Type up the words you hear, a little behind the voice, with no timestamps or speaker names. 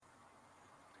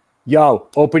Yo,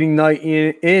 opening night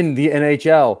in the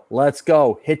NHL. Let's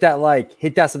go. Hit that like,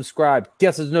 hit that subscribe,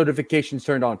 get those notifications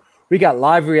turned on. We got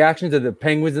live reactions of the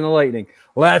Penguins and the Lightning.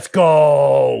 Let's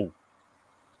go.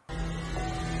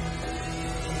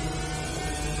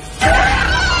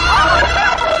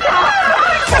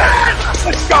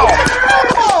 Let's go.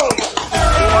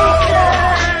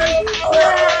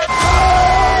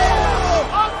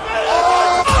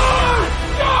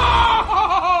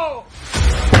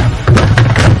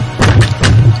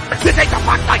 This ain't the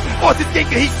fuck night. Oh, this game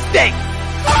he stinks.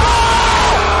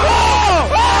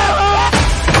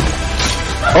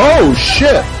 Oh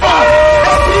shit!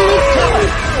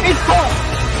 It's gone.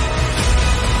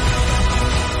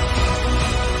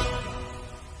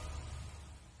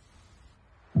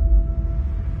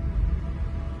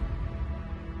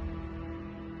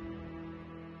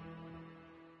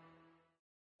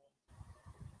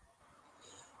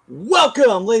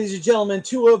 Welcome, ladies and gentlemen,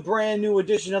 to a brand new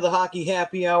edition of the Hockey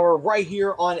Happy Hour right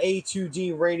here on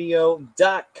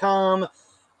A2DRadio.com.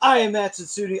 I am Matt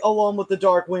Tsutsudi, along with the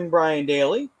Darkwing Brian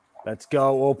Daly. Let's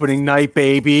go. Opening night,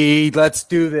 baby. Let's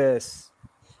do this.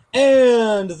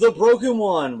 And the Broken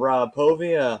One, Rob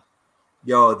Povia.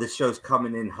 Yo, this show's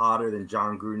coming in hotter than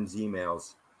John Gruden's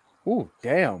emails. Ooh,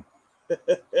 damn.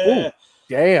 Ooh,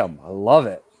 damn. I love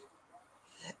it.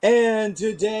 And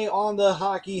today on the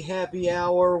Hockey Happy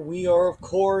Hour, we are, of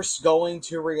course, going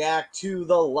to react to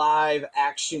the live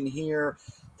action here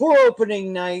for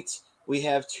opening night. We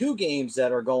have two games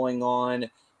that are going on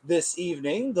this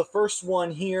evening. The first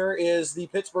one here is the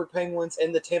Pittsburgh Penguins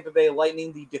and the Tampa Bay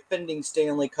Lightning, the defending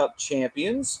Stanley Cup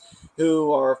champions,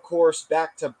 who are, of course,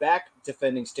 back-to-back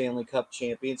defending Stanley Cup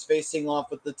champions, facing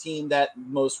off with the team that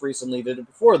most recently did it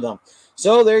before them.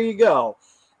 So there you go.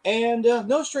 And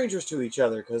no strangers to each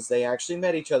other, because they actually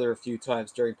met each other a few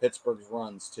times during Pittsburgh's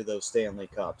runs to those Stanley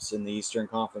Cups in the Eastern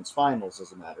Conference Finals,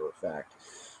 as a matter of fact.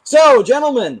 So,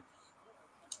 gentlemen,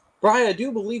 Brian, I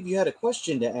do believe you had a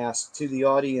question to ask to the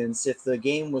audience if the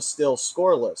game was still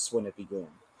scoreless when it began.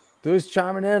 Dude's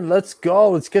chiming in. Let's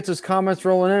go. Let's get those comments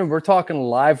rolling in. We're talking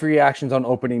live reactions on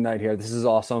opening night here. This is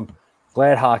awesome.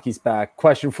 Glad hockey's back.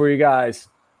 Question for you guys.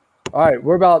 All right,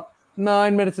 we're about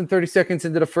 9 minutes and 30 seconds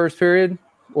into the first period.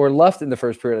 Or left in the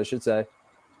first period, I should say.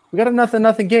 We got a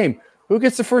nothing game. Who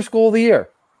gets the first goal of the year?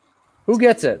 Who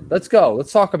gets it? Let's go.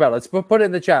 Let's talk about it. Let's put it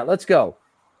in the chat. Let's go.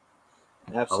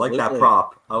 Absolutely. I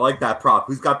like that prop.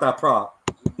 Who's got that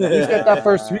prop? Who's got that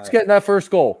first? Who's getting that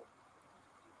first goal?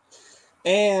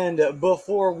 And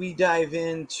before we dive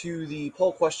into the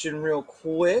poll question real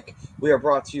quick, we are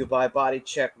brought to you by Body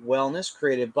Check Wellness,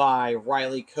 created by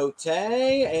Riley Cote.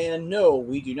 And no,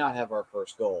 we do not have our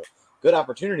first goal. Good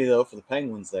opportunity, though, for the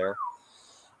Penguins there.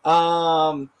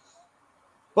 Body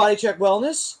Check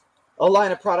Wellness, a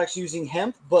line of products using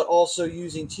hemp, but also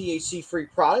using THC-free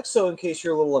products. So in case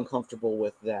you're a little uncomfortable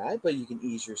with that, but you can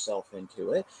ease yourself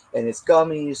into it. And it's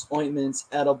gummies, ointments,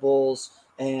 edibles,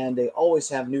 and they always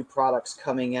have new products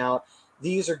coming out.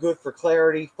 These are good for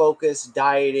clarity, focus,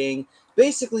 dieting,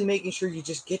 basically making sure you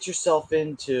just get yourself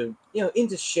into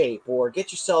shape, or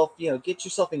get yourself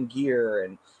in gear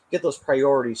and get those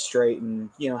priorities straight, and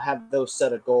have those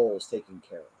set of goals taken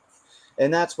care of.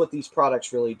 And that's what these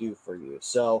products really do for you.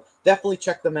 So definitely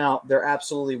check them out. They're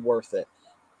absolutely worth it.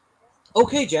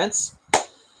 Okay, gents.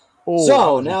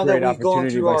 So now that we've gone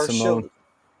through our show.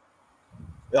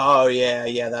 Oh,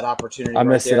 yeah, that opportunity. I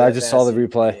missed it. I just saw the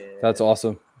replay. Yeah. That's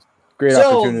awesome. Great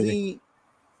opportunity. The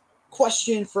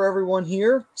question for everyone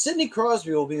here: Sidney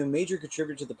Crosby will be a major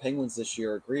contributor to the Penguins this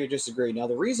year. Agree or disagree? Now,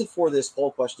 the reason for this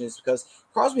poll question is because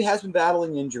Crosby has been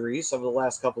battling injuries over the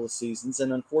last couple of seasons,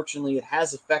 and unfortunately, it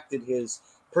has affected his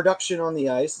production on the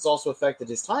ice. It's also affected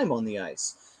his time on the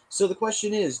ice. So the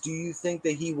question is, do you think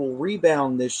that he will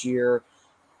rebound this year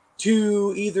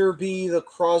to either be the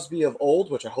Crosby of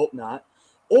old, which I hope not,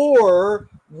 or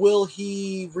will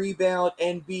he rebound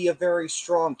and be a very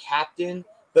strong captain,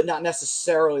 but not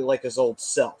necessarily like his old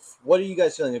self? What are you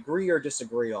guys feeling? Agree or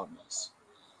disagree on this?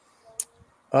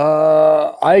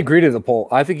 I agree to the poll.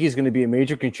 I think he's going to be a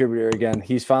major contributor again.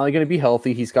 He's finally going to be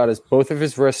healthy. He's got both of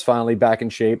his wrists finally back in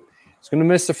shape. He's going to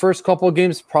miss the first couple of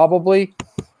games probably.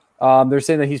 They're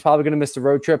saying that he's probably going to miss the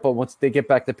road trip, but once they get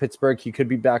back to Pittsburgh, he could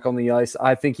be back on the ice.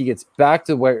 I think he gets back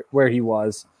to where he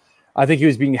was. I think he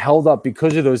was being held up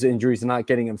because of those injuries and not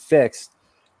getting him fixed.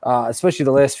 Especially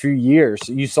the last few years.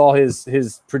 You saw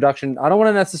his production. I don't want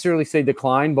to necessarily say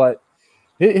decline, but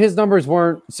his numbers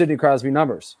weren't Sidney Crosby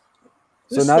numbers.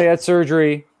 So now he had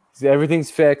surgery.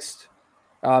 Everything's fixed.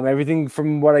 Everything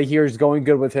from what I hear is going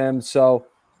good with him. So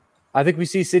I think we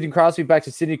see Sidney Crosby back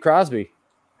to Sidney Crosby.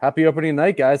 Happy opening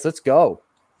night, guys. Let's go.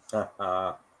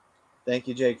 Thank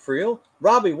you, Jake Friel.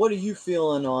 Robbie, what are you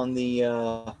feeling on the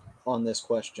on this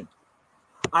question?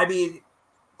 I mean,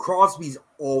 Crosby's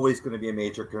always going to be a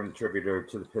major contributor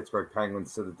to the Pittsburgh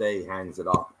Penguins to the day he hangs it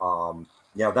up.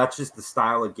 That's just the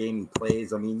style of game he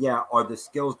plays. I mean, are the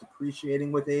skills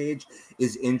depreciating with age?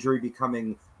 Is injury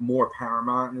becoming more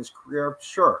paramount in his career?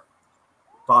 Sure.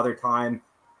 Father Time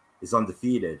is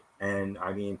undefeated. And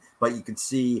I mean, but you can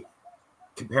see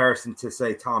comparison to,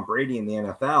 say, Tom Brady in the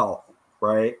NFL,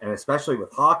 right? And especially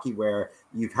with hockey, where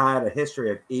you've had a history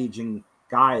of aging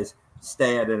guys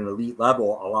stay at an elite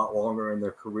level a lot longer in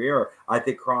their career. I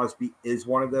think Crosby is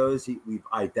one of those. We've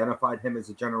identified him as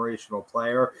a generational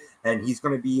player, and he's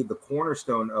going to be the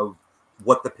cornerstone of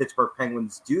what the Pittsburgh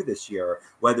Penguins do this year.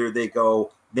 Whether they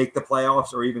go make the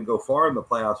playoffs or even go far in the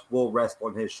playoffs will rest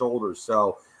on his shoulders.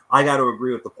 So I got to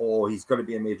agree with the poll. He's going to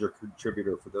be a major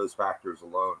contributor for those factors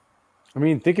alone. I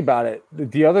mean, think about it.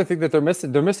 The other thing that they're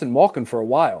missing Malkin for a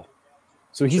while.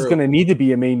 So he's going to need to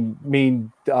be a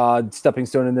main stepping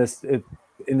stone in this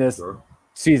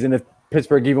season if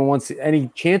Pittsburgh even wants any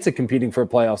chance of competing for a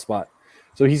playoff spot.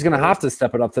 So he's going to have to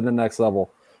step it up to the next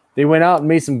level. They went out and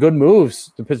made some good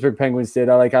moves. The Pittsburgh Penguins did.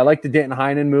 I like the Danton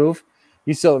Heinen move.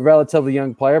 He's still a relatively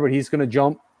young player, but he's going to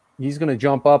jump. He's going to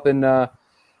jump up and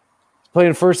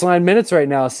playing first line minutes right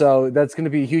now. So that's going to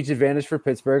be a huge advantage for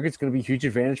Pittsburgh. It's going to be a huge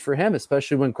advantage for him,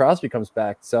 especially when Crosby comes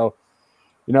back. So.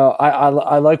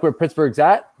 I like where Pittsburgh's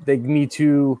at. They need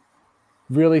to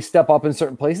really step up in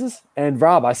certain places. And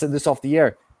Rob, I said this off the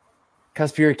air.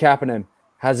 Kasperi Kapanen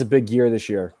has a big year this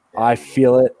year. I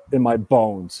feel it in my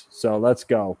bones. So let's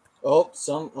go. Oh,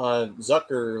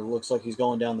 Zucker looks like he's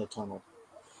going down the tunnel.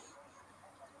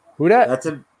 Who that?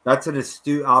 That's an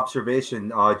astute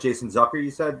observation. Jason Zucker,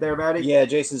 you said there, Matty? Yeah,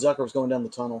 Jason Zucker was going down the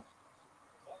tunnel.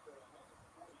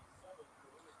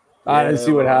 I didn't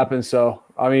see what happened. So,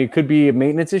 I mean, it could be a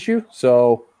maintenance issue.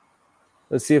 So,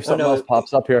 let's see if something else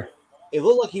pops up here. It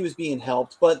looked like he was being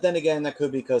helped, but then again, that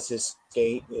could be because his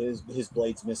skate, his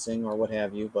blade's missing or what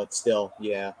have you. But still,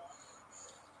 yeah.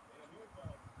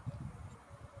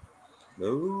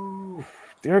 No.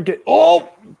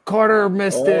 Carter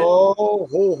missed it.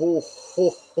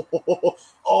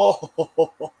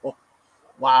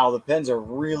 Wow, the Pens are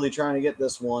really trying to get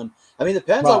this one. I mean, the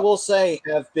Pens, I will say,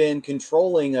 have been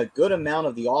controlling a good amount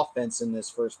of the offense in this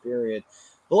first period.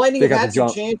 The Lightning have had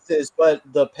some chances, but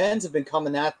the Pens have been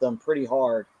coming at them pretty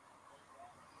hard.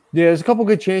 Yeah, there's a couple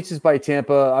good chances by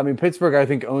Tampa. I mean, Pittsburgh, I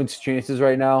think, owns chances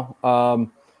right now.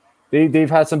 They've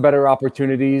had some better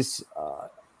opportunities.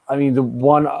 I mean, the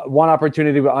one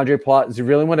opportunity with Andre Palat is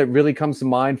really one that really comes to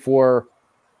mind for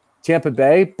Tampa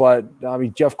Bay, but I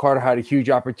mean, Jeff Carter had a huge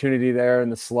opportunity there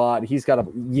in the slot. You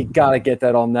got to get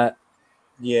that on net.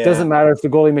 Yeah. Doesn't matter if the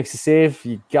goalie makes a save,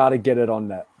 you got to get it on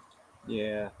net.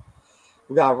 Yeah.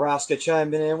 We got Roska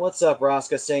chiming in. What's up,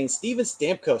 Roska? Saying Steven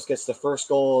Stamkos gets the first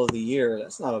goal of the year.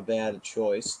 That's not a bad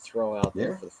choice to throw out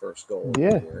there for the first goal of the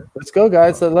year. Let's go,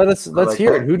 guys. Let's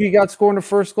hear it. Who do you got scoring the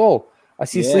first goal? I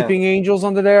see Sleeping Angels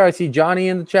under there. I see Johnny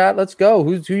in the chat. Let's go.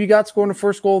 Who you got scoring the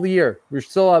first goal of the year? We're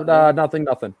still at nothing.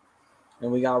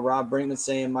 And we got Rob Brinkman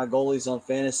saying my goalies on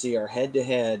fantasy are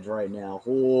head-to-head right now.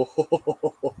 Ooh,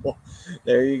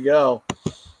 there you go.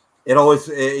 It always,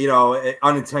 it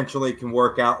unintentionally can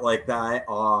work out like that.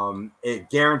 It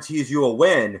guarantees you a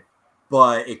win,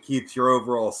 but it keeps your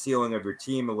overall ceiling of your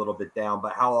team a little bit down.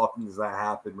 But how often does that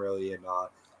happen really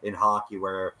in hockey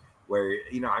where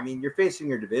you're facing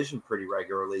your division pretty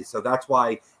regularly. So that's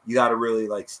why you got to really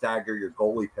stagger your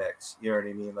goalie picks. You know what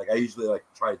I mean? I usually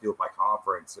try to do it by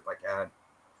conference if I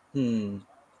can.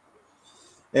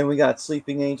 And we got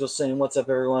Sleeping Angels saying, what's up,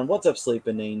 everyone? What's up,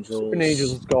 Sleeping Angels? Sleeping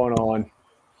Angels, what's going on?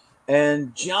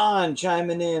 And John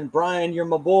chiming in. Brian, you're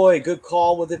my boy. Good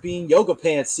call with it being yoga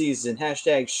pants season.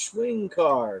 Hashtag swing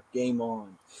car. Game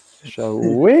on.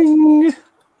 Swing.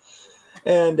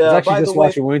 And I was actually just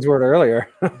watching Wayne's World earlier.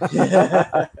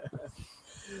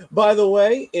 By the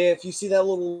way, if you see that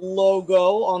little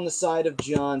logo on the side of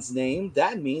John's name,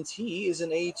 that means he is an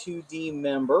A2D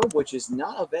member, which is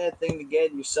not a bad thing to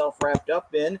get yourself wrapped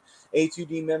up in.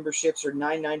 A2D memberships are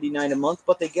 $9.99 a month,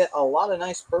 but they get a lot of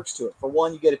nice perks to it. For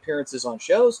one, you get appearances on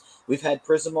shows. We've had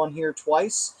Prism on here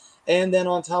twice. And then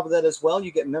on top of that as well,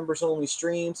 you get members-only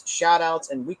streams,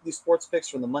 shout-outs, and weekly sports picks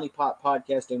from the Money Pot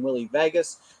Podcast and Willie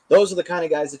Vegas. Those are the kind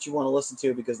of guys that you want to listen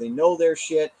to because they know their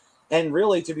shit. And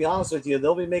really, to be honest with you,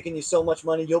 they'll be making you so much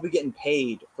money, you'll be getting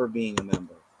paid for being a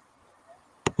member.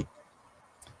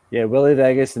 Yeah, Willie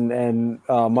Vegas and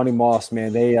Money Moss,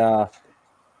 man, they're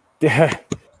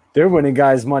winning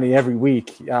guys money every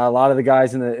week. A lot of the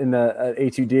guys in the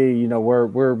A2D,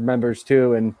 we're members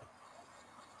too, and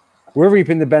we're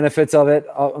reaping the benefits of it.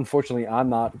 Unfortunately, I'm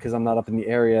not because I'm not up in the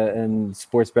area, and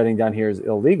sports betting down here is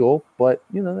illegal. But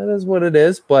that is what it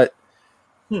is. But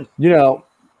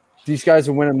these guys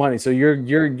are winning money, so you're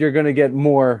going to get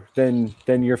more than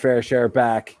your fair share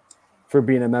back for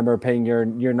being a member, paying your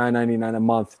 $9.99 a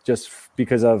month just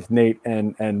because of Nate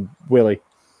and Willie.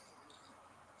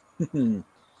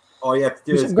 All you have to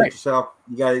do is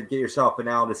you got to get yourself an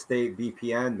out of state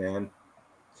VPN, man.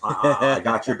 I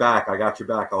got your back.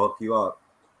 I'll hook you up.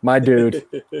 My dude.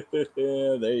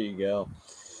 Yeah, there you go.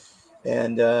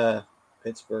 And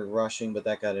Pittsburgh rushing, but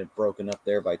that got it broken up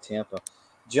there by Tampa.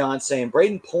 John saying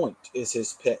Braden Point is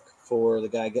his pick for the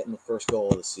guy getting the first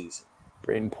goal of the season.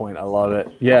 Braden Point, I love it.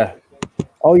 Yeah.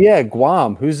 Oh yeah,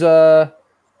 Guam. Who's that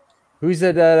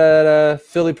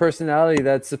Philly personality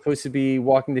that's supposed to be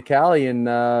walking to Cali and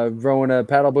rowing a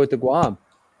paddle boat to Guam?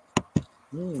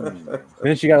 And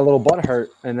then she got a little butt hurt,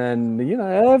 and then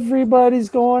everybody's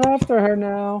going after her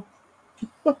now,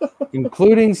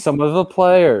 including some of the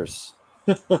players.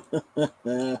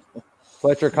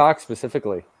 Fletcher Cox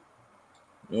specifically.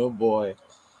 Oh boy,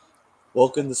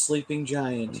 woken the sleeping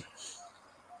giant.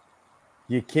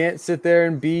 You can't sit there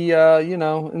and be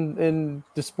in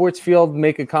the sports field,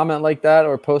 make a comment like that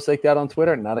or post like that on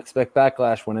Twitter and not expect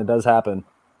backlash when it does happen.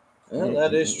 Well,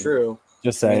 that is true.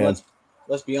 Just saying.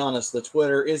 Let's be honest, the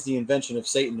Twitter is the invention of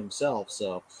Satan himself,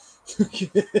 so.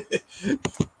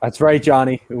 That's right,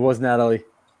 Johnny. It was Natalie.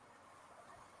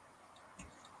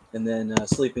 And then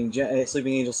Sleeping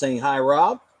Angel saying, hi,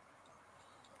 Rob.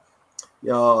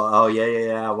 Yo, oh,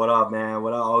 yeah. What up, man?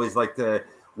 What up? I always like to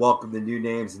welcome the new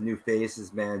names and new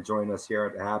faces, man. Join us here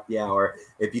at the happy hour.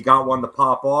 If you got one to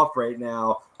pop off right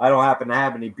now, I don't happen to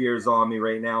have any beers on me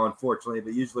right now, unfortunately,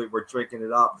 but usually we're drinking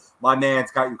it up. My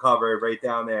man's got you covered right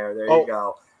down there. There you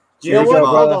go. You know what?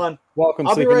 Hold on. Welcome,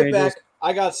 I'll be right Angels. back.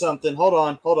 I got something. Hold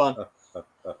on.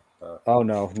 Oh,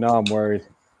 no. No, I'm worried.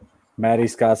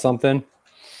 Maddie's got something.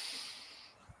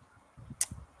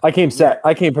 I came set.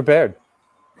 I came prepared.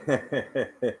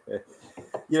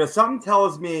 Something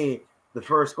tells me the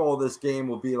first goal of this game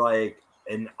will be like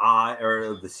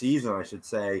or the season, I should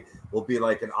say, will be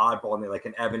like an oddball, like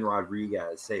an Evan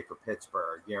Rodriguez, say, for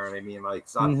Pittsburgh. You know what I mean? Like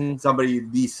somebody you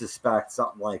least suspect,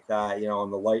 something like that, on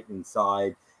the Lightning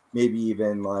side. Maybe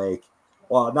even like,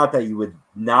 well, not that you would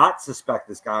not suspect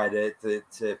this guy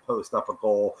to post up a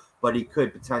goal, but he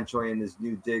could potentially in his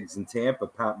new digs in Tampa,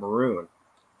 Pat Maroon.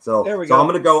 So I'm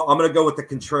gonna go with the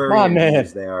contrarian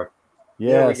news there.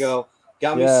 Yes. There we go.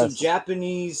 Got me some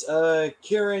Japanese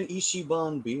Kirin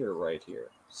Ichiban beer right here.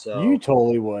 So you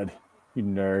totally would, you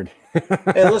nerd.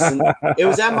 Hey, listen, it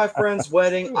was at my friend's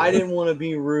wedding. I didn't want to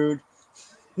be rude.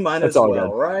 Might as well,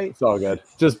 good. right? It's all good.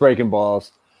 Just breaking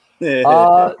balls.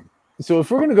 So if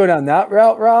we're gonna go down that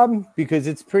route, Rob, because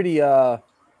it's pretty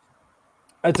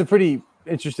it's a pretty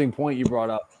interesting point you brought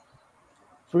up.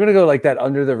 If we're gonna go like that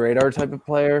under the radar type of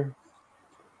player.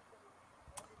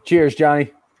 Cheers,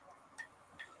 Johnny.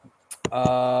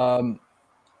 I'm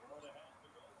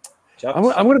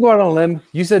going to go out on a limb.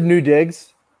 You said new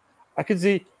digs. I could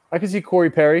see Corey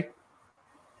Perry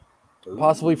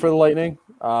possibly for the Lightning.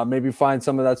 Maybe find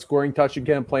some of that scoring touch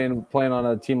again playing on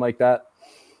a team like that.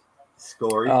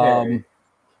 Perry.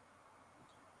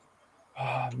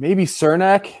 Maybe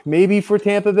Cernak, maybe for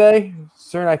Tampa Bay.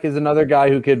 Cernak is another guy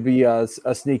who could be a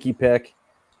sneaky pick.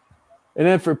 And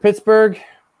then for Pittsburgh's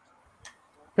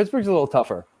a little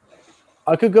tougher.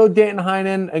 I could go Danton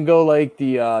Heinen and go like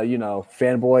the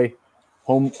fanboy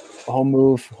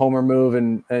homer move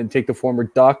and take the former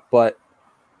Duck, but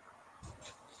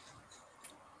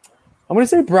I'm going to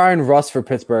say Brian Rust for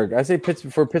Pittsburgh. I say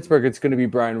for Pittsburgh it's going to be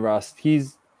Brian Rust.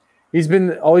 He's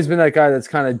always been that guy that's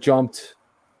kind of jumped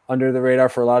under the radar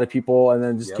for a lot of people and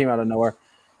then just came out of nowhere.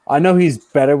 I know he's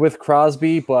better with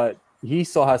Crosby, but he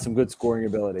still has some good scoring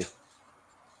ability.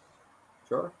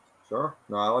 Sure. No,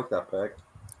 I like that pick.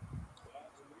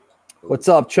 What's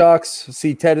up, Chucks?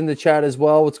 See Ted in the chat as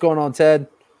well. What's going on, Ted?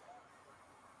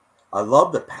 I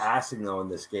love the passing, though, in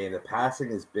this game. The passing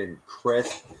has been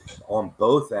crisp on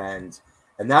both ends,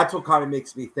 and that's what kind of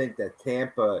makes me think that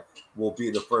Tampa will be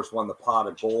the first one to pot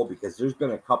a goal because there's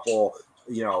been a couple,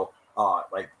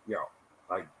 like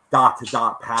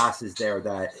dot-to-dot passes there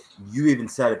that you even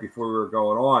said it before we were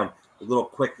going on, a little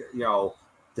quick,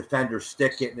 defender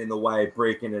stick getting in the way,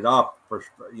 breaking it up,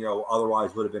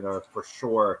 otherwise would have been a for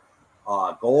sure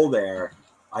goal there.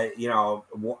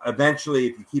 Eventually,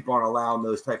 if you keep on allowing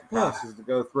those type of passes to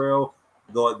go through,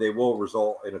 they will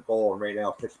result in a goal. And right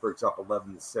now, Pittsburgh's up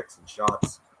 11-6 in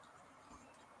shots.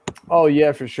 Oh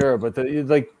yeah, for sure. But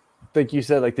like you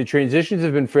said, like the transitions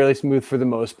have been fairly smooth for the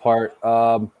most part.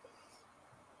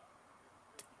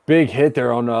 Big hit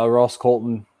there on Ross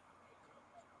Colton.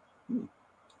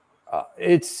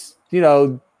 It's,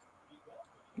 you're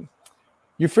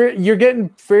getting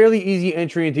fairly easy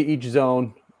entry into each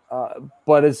zone,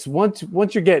 but it's once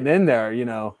you're getting in there,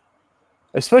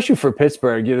 especially for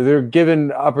Pittsburgh, they're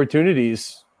given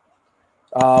opportunities,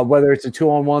 whether it's a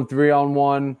 2-on-1,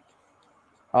 3-on-1.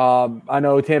 I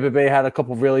know Tampa Bay had a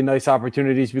couple of really nice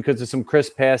opportunities because of some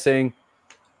crisp passing.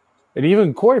 And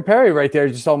even Corey Perry right there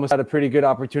just almost had a pretty good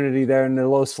opportunity there in the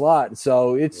low slot.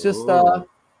 So it's just,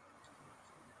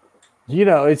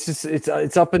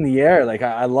 it's up in the air. Like,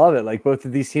 I love it. Like, both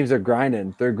of these teams are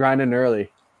grinding. They're grinding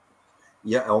early.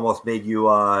 Yeah, it almost made you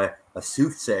a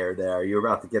soothsayer there. You were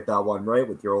about to get that one right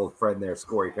with your old friend there,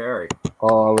 Corey Perry.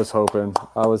 Oh, I was hoping.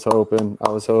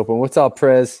 What's up,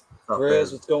 Prez?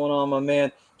 Prez, what's going on, my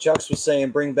man? Chucks was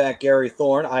saying bring back Gary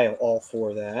Thorne. I am all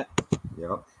for that.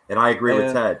 Yeah, and I agree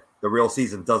with Ted. The real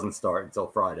season doesn't start until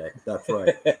Friday. That's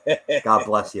right. God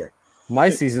bless you. My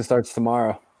season starts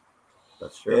tomorrow.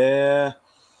 That's true. Yeah.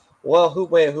 Well, who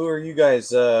are you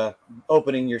guys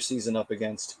opening your season up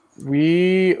against?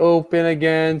 We open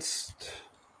against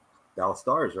Dallas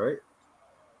Stars, right?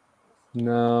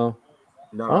 No,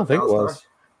 I don't think it was.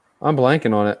 I'm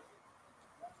blanking on it.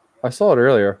 I saw it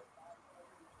earlier.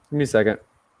 Give me a second.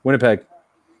 Winnipeg.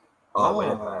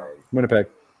 Winnipeg.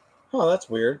 Oh, that's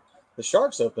weird. The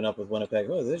Sharks open up with Winnipeg.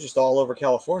 Oh, they're just all over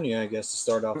California, I guess, to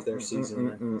start off their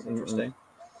season. That's interesting.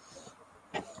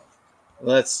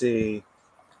 Let's see.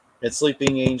 And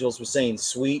Sleeping Angels was saying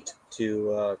sweet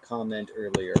to comment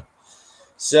earlier.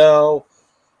 So,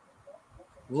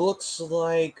 looks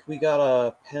like we got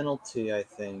a penalty, I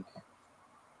think.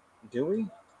 Do we?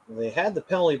 They had the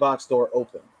penalty box door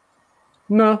open.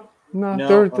 No.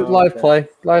 They're live play.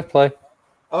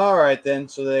 All right, then.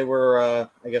 So they were,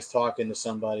 I guess, talking to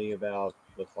somebody about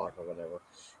the clock or whatever.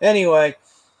 Anyway,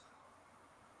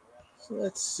 so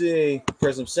let's see.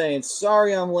 Prism saying,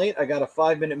 sorry I'm late. I got a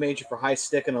 5-minute major for high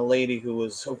stick and a lady who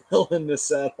was willing to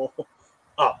settle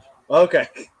up. Okay.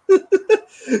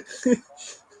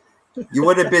 You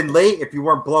would have been late if you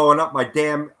weren't blowing up my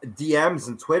damn DMs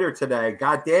and Twitter today.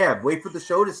 God damn. Wait for the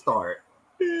show to start.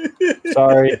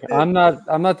 Sorry. I'm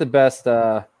not the best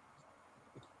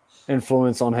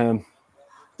influence on him.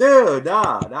 Dude,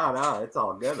 nah. It's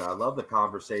all good. I love the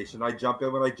conversation. I jump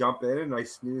in when I jump in, and I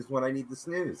snooze when I need to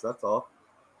snooze. That's all.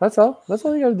 That's all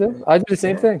you gotta do. I do the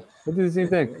same thing.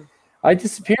 I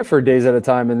disappear for days at a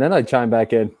time, and then I chime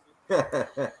back in.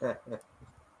 The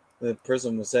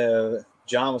Prism was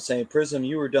John was saying, Prism,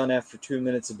 you were done after 2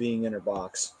 minutes of being in her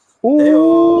box.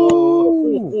 Ooh.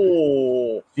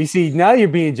 You see, now you're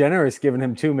being generous, giving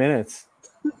him 2 minutes.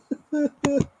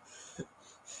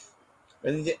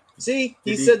 And see,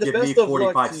 he said the best of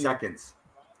 45 seconds.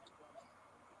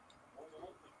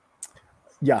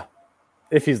 Yeah,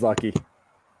 if he's lucky.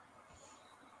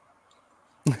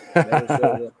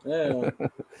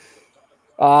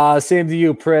 Same to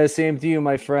you, Prez. Same to you,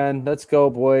 my friend. Let's go,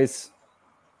 boys.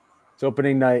 It's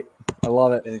opening night. I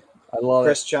love it.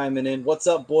 Chris chiming in. What's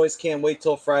up, boys? Can't wait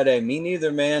till Friday. Me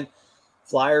neither, man.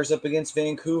 Flyers up against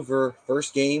Vancouver.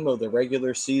 First game of the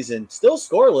regular season. Still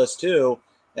scoreless, too.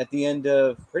 At the end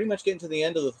of pretty much getting to the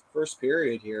end of the first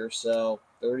period here. So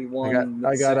 31.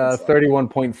 I got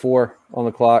 31.4 on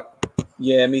the clock.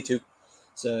 Yeah, me too.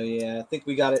 So yeah, I think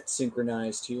we got it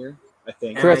synchronized here. I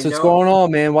think. Chris, what's going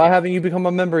on, man? Why haven't you become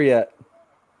a member yet?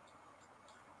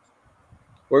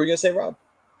 What were you gonna say, Rob?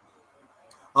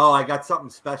 Oh, I got something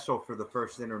special for the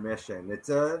first intermission. It's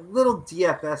a little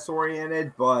DFS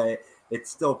oriented, but it's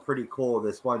still pretty cool.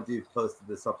 This one dude posted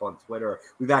this up on Twitter.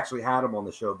 We've actually had him on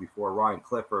the show before, Ryan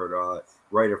Clifford,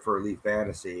 writer for Elite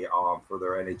Fantasy, for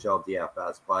their NHL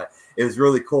DFS. But it was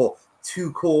really cool.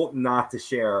 Too cool not to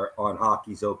share on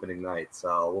hockey's opening night.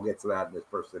 So we'll get to that in this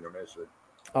first intermission.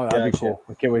 Oh, that'd be cool.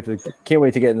 I can't wait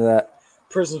to get into that.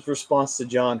 Prism's response to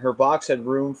John, her box had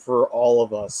room for all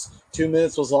of us. 2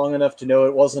 minutes was long enough to know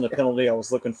it wasn't a penalty I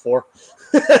was looking for.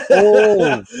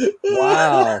 Oh,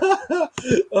 wow.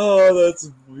 Oh, that's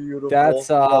beautiful.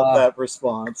 Love that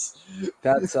response.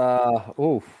 That's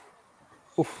oof,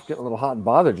 getting a little hot and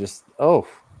bothered. Just oh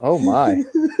my.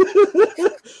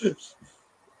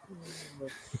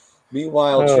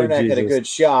 Meanwhile, Chernak had a good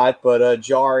shot, but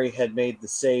Jari had made the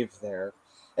save there.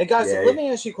 And guys, let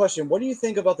me ask you a question. What do you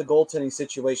think about the goaltending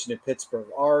situation in Pittsburgh?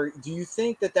 Do you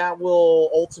think that will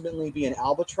ultimately be an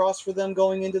albatross for them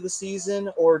going into the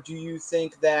season? Or do you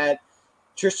think that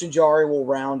Tristan Jari will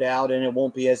round out and it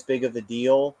won't be as big of a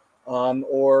deal?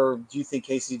 Or do you think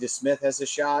Casey DeSmith has a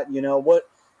shot?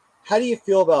 How do you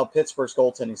feel about Pittsburgh's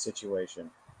goaltending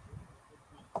situation?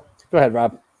 Go ahead,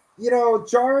 Rob.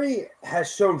 Jari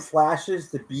has shown flashes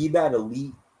to be that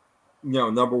elite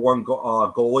number one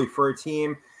goalie for a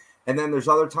team. And then there's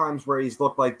other times where he's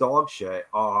looked like dog shit.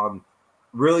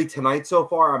 Really tonight so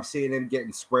far, I'm seeing him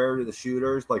getting square to the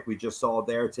shooters, like we just saw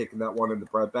there, taking that one in the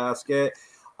breadbasket.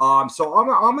 So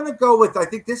I'm going to go with, I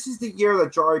think this is the year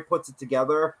that Jarry puts it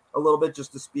together a little bit,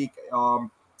 just to speak,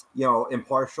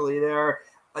 impartially there.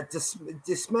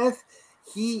 DeSmith,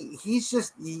 he's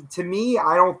just, to me,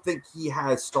 I don't think he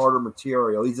has starter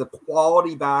material. He's a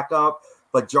quality backup,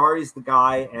 but Jarry's the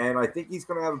guy, and I think he's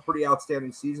going to have a pretty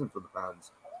outstanding season for the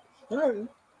Pens. All right.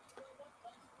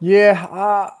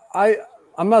 Yeah,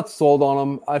 I'm not sold on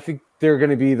them. I think they're going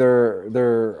to be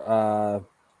their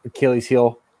Achilles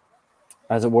heel,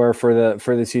 as it were, for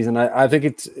the season. I think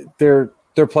it's their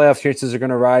playoff chances are going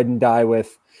to ride and die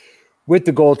with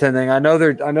the goaltending. I know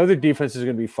their defense is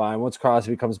going to be fine. Once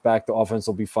Crosby comes back, the offense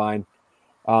will be fine.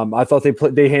 I thought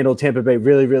they handled Tampa Bay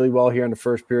really, really well here in the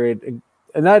first period,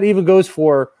 and that even goes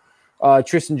for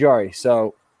Tristan Jarry.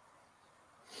 So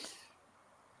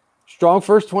strong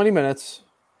first 20 minutes.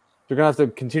 They're going to have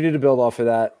to continue to build off of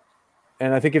that.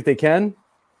 And I think if they can,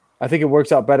 I think it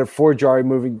works out better for Jarry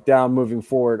moving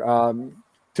forward.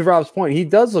 To Rob's point, he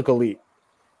does look elite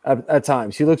at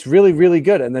times. He looks really, really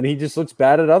good. And then he just looks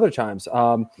bad at other times.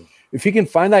 If he can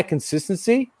find that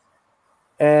consistency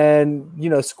and,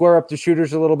 square up the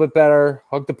shooters a little bit better,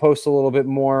 hug the post a little bit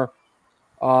more,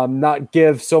 not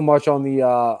give so much on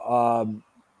the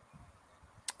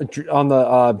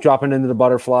dropping into the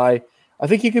butterfly, I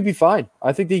think he could be fine.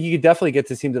 I think that he could definitely get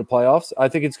this team to the playoffs. I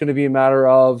think it's going to be a matter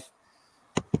of,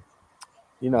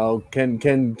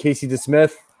 can Casey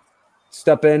DeSmith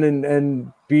step in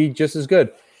and be just as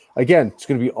good? Again, it's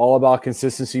going to be all about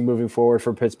consistency moving forward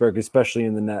for Pittsburgh, especially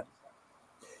in the net.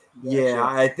 Yeah,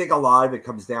 I think a lot of it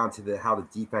comes down to how the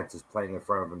defense is playing in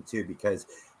front of him too, because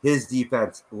his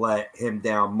defense let him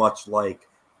down, much like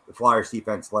the Flyers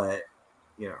defense let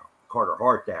Carter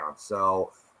Hart down.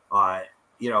 So,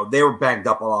 they were banged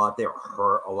up a lot. They were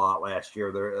hurt a lot last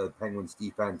year, the Penguins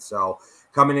defense. So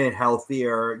coming in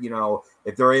healthier,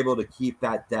 if they're able to keep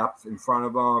that depth in front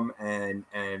of them and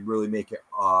really make it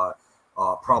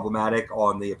problematic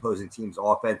on the opposing team's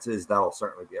offenses, that'll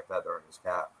certainly be a feather in his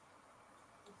cap.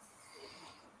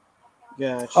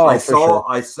 Yeah, I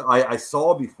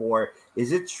saw before.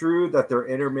 Is it true that their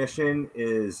intermission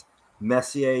is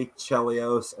Messier,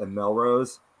 Chelios, and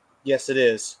Melrose? Yes, it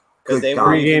is. Because they were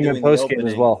pre-game and post-game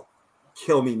as well.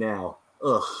 Kill me now.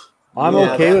 Ugh. I'm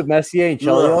okay with Messier and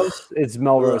Chelios. It's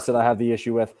Melrose that I have the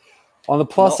issue with. On the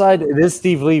plus side, it is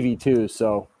Steve Levy too.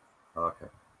 So okay.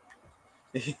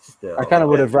 Still, I kind of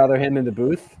would have rather him in the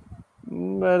booth,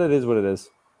 but it is what it is.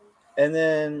 And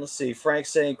then let's see, Frank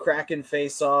saying Kraken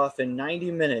face off in 90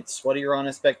 minutes. What are your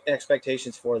honest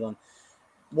expectations for them?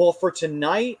 Well, for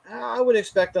tonight, I would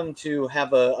expect them to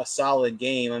have a solid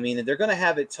game. I mean, they're going to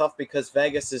have it tough because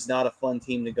Vegas is not a fun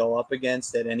team to go up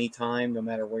against at any time, no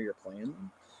matter where you're playing them.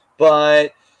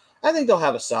 But I think they'll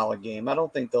have a solid game. I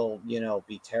don't think they'll,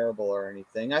 be terrible or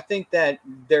anything. I think that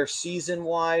their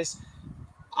season-wise,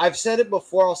 I've said it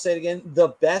before, I'll say it again,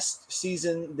 the best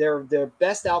season, their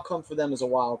best outcome for them is a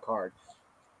wild card.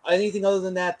 Anything other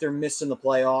than that, they're missing the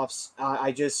playoffs.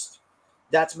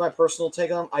 That's my personal take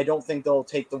on them. I don't think they'll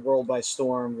take the world by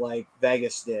storm like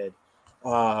Vegas did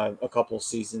a couple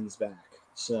seasons back.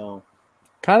 So,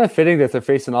 kind of fitting that they're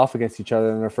facing off against each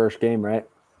other in their first game, right?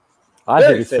 I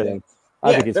think it's fitting.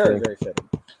 I think it's very, fitting. very fitting.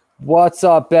 What's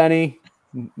up, Benny?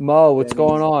 Mo, what's Benny's-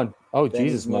 going on? Oh,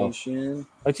 Benny's Jesus, Mo. Nation. Why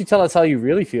don't you tell us how you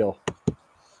really feel?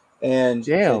 And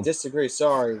Damn. I disagree.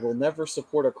 Sorry. We'll never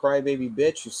support a crybaby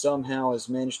bitch who somehow has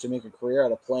managed to make a career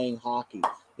out of playing hockey.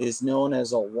 Is known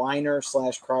as a whiner /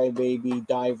 crybaby,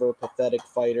 diver, pathetic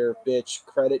fighter, bitch.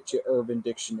 Credit to Urban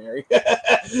Dictionary.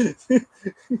 Yes. Why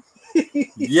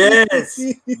don't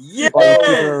you keep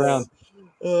it around?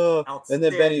 And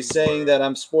then Benny's saying that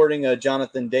I'm sporting a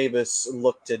Jonathan Davis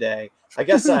look today. I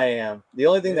guess I am. The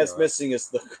only thing that's missing is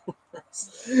the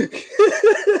chorus.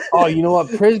 Oh, you know what?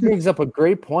 Priz brings up a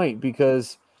great point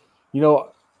because,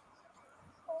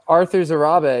 Arthur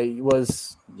Zarabe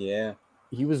was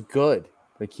good.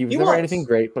 Like he was never anything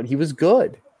great, but he was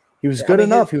good. He was good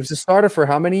enough. He was a starter for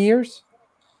how many years?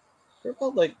 For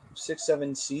about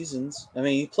 6-7 seasons. I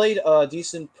mean, he played a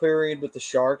decent period with the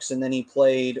Sharks, and then he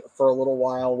played for a little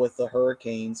while with the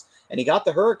Hurricanes, and he got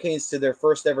the Hurricanes to their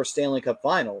first ever Stanley Cup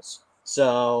Finals.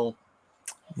 So,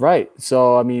 right.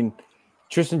 So, I mean,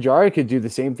 Tristan Jarry could do the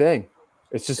same thing.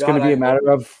 It's just going to be a matter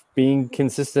of being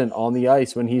consistent on the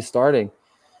ice when he's starting.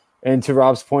 And to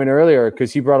Rob's point earlier,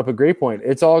 because he brought up a great point,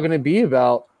 it's all going to be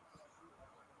about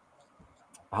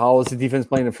how is the defense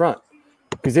playing in front,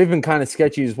 because they've been kind of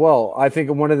sketchy as well. I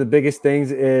think one of the biggest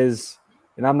things is,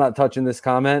 and I'm not touching this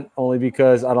comment only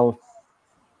because I don't.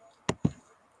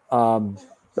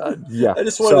 Yeah. I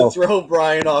just wanted to throw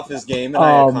Brian off his game, and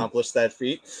I accomplished that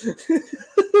feat.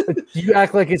 You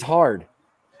act like it's hard.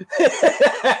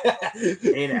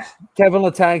 Kevin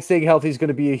Letang staying healthy is going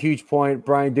to be a huge point.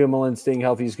 Brian Dumoulin staying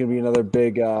healthy is going to be another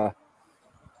big.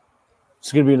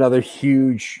 It's going to be another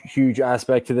huge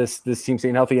aspect to this team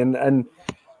staying healthy. And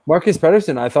Marcus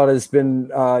Pettersson, I thought has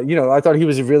been, I thought he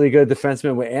was a really good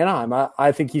defenseman with Anaheim.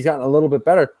 I think he's gotten a little bit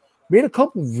better. Made a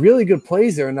couple really good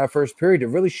plays there in that first period to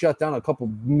really shut down a couple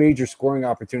major scoring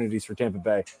opportunities for Tampa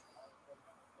Bay.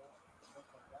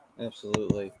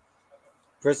 Absolutely.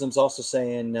 Prism's also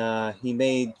saying he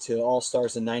made to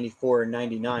All-Stars in 94 and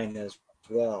 99 as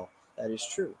well. That is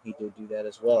true. He did do that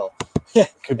as well.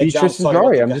 Could be Tristan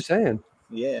Jarry, I'm just saying.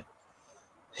 Yeah.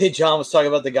 Hey, John was talking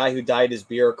about the guy who dyed his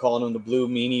beard, calling him the blue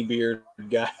meanie beard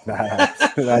guy.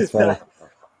 That's funny.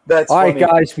 That's all funny. Right,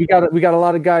 guys. We got a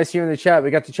lot of guys here in the chat.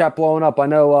 We got the chat blowing up. I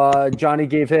know Johnny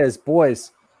gave his.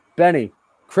 Boys, Benny,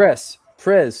 Chris,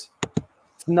 Priz.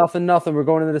 It's nothing. We're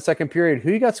going into the second period.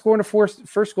 Who you got scoring the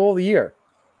first goal of the year?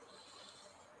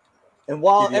 And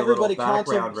while everybody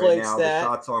contemplates right now, that, the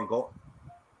shots on goal.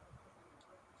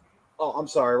 Oh, I'm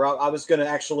sorry, Rob. I was going to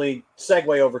actually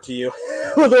segue over to you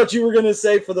with what you were going to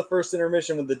say for the first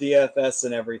intermission with the DFS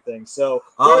and everything. So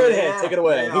go ahead, take it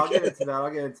away. Yeah, I'll get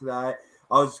into that.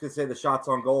 I was just going to say the shots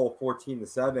on goal,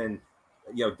 14-7,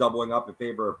 doubling up in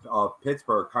favor of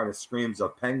Pittsburgh, kind of screams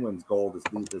of Penguins goal to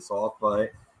lead this off.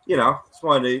 But, just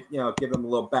wanted to, give them a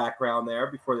little background there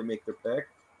before they make their pick.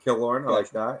 Killorn, I like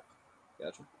that.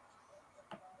 Gotcha.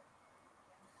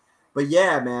 But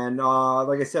yeah, man,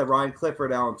 like I said, Ryan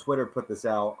Clifford out on Twitter put this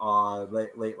out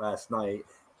late last night,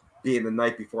 being the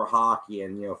night before hockey.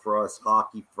 And, for us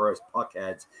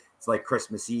puckheads, it's like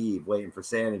Christmas Eve waiting for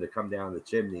Santa to come down the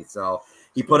chimney. So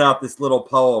he put out this little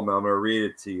poem. I'm going to read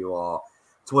it to you all.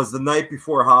 'Twas the night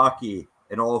before hockey,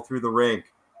 and all through the rink,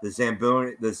 the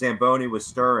Zamboni was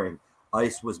stirring.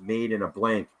 Ice was made in a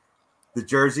blink. The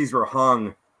jerseys were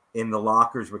hung in the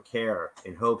lockers with care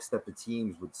in hopes that the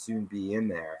teams would soon be in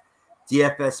there.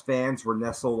 DFS fans were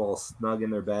nestled all snug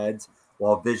in their beds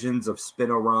while visions of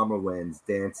Spinorama wins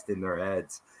danced in their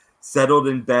heads. Settled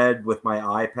in bed with my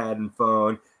iPad and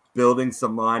phone, building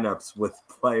some lineups with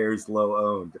players low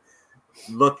owned.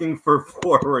 Looking for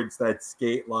forwards that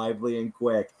skate lively and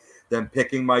quick, then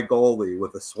picking my goalie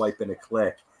with a swipe and a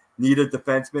click. Need a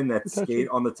defenseman that skate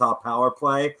on the top power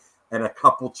play and a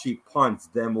couple cheap punts,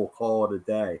 then we'll call it a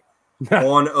day.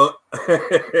 on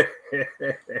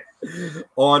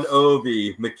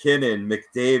Ovi, McKinnon,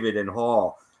 McDavid, and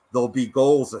Hall. There'll be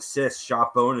goals, assists,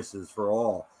 shot bonuses for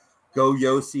all. Go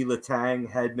Yossi, Letang,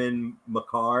 Hedman,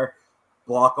 Makar.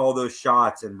 Block all those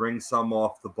shots and bring some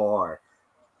off the bar.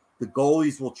 The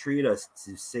goalies will treat us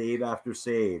to save after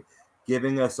save,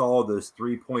 giving us all those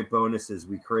 3-point bonuses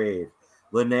we crave.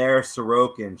 Lanier,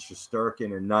 Sorokin,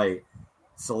 Shesterkin, and Knight.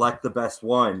 Select the best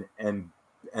one and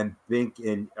bank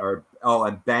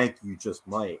you just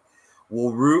might.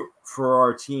 We'll root for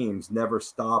our teams, never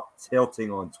stop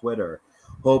tilting on Twitter,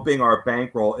 hoping our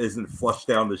bankroll isn't flushed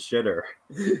down the shitter.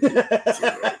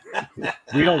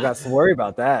 We don't got to worry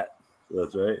about that.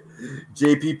 That's right.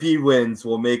 JPP wins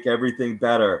will make everything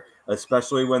better,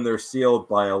 especially when they're sealed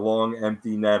by a long,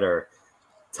 empty netter.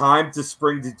 Time to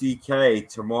spring to DK.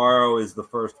 Tomorrow is the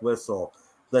first whistle.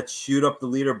 Let's shoot up the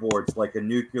leaderboards like a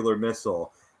nuclear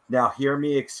missile. Now hear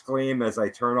me exclaim as I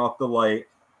turn off the light.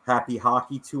 Happy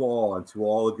hockey to all, and to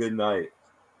all a good night.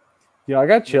 Yeah, I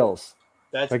got chills.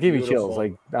 That gave me chills.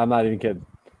 Like, I'm not even kidding.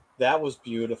 That was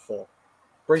beautiful.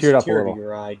 Brings a tear to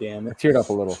your eye, damn it. I teared up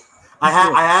a little. I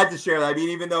had to share that. I mean,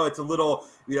 even though it's a little,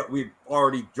 we've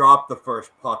already dropped the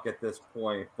first puck at this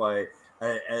point, but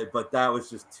that was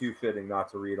just too fitting not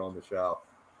to read on the show.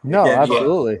 No, again,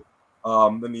 absolutely.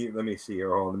 Let me see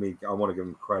here. Hold on. I want to give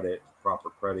him proper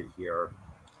credit here.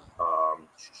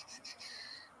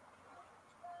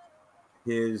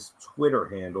 His Twitter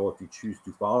handle, if you choose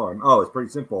to follow him. Oh, it's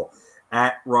pretty simple.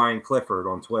 At Ryan Clifford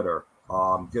on Twitter.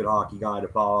 Good hockey guy to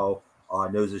follow.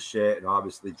 Knows his shit, and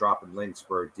obviously dropping links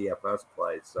for DFS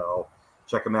play. So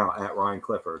check him out at Ryan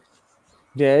Clifford.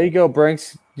 Yeah, there you go,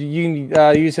 Brinks. You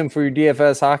can use him for your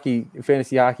DFS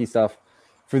fantasy hockey stuff.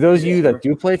 For those of you that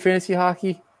do play fantasy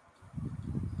hockey,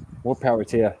 more power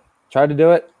to you. Tried to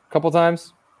do it a couple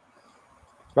times.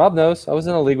 Rob knows. I was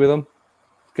in a league with him.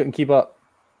 Couldn't keep up.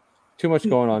 Too much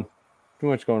going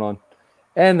on.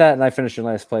 And I finished in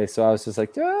last place, so I was just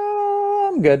like,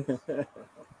 I'm good.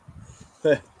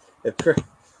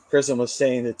 Prism was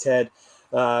saying to Ted,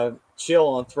 chill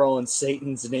on throwing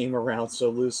Satan's name around so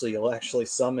loosely, you'll actually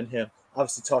summon him.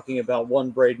 Obviously talking about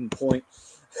one Braden Point.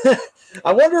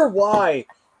 I wonder why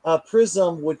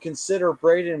Prism would consider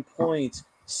Braden Point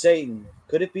Satan.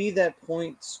 Could it be that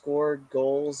Point scored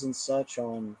goals and such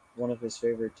on one of his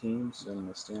favorite teams in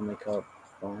the Stanley Cup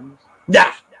Finals?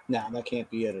 Nah, that can't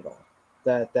be it at all.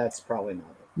 That's probably not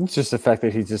it. It's just the fact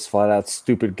that he's just flat out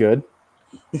stupid good.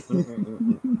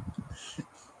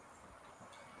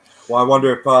 Well, I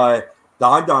wonder if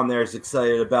Don there is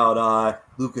excited about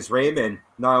Lucas Raymond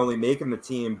not only making the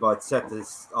team but set to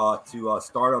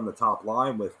start on the top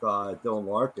line with Dylan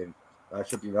Larkin. That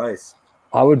should be nice.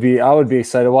 I would be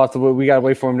excited. We gotta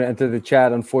wait for him to enter the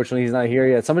chat. Unfortunately, he's not here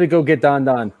yet. Somebody go get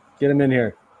Don. Get him in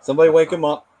here. Somebody wake him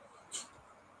up.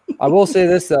 I will say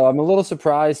this though, I'm a little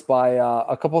surprised by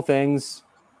a couple things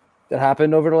that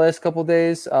happened over the last couple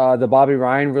days. The Bobby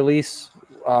Ryan release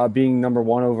being number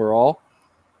 1 overall.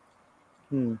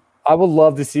 I would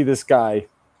love to see this guy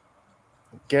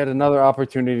get another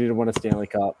opportunity to win a Stanley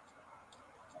Cup.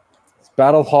 He's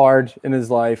battled hard in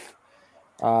his life,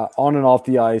 on and off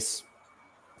the ice.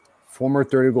 Former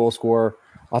 30-goal scorer.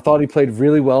 I thought he played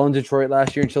really well in Detroit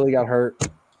last year until he got hurt.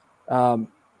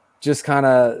 Just kind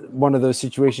of one of those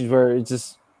situations where it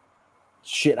just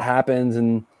shit happens.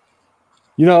 And,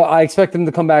 I expect him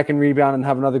to come back and rebound and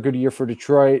have another good year for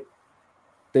Detroit.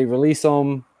 They release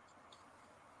him.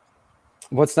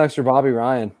 What's next for Bobby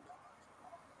Ryan?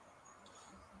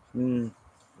 That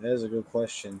is a good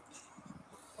question.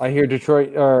 I hear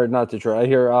I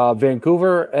hear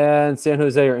Vancouver and San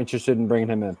Jose are interested in bringing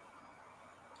him in.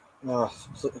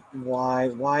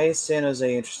 Why is San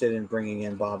Jose interested in bringing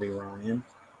in Bobby Ryan?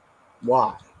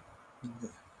 Why?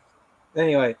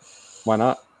 Anyway. Why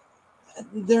not?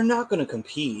 They're not going to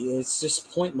compete. It's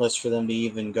just pointless for them to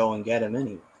even go and get him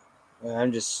anyway.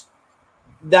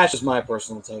 That's just my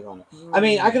personal take on it. I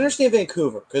mean, I can understand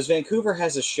Vancouver because Vancouver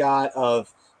has a shot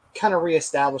of kind of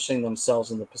reestablishing themselves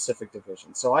in the Pacific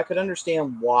Division. So I could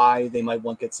understand why they might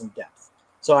want to get some depth.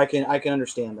 So I can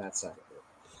understand that side of it.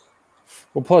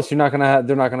 Well, plus they're not going to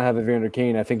have Evander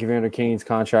Kane. I think Evander Kane's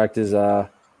contract is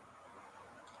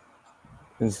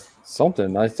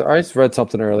something. I read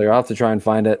something earlier. I'll have to try and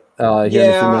find it.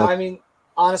 I mean,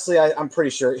 honestly, I'm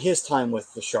pretty sure his time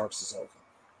with the Sharks is over.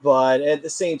 But at the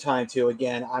same time, too,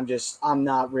 again, I'm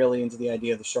not really into the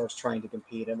idea of the Sharks trying to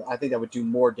compete. And I think that would do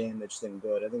more damage than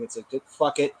good. I think it's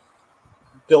fuck it,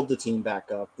 build the team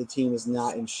back up. The team is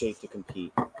not in shape to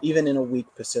compete, even in a weak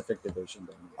Pacific Division.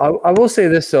 I will say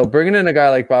this, though. Bringing in a guy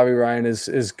like Bobby Ryan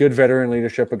is good veteran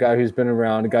leadership, a guy who's been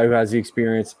around, a guy who has the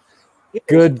experience.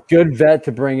 Good vet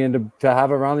to bring in to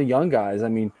have around the young guys. I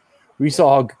mean, we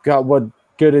saw what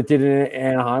good it did in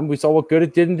Anaheim. We saw what good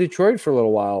it did in Detroit for a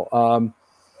little while.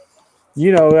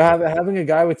 Having a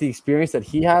guy with the experience that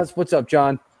he has. What's up,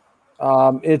 John?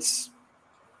 It's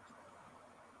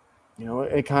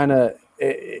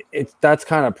that's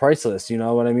kind of priceless. You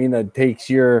know what I mean? That takes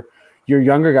your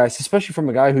younger guys, especially from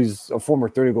a guy who's a former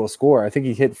 30-goal scorer. I think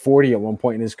he hit 40 at one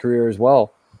point in his career as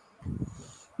well.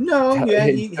 No, yeah,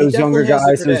 those younger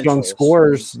guys, those young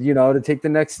scorers, to take the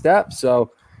next step.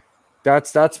 So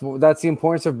that's the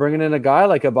importance of bringing in a guy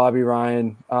like a Bobby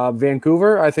Ryan.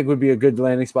 Vancouver, I think, would be a good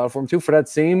landing spot for him too, for that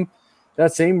same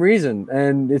reason.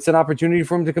 And it's an opportunity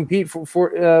for him to compete for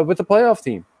with the playoff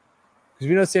team, because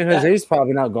we know San Jose is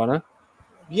probably not gonna.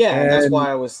 Yeah, and that's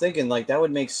why I was thinking that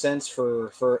would make sense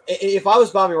for if I was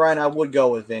Bobby Ryan, I would go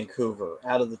with Vancouver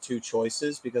out of the two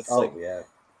choices, because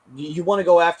you want to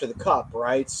go after the cup,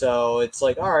 right? So it's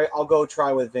all right, I'll go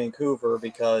try with Vancouver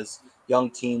because young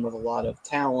team with a lot of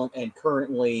talent and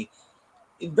currently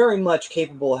very much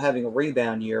capable of having a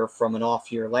rebound year from an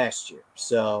off year last year.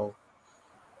 So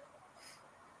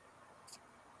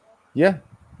yeah.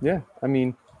 I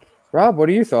mean, Rob, what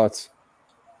are your thoughts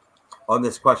on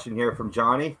this question here from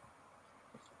Johnny?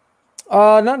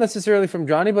 Not necessarily from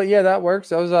Johnny, but yeah, that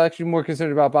works. I was actually more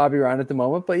concerned about Bobby Ryan at the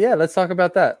moment, but yeah, let's talk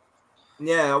about that.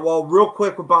 Yeah, well, real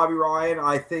quick with Bobby Ryan,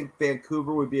 I think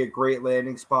Vancouver would be a great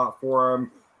landing spot for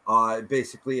him.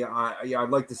 Basically, I'd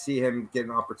like to see him get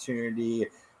an opportunity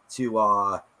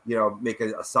to, make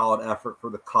a solid effort for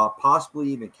the Cup, possibly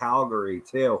even Calgary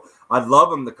too. I'd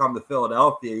love him to come to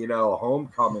Philadelphia, a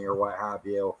homecoming or what have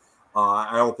you.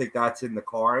 I don't think that's in the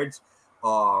cards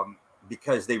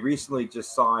because they recently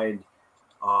just signed,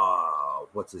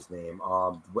 what's his name?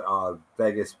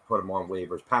 Vegas put him on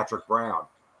waivers, Patrick Brown.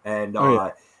 And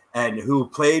who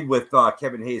played with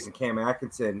Kevin Hayes and Cam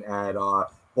Atkinson at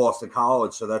Boston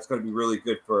College. So that's going to be really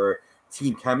good for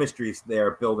team chemistry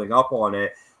there, building up on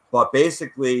it. But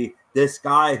basically, this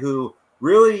guy who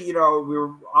really,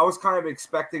 I was kind of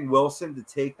expecting Wilson to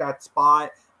take that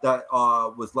spot that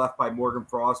was left by Morgan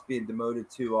Frost being demoted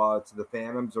to the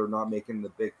Phantoms or not making the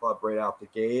big club right out the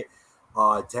gate.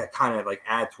 to kind of like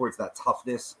add towards that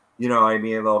toughness. You know what I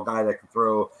mean? A little guy that can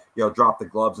throw, drop the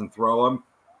gloves and throw them.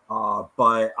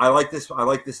 But I like this. I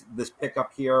like this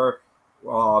pickup here.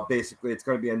 Basically, it's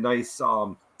going to be a nice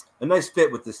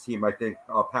fit with this team. I think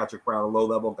Patrick Brown, a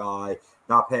low-level guy,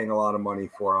 not paying a lot of money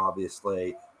for,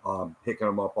 obviously, picking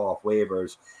him up off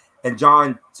waivers. And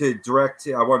John,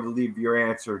 I wanted to leave your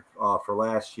answer for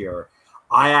last year.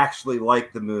 I actually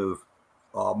like the move.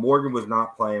 Morgan was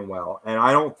not playing well, and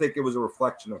I don't think it was a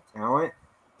reflection of talent.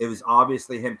 It was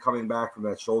obviously him coming back from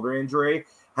that shoulder injury.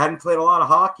 Hadn't played a lot of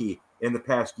hockey in the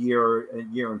past year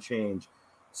and change.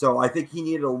 So I think he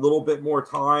needed a little bit more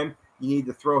time. You need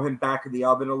to throw him back in the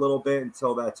oven a little bit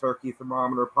until that turkey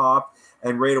thermometer popped.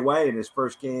 And right away in his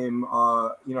first game,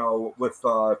 with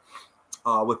the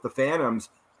Phantoms,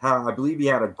 I believe he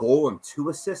had a goal and 2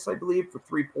 assists, I believe, for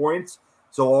 3 points.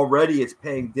 So already it's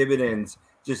paying dividends,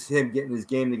 just him getting his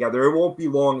game together. It won't be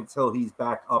long until he's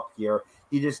back up here.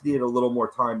 He just needed a little more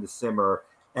time to simmer.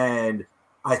 And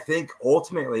I think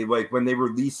ultimately, like when they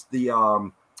released the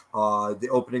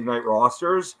opening night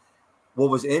rosters, what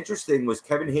was interesting was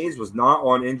Kevin Hayes was not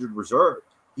on injured reserve.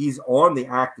 He's on the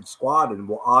active squad and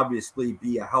will obviously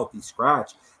be a healthy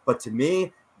scratch. But to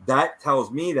me, that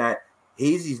tells me that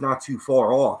Hazy's not too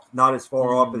far off, not as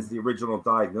far off as the original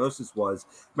diagnosis was.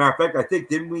 Matter of fact, I think,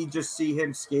 didn't we just see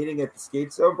him skating at the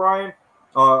skate zone, Brian?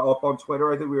 Up on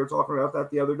Twitter, I think we were talking about that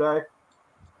the other day.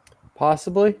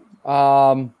 Possibly.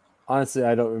 Honestly,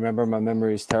 I don't remember. My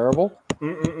memory is terrible.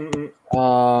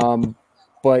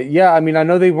 But yeah, I mean, I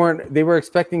know they were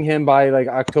expecting him by like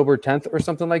October 10th or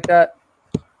something like that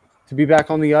to be back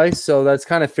on the ice. So that's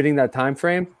kind of fitting that time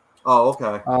frame. Oh,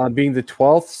 okay. Being the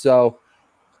 12th. So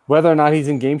whether or not he's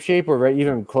in game shape or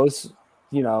even close,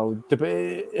 it all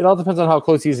depends on how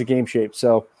close he's to game shape.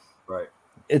 So right.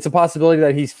 It's a possibility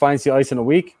that he finds the ice in a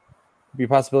week. It'd be a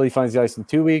possibility he finds the ice in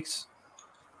 2 weeks.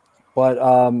 But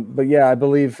yeah, I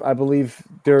believe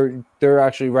they're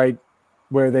actually right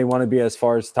where they want to be as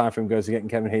far as time frame goes to getting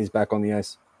Kevin Hayes back on the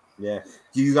ice. Yeah.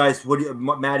 Do you guys,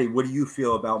 Maddie, what do you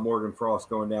feel about Morgan Frost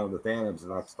going down to the Phantoms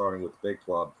and not starting with the big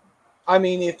club? I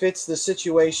mean, if it's the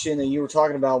situation that you were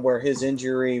talking about where his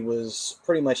injury was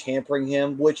pretty much hampering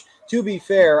him, which, to be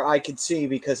fair, I could see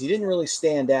because he didn't really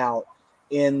stand out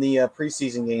in the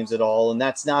preseason games at all, and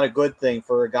that's not a good thing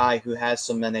for a guy who has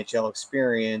some NHL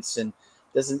experience and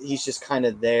he's just kind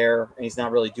of there and he's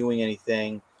not really doing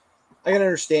anything. I can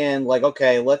understand, like,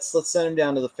 okay, let's send him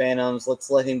down to the Phantoms. Let's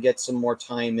let him get some more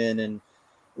time in and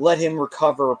let him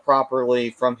recover properly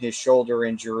from his shoulder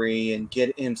injury and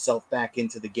get himself back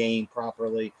into the game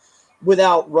properly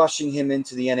without rushing him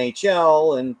into the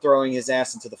NHL and throwing his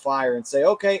ass into the fire and say,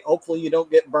 okay, hopefully you don't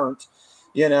get burnt.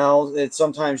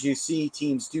 Sometimes you see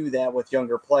teams do that with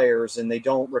younger players and they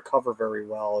don't recover very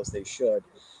well as they should.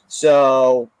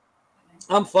 So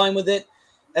I'm fine with it.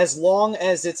 As long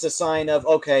as it's a sign of,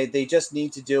 okay, they just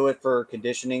need to do it for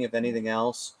conditioning, if anything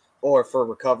else, or for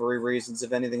recovery reasons,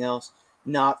 if anything else,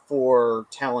 not for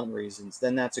talent reasons,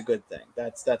 then that's a good thing.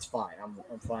 That's fine.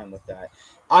 I'm fine with that.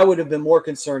 I would have been more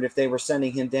concerned if they were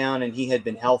sending him down and he had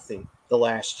been healthy the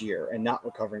last year and not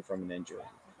recovering from an injury.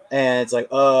 And it's like,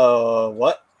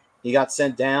 what? He got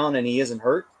sent down and he isn't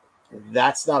hurt?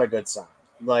 That's not a good sign.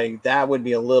 Like, that would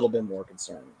be a little bit more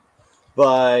concerning.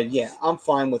 But yeah, I'm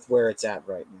fine with where it's at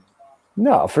right now.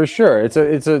 No, for sure. It's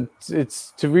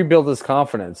to rebuild his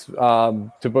confidence.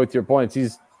 To both your points,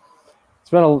 it's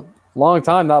been a long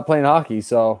time not playing hockey,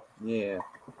 so yeah,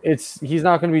 he's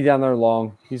not going to be down there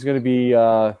long. He's going to be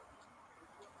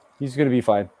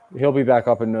fine. He'll be back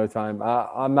up in no time.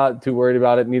 I'm not too worried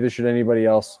about it. Neither should anybody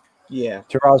else. Yeah.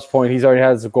 To Rob's point, he's already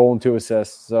has a goal and 2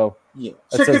 assists. So yeah,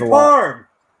 Chicken parm.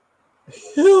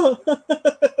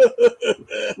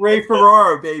 Ray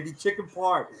Ferraro, baby, chicken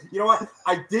parm. You know what?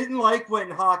 I didn't like when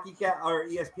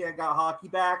ESPN got hockey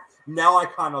back. Now I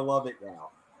kind of love it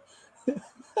now.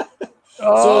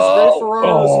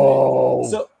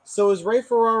 So is Ray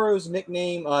Ferraro's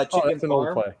nickname Chicken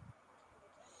Parm? Play.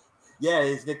 Yeah,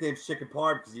 his nickname's Chicken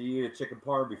Parm because you eat a chicken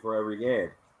parm before every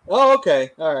game. Oh,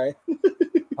 okay, all right.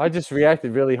 I just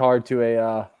reacted really hard to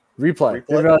a replay.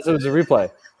 Didn't realize it was a replay.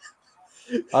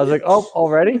 I was like, oh,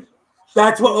 already?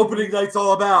 That's what opening night's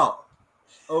all about.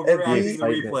 Overreacting the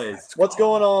replays. What's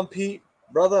going on, Pete?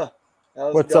 Brother?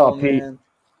 What's up, Pete? Man?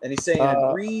 And he's saying,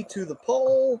 agree to the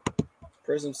poll.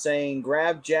 Prism saying,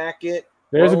 grab jacket.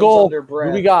 There's a goal.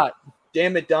 Who we got?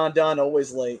 Damn it, Don,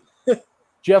 always late.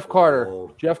 Jeff Carter.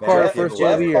 Jeff Carter, first goal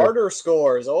of the year. Jeff Carter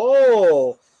scores.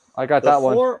 Oh. I got that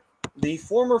one. The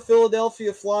former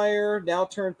Philadelphia Flyer, now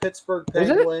turned Pittsburgh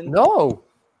Penguin. No.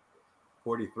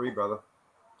 43, brother.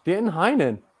 Dan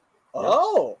Heinen.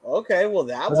 Oh, okay. Well,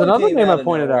 that was another name I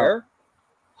pointed out.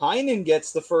 Heinen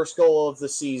gets the first goal of the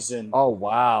season. Oh,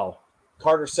 wow.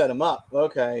 Carter set him up.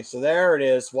 Okay, so there it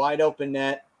is. Wide open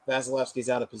net. Vasilevsky's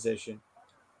out of position.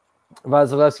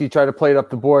 Vasilevsky tried to play it up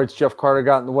the boards. Jeff Carter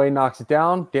got in the way, knocks it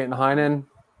down. Danton Heinen,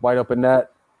 wide open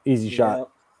net, easy shot.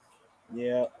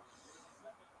 Yeah.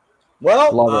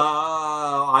 Well, Love it.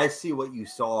 I see what you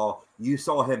saw. You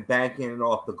saw him banking it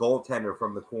off the goaltender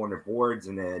from the corner boards,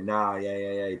 and then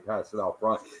he passed it out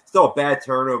front. Still a bad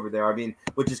turnover there. I mean,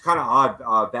 which is kind of odd.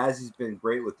 Vazzy's been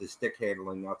great with the stick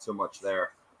handling, not so much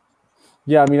there.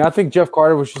 Yeah, I mean, I think Jeff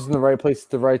Carter was just in the right place at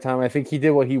the right time. I think he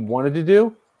did what he wanted to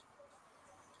do.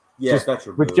 Yeah, Just that's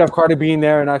with Jeff Carter being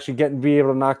there and actually be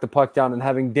able to knock the puck down and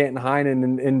having Danton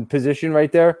Heinen in position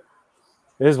right there,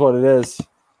 it is what it is.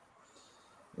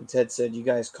 And Ted said, "You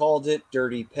guys called it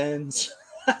dirty pens."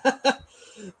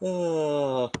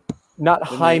 Not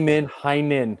Heinen.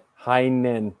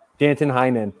 Danton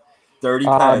Heinen. Dirty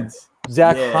pens.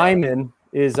 Zach Hyman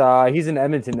is he's in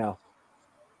Edmonton now.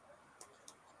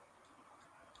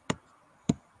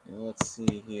 Let's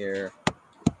see here.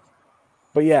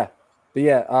 But yeah,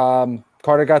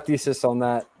 Carter got the assist on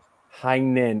that.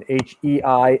 Heinen,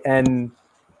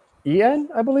 Heinen,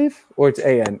 I believe, or it's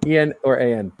En or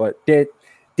An, but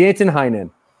Danton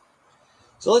Heinen.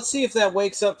 So let's see if that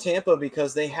wakes up Tampa,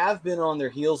 because they have been on their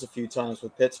heels a few times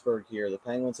with Pittsburgh here. The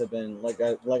Penguins have been, like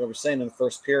I was saying in the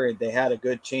first period, they had a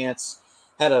good chance,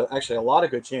 actually a lot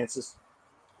of good chances.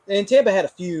 And Tampa had a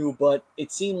few, but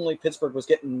it seemed like Pittsburgh was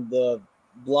getting the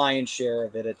lion's share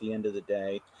of it at the end of the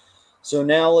day. So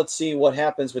now let's see what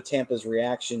happens with Tampa's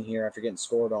reaction here after getting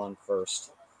scored on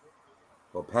first.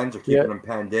 Well, Pens are keeping them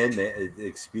penned in.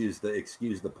 Excuse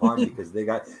the pun, because they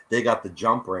got the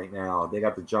jump right now. They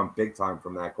got the jump big time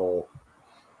from that goal.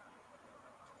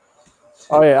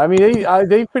 Oh yeah, I mean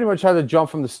they pretty much had the jump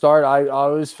from the start. I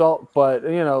always felt, but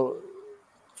a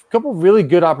couple really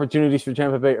good opportunities for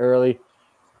Tampa Bay early.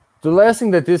 The last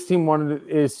thing that this team wanted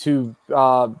is to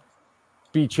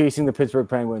be chasing the Pittsburgh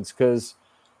Penguins, because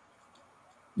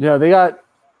they got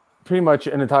pretty much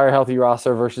an entire healthy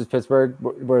roster versus Pittsburgh,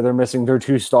 where they're missing their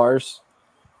two stars.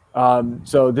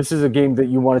 So this is a game that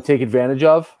you want to take advantage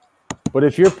of. But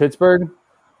if you're Pittsburgh,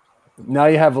 now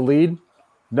you have a lead.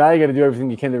 Now you got to do everything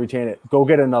you can to retain it. Go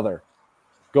get another.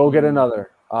 You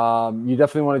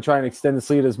definitely want to try and extend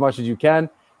this lead as much as you can.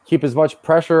 Keep as much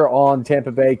pressure on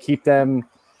Tampa Bay. Keep them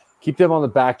on the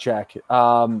back check.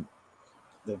 The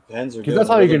Pens are doing that's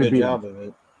how a you're really going to good beat job them. of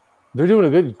it. They're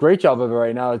doing a great job of it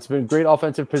right now. It's been great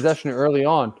offensive possession early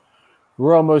on.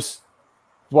 We're almost,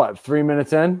 3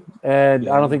 minutes in? And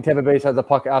I don't think Tampa Bay's had the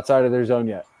puck outside of their zone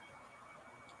yet.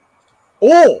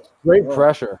 Oh! Great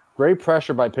pressure. Great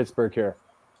pressure by Pittsburgh here.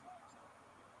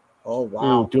 Oh,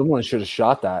 wow. Ooh, Dumoulin should have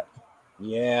shot that.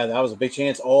 Yeah, that was a big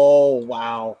chance. Oh,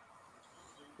 wow.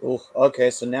 Ooh,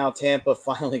 okay, so now Tampa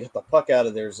finally got the puck out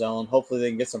of their zone. Hopefully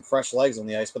they can get some fresh legs on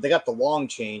the ice. But they got the long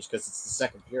change because it's the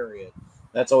second period.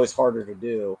 That's always harder to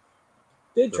do.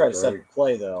 Did try to set the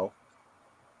play, though.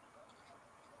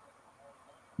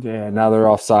 Yeah, now they're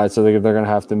offside, so they're going to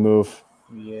have to move.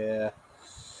 Yeah.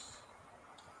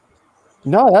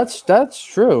 No, that's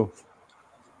true.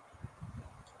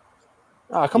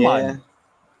 Oh, come on.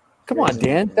 Come on,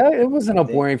 Dan. It wasn't a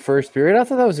boring first period. I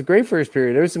thought that was a great first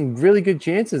period. There was some really good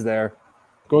chances there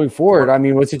going forward. I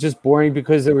mean, was it just boring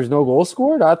because there was no goal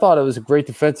scored? I thought it was a great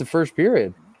defensive first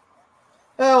period.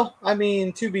 Well, I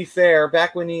mean, to be fair,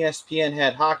 back when ESPN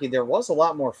had hockey, there was a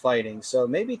lot more fighting. So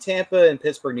maybe Tampa and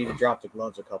Pittsburgh need to drop the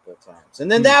gloves a couple of times.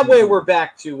 And then that way we're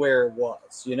back to where it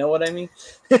was. You know what I mean?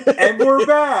 And we're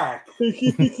back.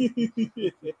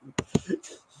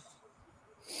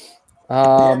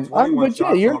 21 shots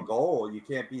on goal. You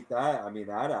can't beat that. I mean,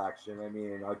 that action. I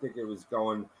mean, I think it was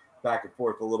going back and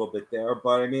forth a little bit there.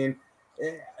 But, I mean,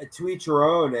 to each your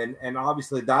own. And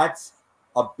obviously that's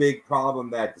a big problem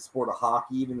that the sport of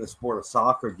hockey, even the sport of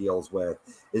soccer, deals with,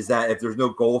 is that if there's no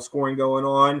goal scoring going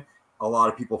on, a lot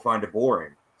of people find it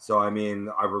boring. So, I mean,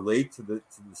 I relate to the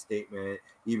statement,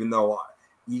 even though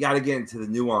you got to get into the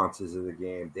nuances of the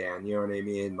game, Dan. You know what I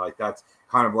mean? Like, that's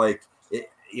kind of like it.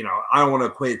 I don't want to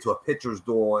equate it to a pitcher's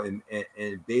duel in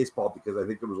baseball, because I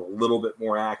think there was a little bit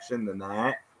more action than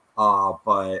that.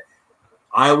 But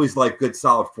I always like good,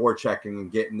 solid forechecking and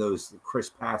getting those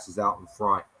crisp passes out in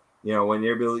front. When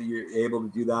you're able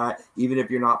to do that, even if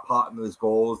you're not potting those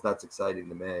goals, that's exciting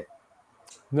to me.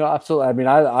 No, absolutely. I mean,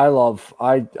 I love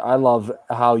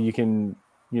how you can,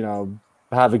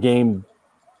 have a game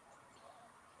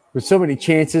with so many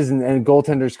chances and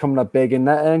goaltenders coming up big. And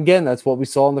again, that's what we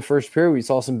saw in the first period. We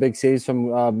saw some big saves from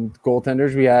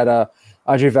goaltenders. We had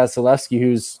Andrei Vasilevsky,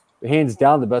 who's hands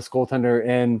down the best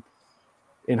goaltender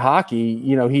in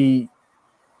hockey.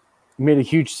 made a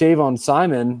huge save on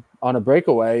Simon on a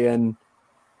breakaway, and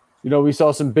we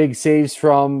saw some big saves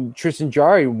from Tristan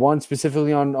Jarry, one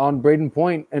specifically on Braden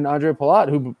Point and Andre Palat,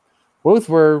 who both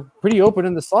were pretty open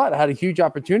in the slot, had a huge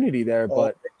opportunity there.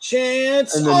 But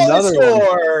chance, and they another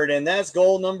scored, and that's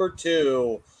goal number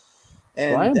 2.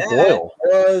 And Brian that Boyle.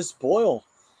 was Boyle.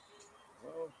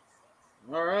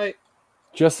 All right.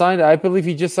 Just signed. I believe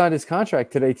he just signed his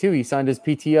contract today too. He signed his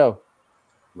PTO.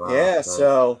 Wow, Yeah, nice.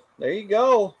 so there you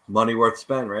go. Money worth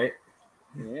spent, right?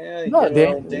 Yeah, No,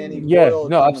 Danny yeah, Boyle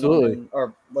no, coming absolutely. on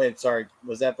or wait, sorry,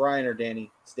 was that Brian or Danny?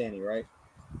 It's Danny, right?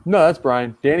 No, that's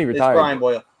Brian. Danny retired. It's Brian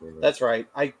Boyle. That's right.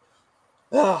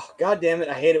 God damn it!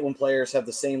 I hate it when players have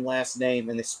the same last name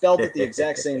and they spelled it the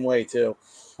exact same way too.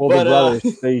 Well, But, the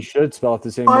brothers, they should spell it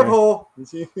the same Five way. hole.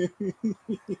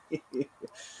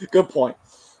 Good point.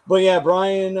 But yeah,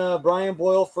 Brian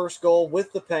Boyle, first goal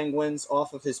with the Penguins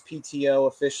off of his PTO,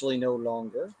 officially no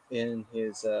longer in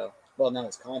his now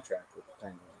his contract with the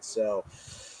Penguins. So,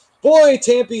 boy,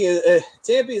 Tampa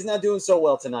is not doing so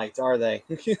well tonight, are they?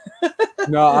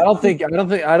 No, I don't think. I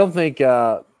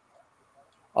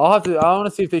want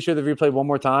to see if they show the replay one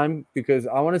more time because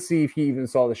I want to see if he even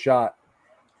saw the shot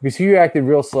because he reacted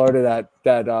real slow to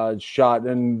that shot,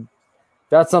 and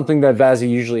that's something that Vazzy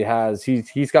usually has.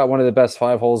 He's got one of the best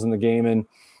 5 holes in the game, and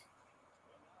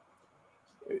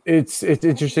it's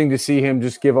interesting to see him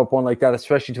just give up one like that,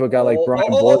 especially to a guy like Brian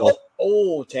Boyle.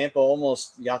 Tampa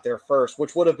almost got there first,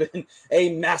 which would have been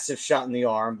a massive shot in the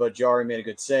arm, but Jarry made a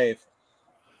good save.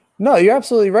 No, you're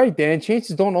absolutely right, Dan.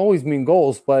 Chances don't always mean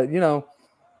goals, but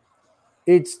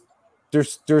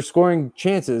they're scoring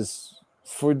chances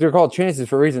they're called chances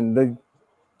for a reason.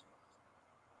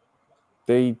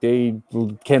 They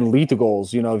can lead to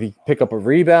goals. If you pick up a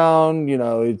rebound,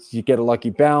 you get a lucky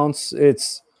bounce. It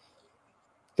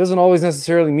doesn't always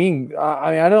necessarily mean.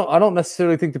 I don't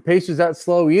necessarily think the pace was that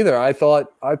slow either. I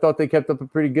thought they kept up a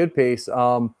pretty good pace.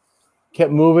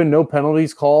 Kept moving, no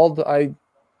penalties called. I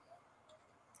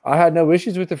had no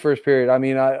issues with the first period. I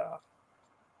mean,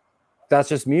 that's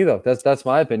just me though. That's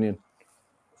my opinion.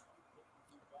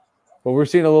 But we're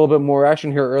seeing a little bit more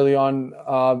action here early on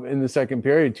in the second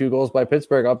period. 2 goals by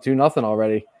Pittsburgh, up 2-0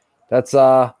 already. That's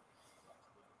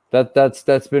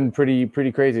been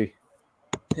pretty crazy.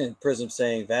 Prism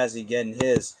saying Vazzy getting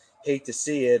his. Hate to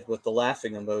see it with the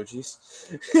laughing emojis.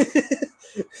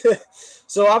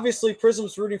 So obviously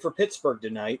Prism's rooting for Pittsburgh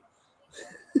tonight.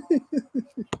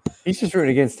 He's just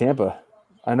rooting against Tampa,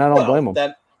 and I don't blame him.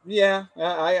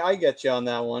 I get you on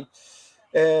that one.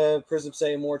 Prism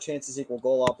saying more chances equal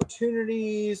goal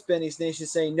opportunities. Benny's Nation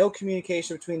saying no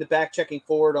communication between the back checking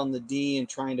forward on the D and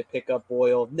trying to pick up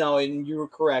Boyle. No, and you were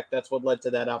correct. That's what led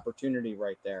to that opportunity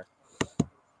right there.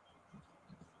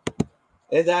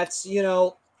 And that's,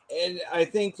 and I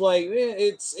think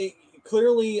it's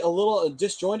clearly a little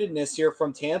disjointedness here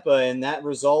from Tampa, and that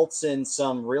results in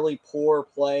some really poor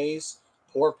plays,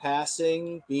 poor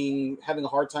passing, having a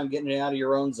hard time getting it out of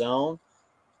your own zone.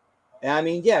 And I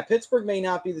mean, yeah, Pittsburgh may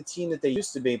not be the team that they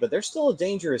used to be, but they're still a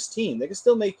dangerous team. They can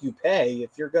still make you pay if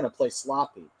you're going to play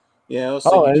sloppy,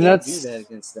 So you can't do that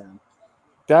against them.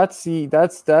 That's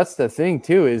the thing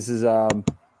too. Is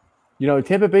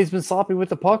Tampa Bay's been sloppy with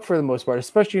the puck for the most part,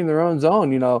 especially in their own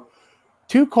zone.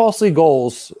 2 costly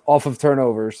goals off of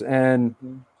turnovers, and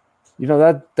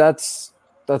that's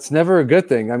never a good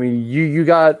thing. I mean, you're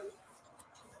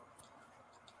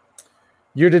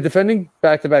the defending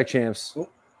back-to-back champs.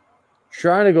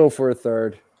 Trying to go for a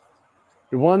third.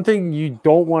 The one thing you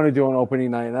don't want to do on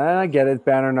opening night, and I get it,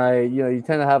 banner night, you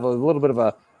tend to have a little bit of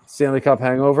a Stanley Cup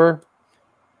hangover,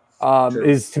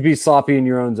 is to be sloppy in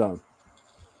your own zone.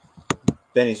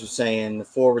 Benny's was saying the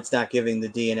forward's not giving the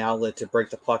D an outlet to break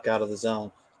the puck out of the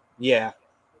zone. Yeah,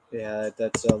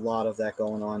 that's a lot of that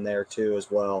going on there too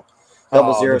as well.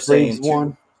 00 saying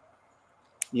 2.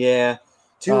 Yeah,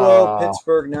 2-0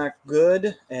 Pittsburgh not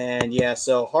good, and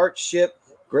so Hartship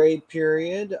grade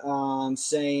period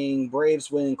saying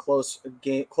Braves win close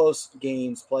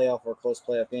games playoff or close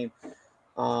playoff game.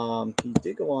 He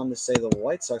did go on to say the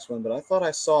White Sox win, but I thought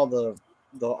I saw the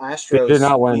Astros. They did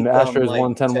not win. The Astros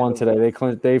won 10-1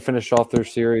 today. They finished off their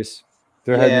series.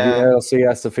 They're heading to the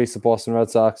ALCS to face the Boston Red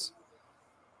Sox.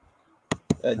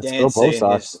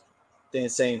 Dan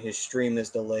saying his stream is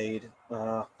delayed.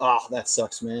 That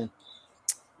sucks, man.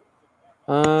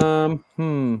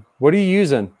 What are you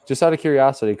using? Just out of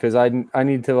curiosity, because I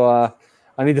need to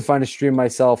find a stream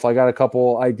myself. I got a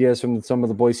couple ideas from some of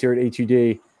the boys here at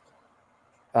HUD.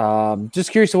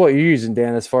 Just curious to what you're using,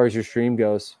 Dan, as far as your stream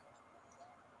goes.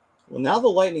 Well, now the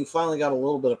Lightning finally got a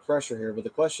little bit of pressure here, but the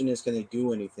question is, can they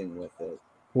do anything with it?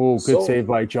 Oh, good save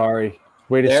by Jarry.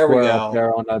 Way to square up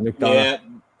there on McDonough. Yeah.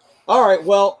 All right.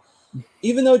 Well,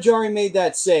 even though Jari made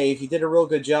that save, he did a real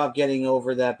good job getting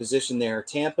over that position there.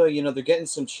 Tampa, they're getting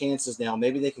some chances now.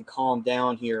 Maybe they can calm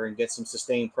down here and get some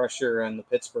sustained pressure in the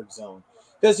Pittsburgh zone.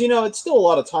 Because, it's still a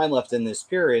lot of time left in this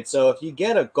period. So if you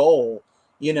get a goal,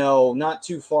 not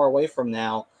too far away from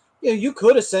now, you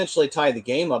could essentially tie the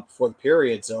game up before the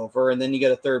period's over, and then you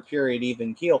get a third period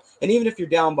even keel. And even if you're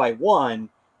down by one,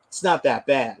 it's not that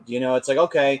bad. It's like,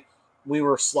 okay, we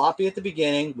were sloppy at the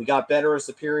beginning. We got better as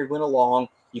the period went along.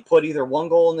 You put either one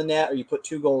goal in the net or you put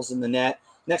 2 goals in the net.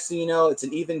 Next thing you know, it's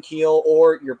an even keel,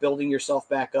 or you're building yourself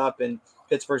back up, and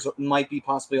Pittsburgh might be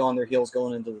possibly on their heels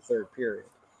going into the third period.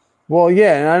 Well,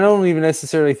 yeah, and I don't even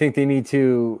necessarily think they need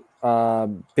to tie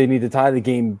the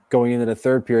game going into the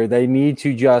third period. They need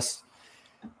to just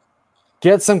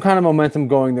get some kind of momentum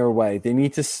going their way. They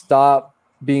need to stop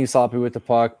being sloppy with the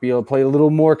puck, be able to play a little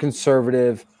more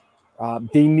conservative.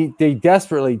 They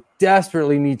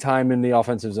desperately need time in the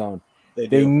offensive zone. They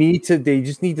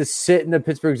just need to sit in the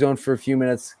Pittsburgh zone for a few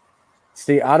minutes,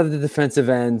 stay out of the defensive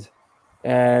end,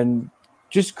 and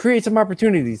just create some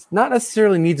opportunities. Not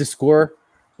necessarily need to score,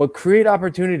 but create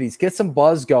opportunities, get some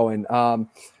buzz going.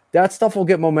 That stuff will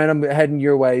get momentum heading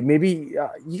your way. Maybe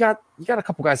you got a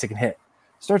couple guys that can hit.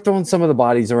 Start throwing some of the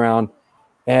bodies around,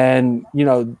 and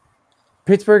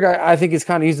Pittsburgh, I think, is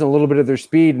kind of using a little bit of their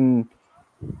speed, and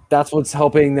that's what's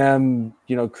helping them,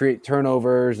 create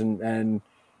turnovers and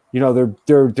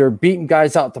they're beating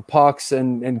guys out to pucks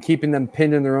and keeping them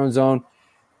pinned in their own zone.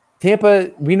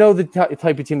 Tampa, we know the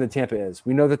type of team that Tampa is.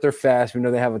 We know that they're fast. We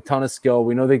know they have a ton of skill.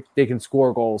 We know they can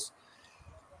score goals.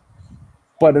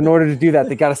 But in order to do that,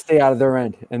 they got to stay out of their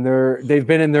end. And they've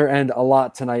been in their end a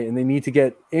lot tonight, and they need to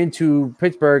get into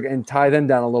Pittsburgh and tie them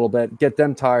down a little bit, get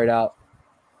them tired out.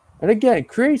 And again,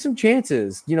 create some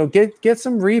chances. Get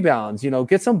some rebounds.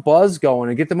 Get some buzz going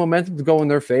and get the momentum to go in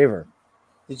their favor.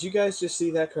 Did you guys just see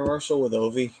that commercial with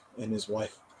Ovi and his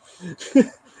wife?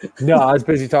 No, I was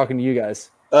busy talking to you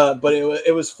guys. But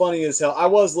it was funny as hell. I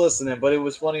was listening, but it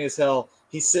was funny as hell.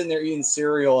 He's sitting there eating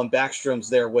cereal, and Backstrom's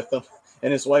there with him,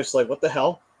 and his wife's like, "What the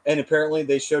hell?" And apparently,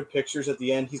 they showed pictures at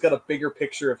the end. He's got a bigger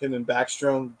picture of him and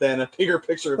Backstrom than a bigger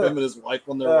picture of him and his wife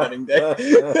on their wedding day.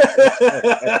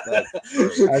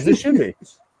 As it should be.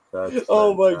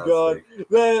 Oh my god,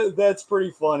 that's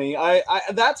pretty funny. I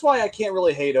that's why I can't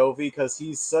really hate Ovi, because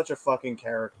he's such a fucking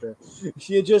character.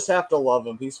 You just have to love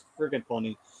him. He's freaking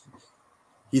funny.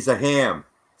 He's a ham,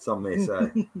 some may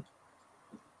say.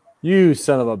 You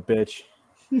son of a bitch.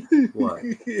 What?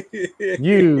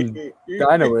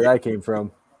 I know where that came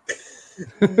from.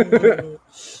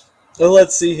 Well,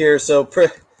 let's see here. So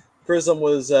Prism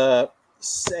was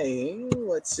saying,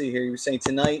 let's see here. He was saying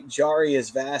tonight Jari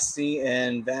is Vasi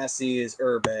and Vasi is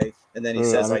Urbe, and then he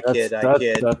says, "I kid."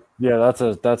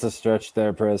 That's a stretch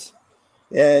there, Pris.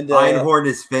 And Einhorn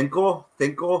is Finkel.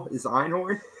 Finkel is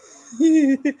Einhorn.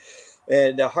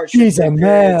 And He's a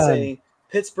man. Saying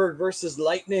Pittsburgh versus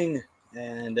Lightning,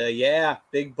 and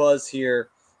big buzz here.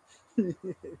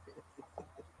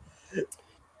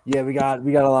 Yeah, we got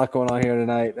a lot going on here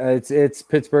tonight. It's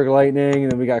Pittsburgh Lightning,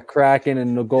 and then we got Kraken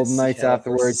and the Golden Knights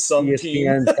afterwards.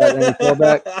 ESPN's got NHL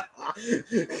back.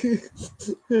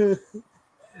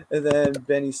 And then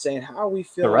Benny's saying, "How are we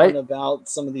feeling about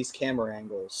some of these camera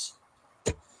angles?"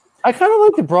 I kind of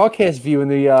like the broadcast view in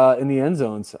the end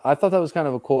zones. I thought that was kind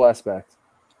of a cool aspect.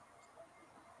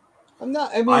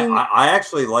 I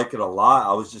actually like it a lot.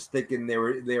 I was just thinking they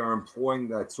were employing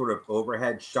that sort of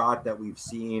overhead shot that we've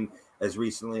seen as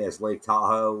recently as Lake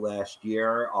Tahoe last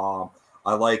year.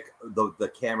 I like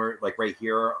the camera, like right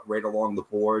here, right along the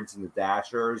boards and the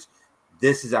dashers.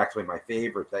 This is actually my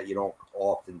favorite that you don't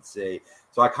often see.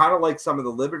 So I kind of like some of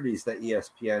the liberties that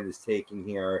ESPN is taking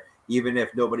here, even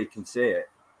if nobody can see it.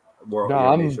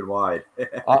 Nationwide.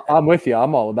 I'm with you.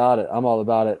 I'm all about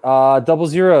it. Double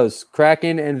zeros.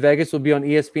 Kraken and Vegas will be on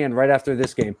ESPN right after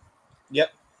this game. Yep.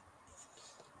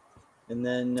 And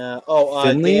then,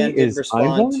 Finley Dan did is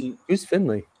respond to... Who's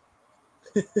Finley?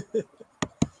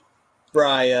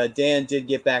 Bri, Dan did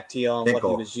get back to you on what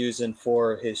he was using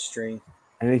for his stream.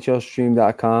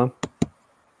 NHLstream.com.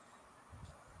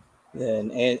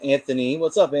 And Anthony,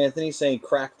 what's up, Anthony? Saying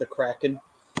crack the Kraken.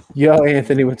 Yo,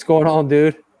 Anthony, what's going on,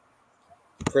 dude?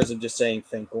 Prism just saying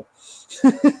Finkel.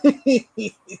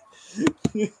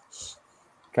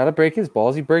 Gotta break his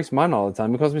balls. He breaks mine all the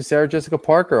time. He calls me Sarah Jessica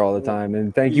Parker all the time.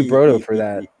 And thank you, Brodo, for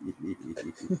that.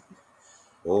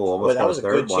 But that was a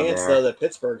good chance, though, that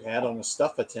Pittsburgh had on a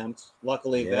stuff attempt.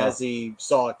 Luckily, Vazzy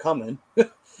saw it coming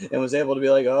and was able to be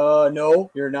like,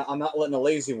 no, you're not. I'm not letting a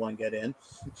lazy one get in.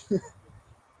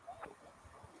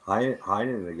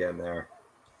 Heinen again there.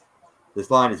 This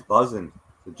line is buzzing.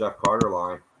 The Jeff Carter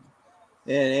line.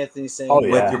 And Anthony's saying, Oh,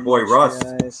 yeah. With your boy Russ.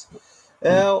 Guys.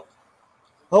 Well,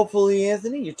 hopefully,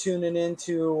 Anthony, you're tuning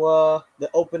into the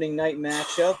opening night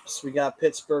matchups. We got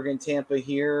Pittsburgh and Tampa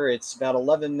here. It's about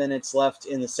 11 minutes left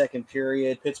in the second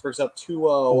period. Pittsburgh's up 2-0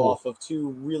 off of two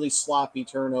really sloppy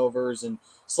turnovers and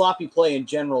sloppy play in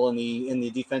general in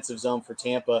the defensive zone for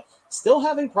Tampa. Still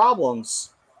having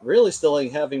problems. Really still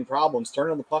having problems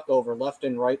turning the puck over left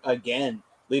and right again,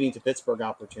 leading to Pittsburgh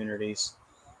opportunities.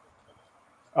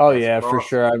 Oh, That's yeah, a for problem.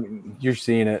 sure. I mean, you're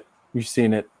seeing it. You've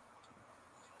seen it.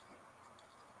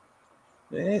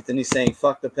 Anthony's saying,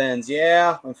 fuck the Pens.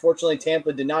 Yeah, unfortunately,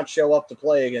 Tampa did not show up to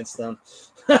play against them.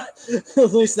 At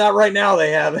least not right now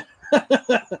they haven't.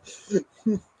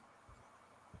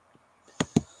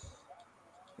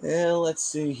 Yeah, let's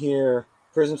see here.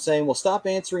 Prism saying, well, stop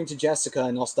answering to Jessica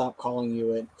and I'll stop calling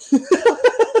you it.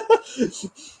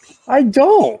 I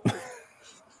don't.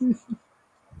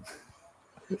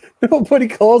 Nobody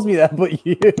calls me that but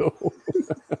you.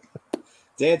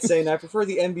 Dan's saying, I prefer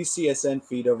the NBCSN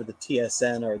feed over the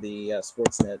TSN or the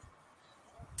Sportsnet.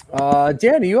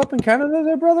 Dan, are you up in Canada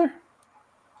there, brother?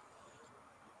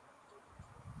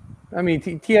 I mean,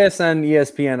 TSN,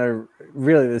 ESPN are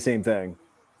really the same thing.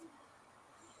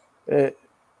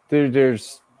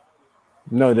 There's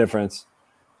no difference.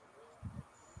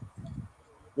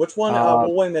 Which one?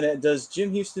 Well, wait a minute. Does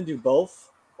Jim Houston do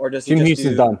both? Or does he Jim just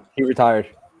Houston's done. He retired.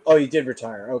 Oh, he did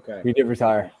retire. Okay. He did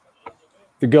retire.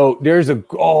 The GOAT.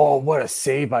 What a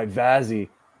save by Vazzy.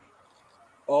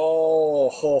 Oh,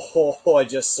 I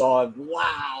just saw it.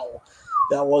 Wow.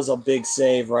 That was a big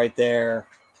save right there.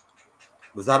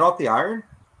 Was that off the iron?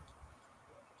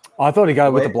 Oh, I thought he got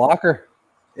it with the Wait. blocker.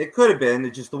 It could have been.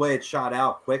 It's just the way it shot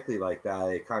out quickly like that.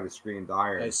 It kind of screamed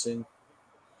iron. I see.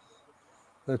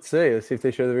 Let's see if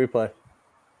they show the replay.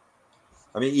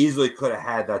 I mean, easily could have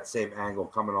had that same angle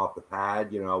coming off the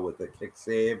pad, with the kick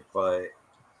save, but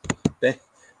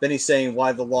Benny's saying,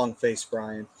 why the long face,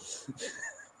 Brian?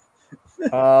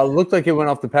 Looked like it went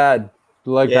off the pad.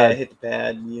 The leg Yeah, pad. it hit the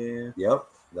pad. Yeah. yep,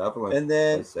 definitely. And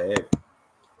then Nice save.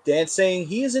 Dan's saying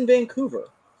he is in Vancouver.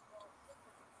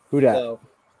 Who dat? So,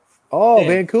 Oh, Dan.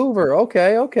 Vancouver.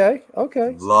 Okay.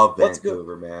 Love Let's go.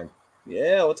 Vancouver, man.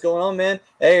 yeah, what's going on, man?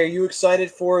 Hey, are you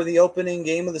excited for the opening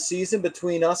game of the season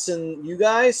between us and you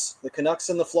guys? The Canucks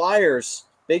and the Flyers.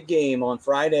 Big game on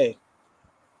Friday.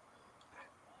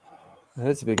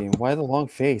 That's a big game. Why the long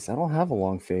face? I don't have a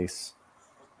long face.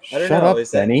 I don't Shut know. up,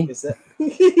 Is Benny. that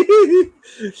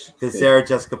Because Sarah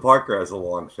Jessica Parker has a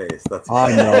long face. That's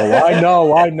I know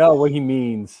what he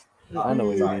means. I know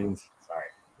what he Sorry. means. Sorry.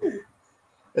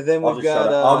 And then I'll we've just got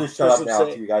shut up. I'll just shut up Prism now saying-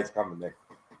 until you guys come to me.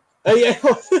 Oh yeah.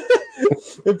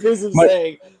 And Prism My-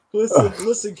 saying,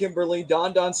 listen, Kimberly,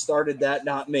 Don started that,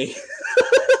 not me.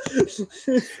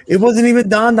 It wasn't even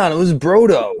Don. It was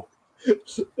Brodo.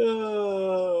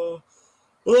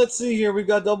 Let's see here. We've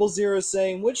got 00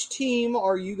 saying, which team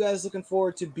are you guys looking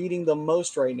forward to beating the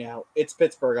most right now? It's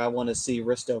Pittsburgh. I want to see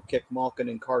Risto kick Malkin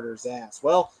and Carter's ass.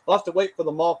 Well, I'll have to wait for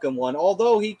the Malkin one,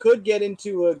 although he could get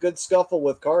into a good scuffle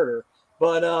with Carter.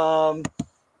 But,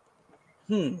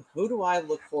 who do I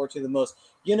look forward to the most?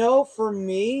 For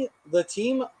me, the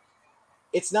team,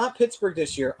 it's not Pittsburgh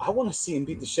this year. I want to see him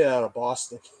beat the shit out of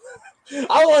Boston.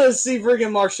 I want to see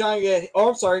friggin' Marchand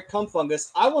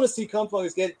Cumfungus. I want to see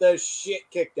Cumfungus get the shit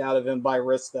kicked out of him by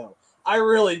Risto. I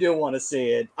really do want to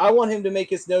see it. I want him to make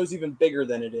his nose even bigger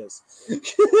than it is.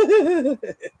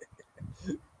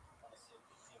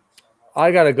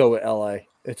 I gotta go with LA.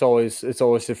 It's always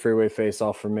a freeway face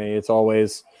off for me. It's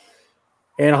always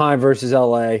Anaheim versus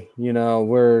LA.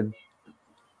 It's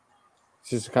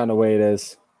just the kind of way it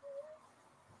is.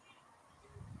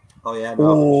 Oh, yeah.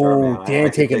 No, for sure, man. I Dan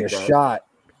can taking dig a that. shot.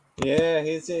 Yeah,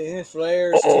 his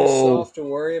Flair's too soft to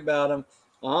worry about him.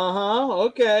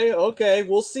 Okay.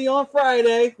 We'll see on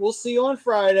Friday.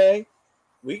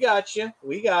 We got you.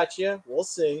 We'll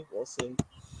see.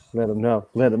 Let him know.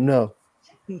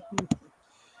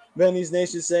 Benny's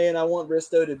Nation saying, I want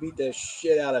Risto to beat the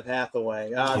shit out of Hathaway.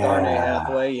 Darnay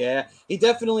Hathaway, yeah. He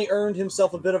definitely earned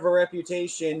himself a bit of a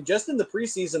reputation just in the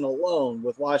preseason alone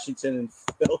with Washington and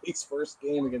Philly's first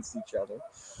game against each other.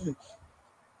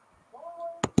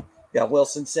 Got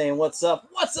Wilson saying, what's up?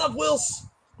 What's up, Wilson?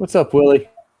 What's up, Willie?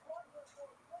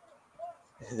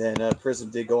 And then Prism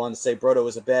did go on to say, Brodo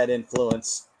was a bad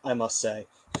influence, I must say.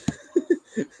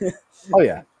 Oh,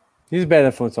 yeah. He's a bad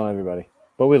influence on everybody.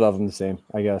 But we love him the same,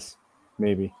 I guess.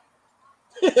 Maybe.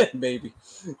 Maybe.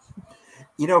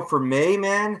 For me,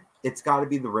 man, it's got to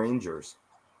be the Rangers.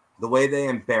 The way they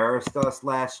embarrassed us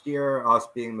last year, us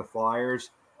being the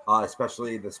Flyers,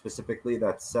 especially specifically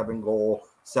that 7-goal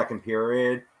second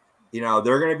period.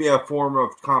 they're going to be a form of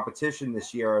competition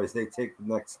this year as they take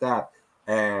the next step.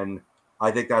 And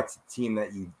I think that's a team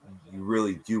that you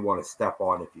really do want to step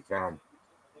on if you can.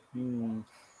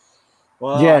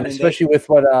 Well, yeah, and especially with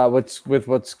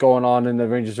what's going on in the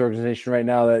Rangers organization right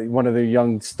now, that one of their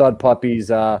young stud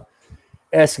puppies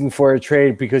asking for a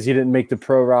trade because he didn't make the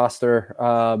pro roster.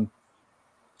 I'm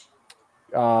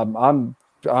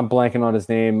blanking on his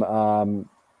name.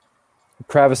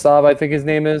 Kravitsov, I think his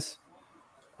name is.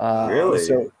 Really?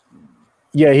 So,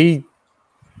 yeah, he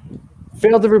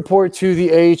failed to report to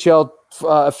the AHL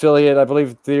affiliate. I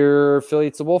believe their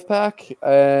affiliate's the Wolfpack,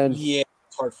 and yeah,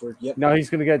 Hartford. Yep. Now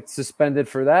he's going to get suspended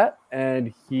for that,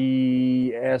 and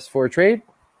he asked for a trade.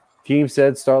 Team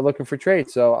said start looking for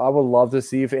trades. So I would love to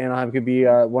see if Anaheim could be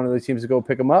one of the teams to go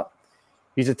pick him up.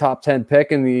 He's a top 10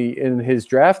 pick in his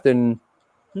draft, and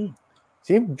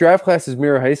team draft class is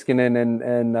Miro Heiskanen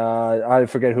and I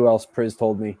forget who else Priz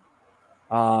told me.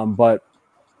 But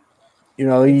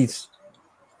he's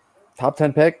top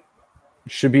 10 pick,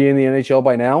 should be in the NHL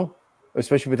by now,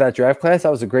 especially with that draft class.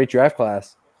 That was a great draft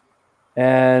class.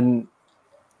 And,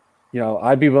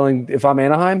 I'd be willing, if I'm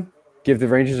Anaheim, give the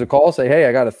Rangers a call, say, hey,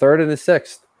 I got a third and a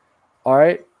sixth. All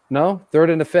right. No, third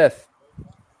and a fifth.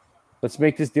 Let's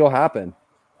make this deal happen.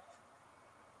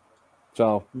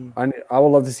 So I would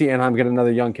love to see Anaheim get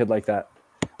another young kid like that.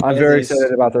 I'm very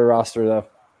excited about their roster, though.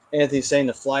 Anthony's saying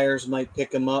the Flyers might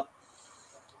pick him up.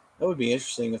 That would be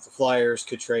interesting if the Flyers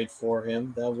could trade for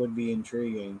him. That would be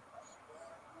intriguing.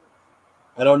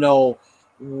 I don't know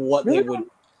what they would.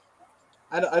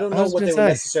 I don't know what they would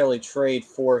necessarily trade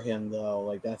for him, though.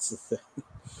 Like, that's the thing.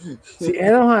 See,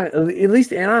 Anaheim, at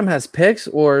least Anaheim has picks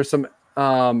or some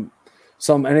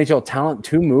NHL talent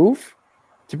to move.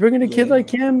 To bring in a kid like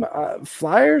him,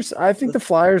 Flyers, I think the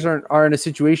Flyers are in a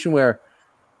situation where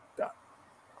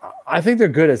I think they're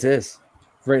good as is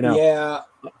right now. Yeah.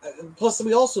 Plus,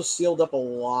 we also sealed up a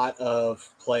lot of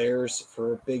players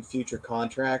for big future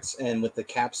contracts, and with the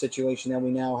cap situation that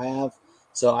we now have.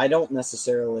 So I don't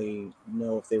necessarily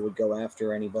know if they would go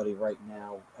after anybody right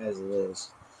now as it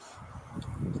is.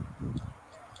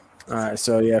 All right,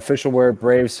 so official word: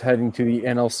 Braves heading to the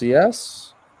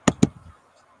NLCS.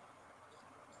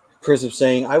 Chris is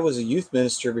saying, I was a youth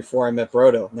minister before I met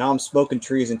Brodo. Now I'm smoking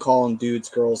trees and calling dudes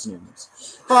girls'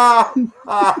 names. And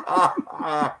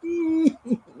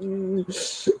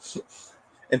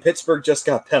Pittsburgh just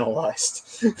got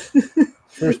penalized.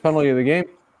 First penalty of the game.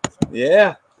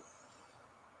 Yeah.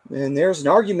 And there's an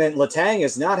argument. Letang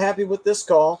is not happy with this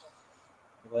call.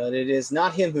 But it is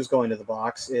not him who's going to the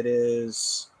box. It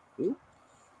is who?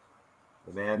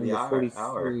 The man, the hour.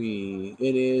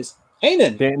 It is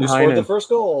Heinen, who scored the first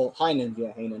goal. Heinen.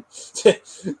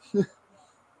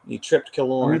 He tripped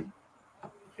Killorn.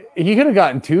 He could have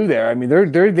gotten two there. I mean,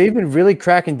 they've been really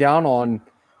cracking down on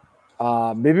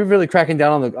on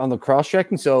the cross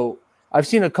checking. So I've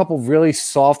seen a couple really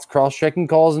soft cross checking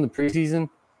calls in the preseason.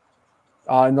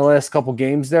 In the last couple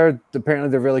games there,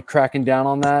 apparently they're really cracking down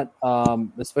on that,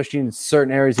 especially in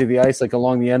certain areas of the ice, like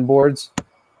along the end boards.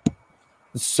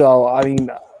 So, I mean,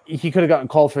 he could have gotten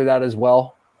called for that as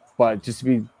well. But let's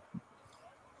be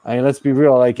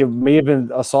real. Like, it may have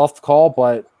been a soft call,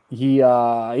 but he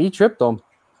tripped him.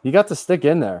 He got the stick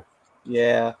in there.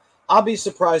 Yeah. I'll be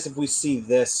surprised if we see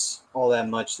this all that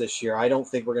much this year. I don't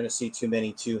think we're going to see too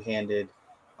many two-handed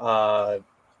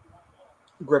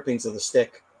grippings of the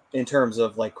stick in terms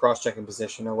of, like, cross-checking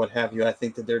position or what have you. I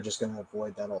think that they're just going to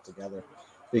avoid that altogether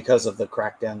because of the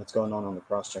crackdown that's going on the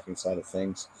cross-checking side of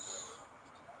things.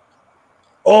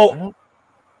 Oh!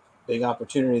 Big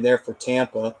opportunity there for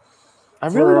Tampa. I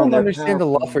really don't understand the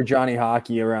love for Johnny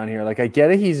Hockey around here. Like, I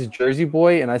get it, he's a Jersey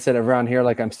boy, and I said around here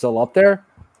like I'm still up there,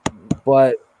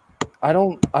 but I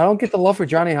don't get the love for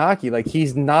Johnny Hockey. Like,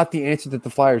 he's not the answer that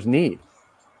the Flyers need.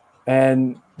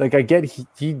 And like, I get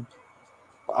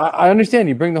I understand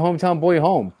you bring the hometown boy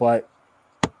home, but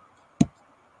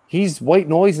he's white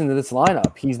noise into this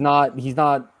lineup. He's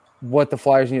not what the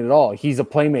Flyers need at all. He's a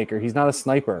playmaker. He's not a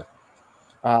sniper.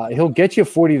 He'll get you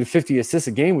 40 to 50 assists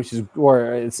a game,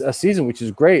 or it's a season, which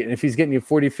is great. And if he's getting you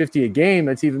 40, 50 a game,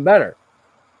 that's even better.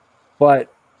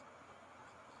 But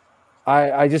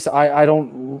I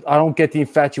don't get the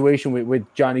infatuation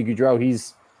with Johnny Gaudreau.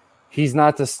 He's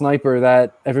not the sniper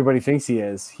that everybody thinks he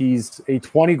is. He's a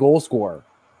 20 goal scorer.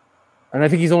 And I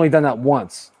think he's only done that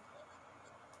once.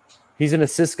 He's an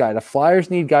assist guy. The Flyers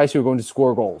need guys who are going to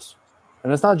score goals.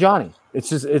 And it's not Johnny. It's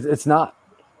just it's not.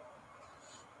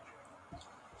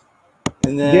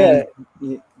 And then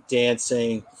Dan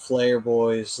saying Flair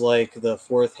boys like the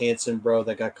fourth Hanson bro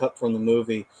that got cut from the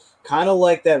movie. Kind of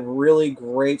like that really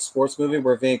great sports movie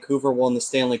where Vancouver won the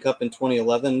Stanley Cup in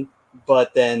 2011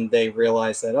 but then they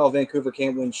realized that, Vancouver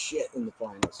can't win shit in the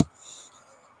finals.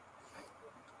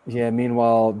 Yeah,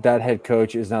 meanwhile, that head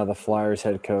coach is now the Flyers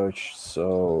head coach.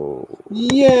 So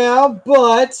Yeah,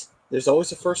 but there's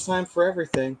always a first time for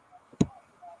everything.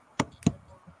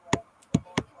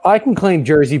 I can claim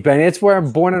Jersey, Benny. It's where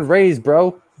I'm born and raised,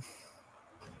 bro.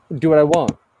 Do what I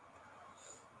want.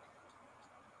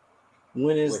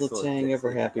 When is Letang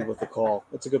ever happy with the call?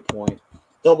 That's a good point.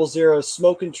 00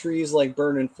 smoking trees like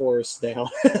burning forests down.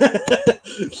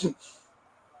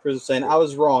 Prism saying, I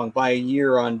was wrong by a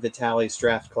year on Vitaly's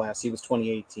draft class. He was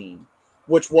 2018,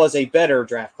 which was a better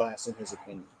draft class in his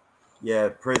opinion. Yeah,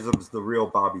 Prism's the real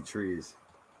Bobby Trees.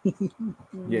 Yeah,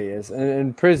 he is.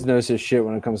 And Priz knows his shit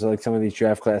when it comes to like some of these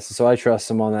draft classes, so I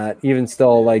trust him on that. Even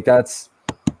still, like that's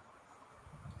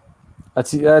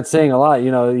saying a lot. You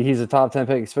know, he's a top 10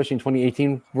 pick, especially in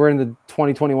 2018. We're in the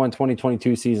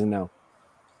 2021-2022 season now.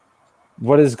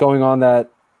 What is going on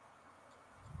that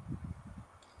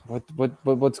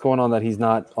what's going on that he's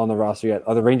not on the roster yet?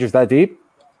 Are the Rangers that deep?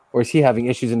 Or is he having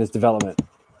issues in his development?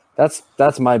 That's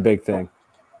my big thing.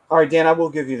 All right, Dan, I will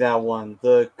give you that one.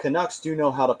 The Canucks do know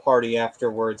how to party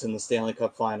afterwards in the Stanley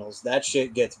Cup Finals. That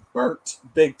shit gets burnt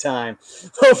big time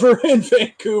over in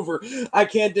Vancouver. I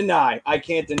can't deny.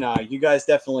 You guys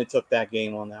definitely took that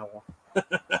game on that one.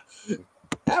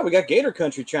 We got Gator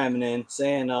Country chiming in,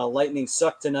 saying Lightning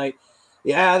suck tonight.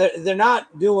 Yeah, they're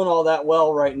not doing all that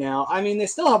well right now. I mean, they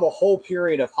still have a whole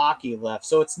period of hockey left,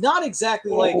 so it's not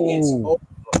exactly like it's over.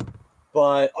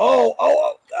 But,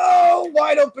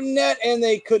 wide open net, and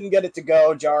they couldn't get it to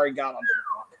go. Jari got onto the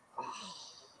puck.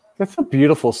 That's a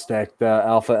beautiful stick, the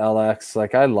Alpha LX.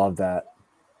 Like, I love that.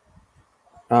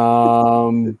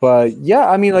 But, yeah,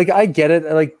 I mean, like, I get it.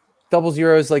 Like,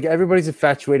 00s, like, everybody's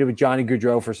infatuated with Johnny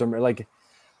Gaudreau for some – like,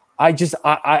 I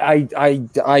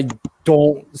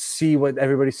don't see what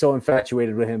everybody's so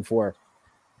infatuated with him for.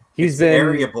 He's been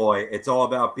area boy. It's all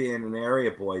about being an area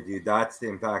boy, dude. That's the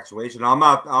infatuation. I'm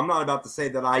not about to say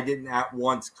that I didn't at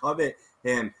once covet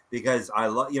him because I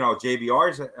love,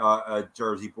 JVR's a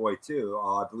Jersey boy too.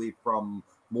 I believe from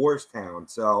Morristown.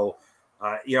 So,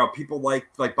 people like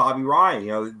Bobby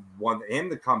Ryan, want him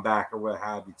to come back or what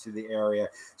have you to the area.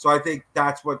 So I think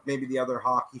that's what maybe the other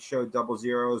hockey show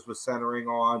 00s was centering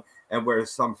on and where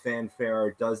some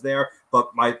fanfare does there.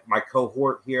 But my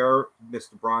cohort here,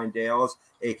 Mr. Brian Dales,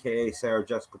 a.k.a. Sarah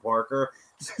Jessica Parker,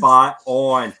 spot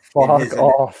on. Fuck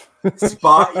off.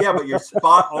 But you're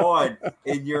spot on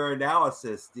in your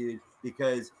analysis, dude,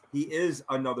 because he is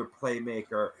another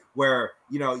playmaker where,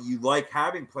 you like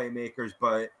having playmakers,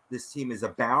 but this team is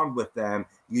abound with them.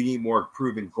 You need more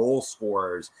proven goal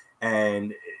scorers.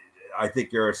 And I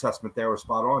think your assessment there was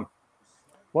spot on.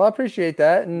 Well, I appreciate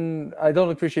that. And I don't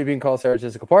appreciate being called Sarah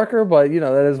Jessica Parker, but,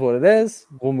 that is what it is.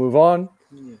 We'll move on.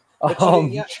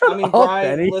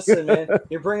 Brian, listen, man,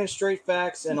 you're bringing straight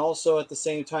facts, and also at the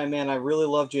same time, man, I really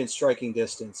loved you in Striking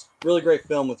Distance. Really great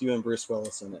film with you and Bruce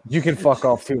Willis in it. You can fuck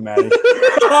off too, Maddie.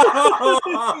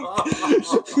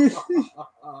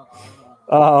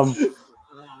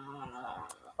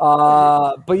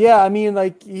 But yeah, I mean,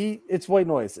 like it's white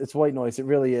noise. It's white noise. It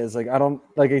really is. Like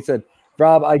like I said,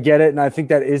 Rob, I get it, and I think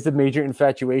that is the major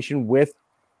infatuation with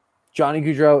Johnny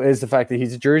Gaudreau is the fact that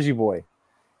he's a Jersey boy,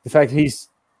 the fact that he's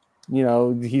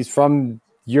from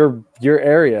your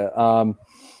area.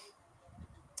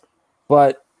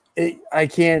 But I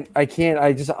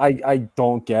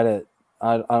don't get it.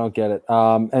 I don't get it.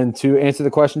 And to answer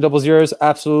the question, 00s,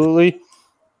 absolutely,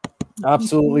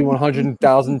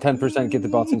 100,000, 10% get the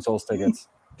Bouncing Souls tickets.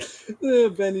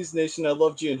 Benny's Nation, I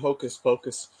loved you in Hocus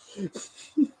Pocus.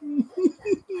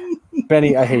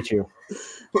 Benny, I hate you.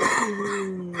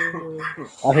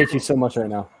 I hate you so much right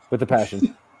now with a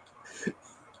passion.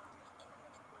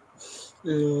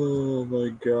 Oh my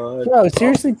god! No,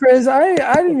 seriously, Priz, I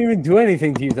didn't even do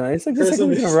anything to you tonight. It's like the second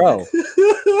week in a row.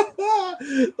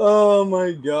 Oh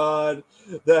my god,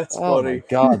 that's funny. Oh my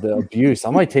god, the abuse!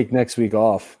 I might take next week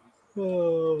off.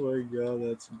 Oh my god,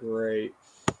 that's great.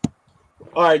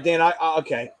 All right, Dan.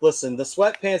 Okay. Listen, the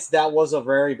sweatpants. That was a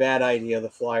very bad idea. The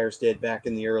Flyers did back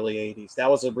in the early '80s. That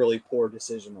was a really poor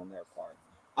decision on their part.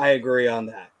 I agree on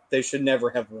that. They should never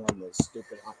have worn those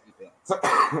stupid hockey pants.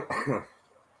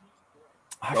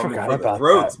 I forgot about the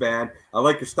throats, that. Man. I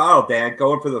like your style, Dan.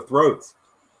 Going for the throats.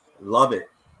 Love it.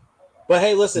 But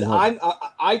hey, listen,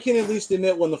 I can at least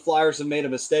admit when the Flyers have made a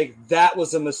mistake, that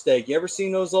was a mistake. You ever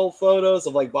seen those old photos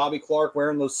of like Bobby Clark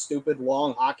wearing those stupid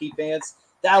long hockey pants?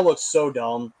 That looks so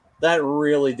dumb. That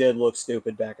really did look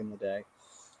stupid back in the day.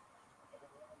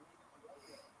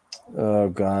 Oh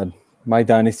God, my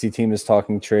dynasty team is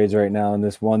talking trades right now, and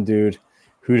this one dude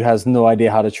who has no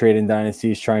idea how to trade in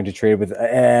dynasties, trying to trade with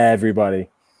everybody.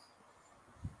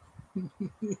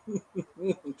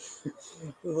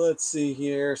 Let's see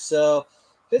here. So,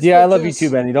 Yeah, I love you too,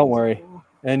 Benny. Don't worry.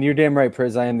 And you're damn right,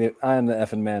 Priz. I am the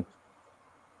effing man.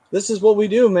 This is what we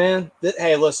do, man.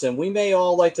 Hey, listen, we may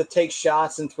all like to take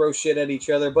shots and throw shit at each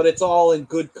other, but it's all in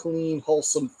good, clean,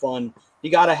 wholesome fun.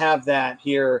 You got to have that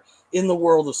here in the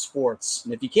world of sports.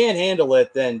 And if you can't handle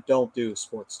it, then don't do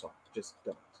sports talk. Just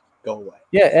don't. Go away.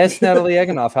 Yeah, ask Natalie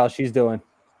Eganoff how she's doing.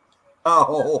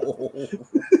 Oh.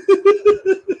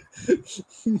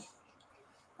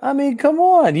 I mean, come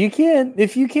on. You can't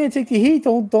if you can't take the heat,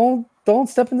 don't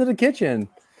step into the kitchen.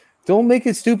 Don't make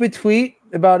a stupid tweet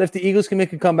about if the Eagles can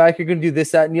make a comeback, you're going to do this,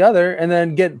 that, and the other, and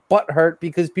then get butt hurt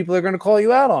because people are going to call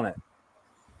you out on it.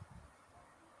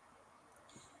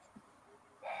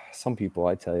 Some people,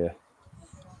 I tell you.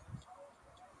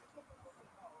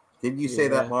 Didn't you say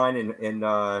that line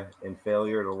in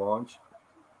Failure to Launch?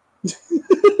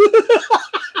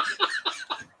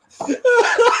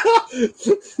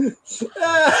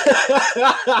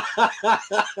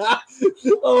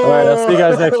 All right, I'll see you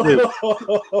guys next week.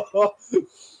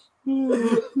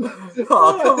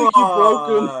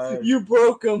 Oh, You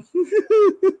broke him.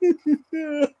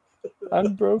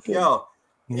 I'm broken. Yo,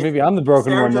 maybe I'm the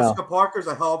broken Sarah one now. Jessica Parker's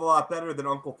a hell of a lot better than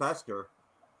Uncle Fester.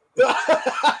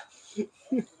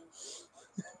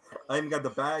 I even got the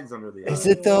bags under the eyes. Is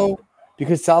it though?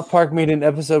 Because South Park made an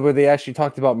episode where they actually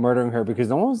talked about murdering her because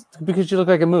she looked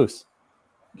like a moose.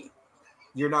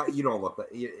 You don't look like,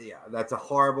 yeah, that's a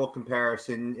horrible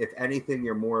comparison. If anything,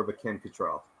 you're more of a Ken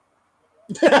Cattrall.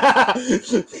 I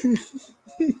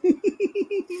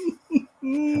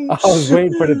was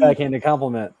waiting for the backhanded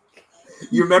compliment.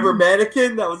 You remember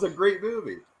Mannequin? That was a great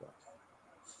movie.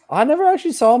 I never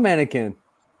actually saw Mannequin.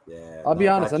 Yeah, I'll be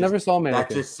honest, I never saw Mannequin.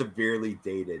 That just severely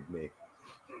dated me.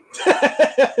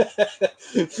 I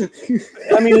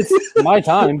mean, it's my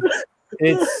time.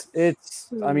 It's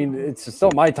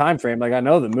still my time frame. Like, I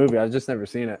know the movie. I've just never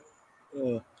seen it.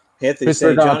 Anthony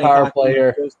say Pittsburgh on a Johnny power Hockey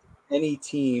player. goes to any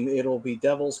team, it'll be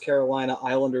Devils, Carolina,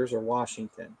 Islanders, or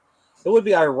Washington. It would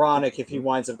be ironic if he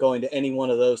winds up going to any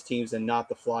one of those teams and not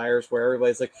the Flyers, where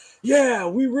everybody's like, yeah,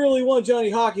 we really want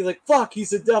Johnny Hockey. Like, fuck,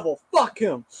 he's a Devil. Fuck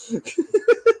him.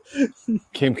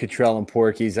 Kim Cattrall and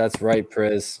Porky's. That's right,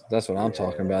 Priz. That's what I'm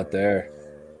talking about there.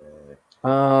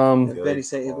 Betty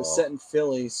said it was set in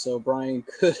Philly, so Brian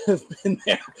could have been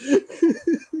there.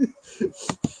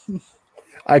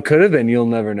 I could have been. You'll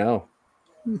never know.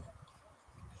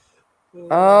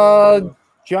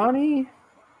 Johnny.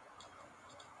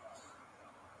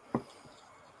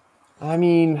 I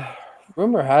mean,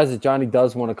 rumor has it Johnny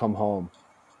does want to come home,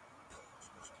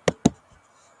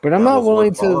 but I'm not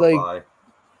willing to like.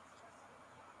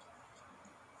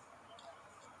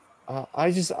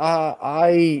 I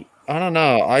don't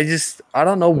know. I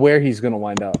don't know where he's going to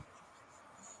wind up.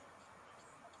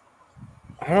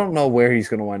 I don't know where he's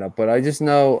going to wind up, but I just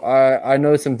know I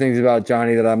know some things about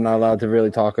Johnny that I'm not allowed to really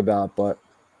talk about, but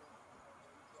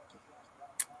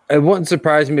it wouldn't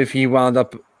surprise me if he wound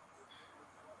up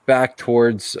back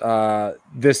towards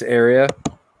this area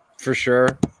for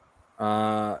sure.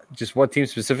 Just what team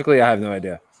specifically, I have no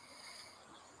idea.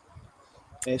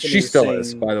 Anthony She still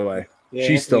is, by the way. Yeah,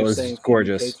 she still is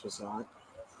gorgeous.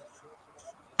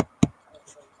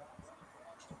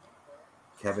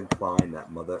 Kevin Klein,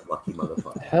 that lucky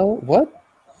motherfucker. Hell, what?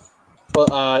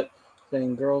 But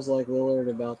saying girls like Lillard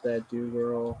about that dude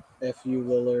girl. F.U.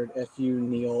 Lillard, F.U.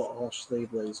 Neil, all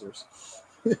sleeve lasers.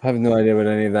 I have no idea what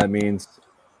any of that means.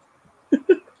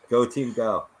 Go team,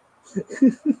 go.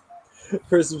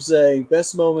 Prism saying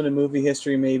best moment in movie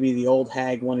history, maybe the old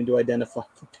hag wanting to identify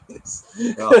the penis.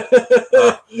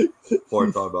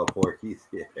 Talking about Porky's.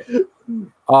 Yeah.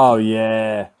 Oh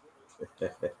yeah.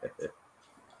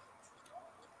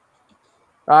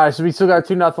 All right, so we still got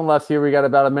 2-0 left here. We got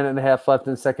about a minute and a half left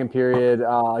in the second period.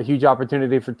 A huge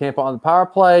opportunity for Tampa on the power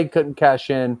play. Couldn't cash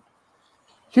in.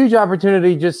 Huge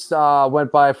opportunity just went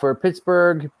by for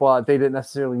Pittsburgh, but they didn't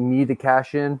necessarily need to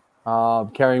cash in.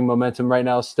 Carrying momentum right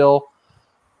now still.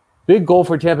 Big goal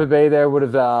for Tampa Bay there would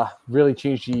have really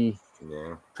changed the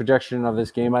projection of this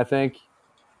game, I think.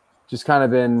 Just kind of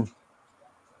been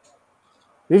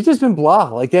 – they've just been blah.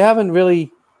 Like, they haven't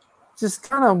really – just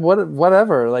kind of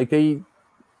whatever. Like, they –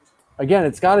 again,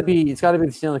 it's got to be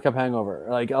the Stanley Cup hangover.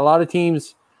 Like, a lot of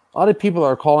people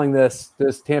are calling this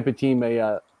Tampa team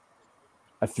a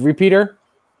three-peater.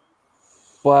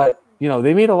 But, you know,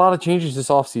 they made a lot of changes this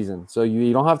offseason. So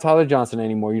you don't have Tyler Johnson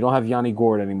anymore. You don't have Yanni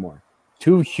Gourde anymore.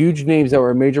 Two huge names that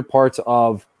were major parts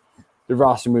of the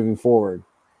roster moving forward.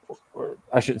 Or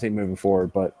I shouldn't say moving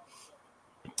forward, but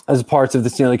as parts of the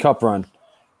Stanley Cup run.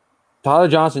 Tyler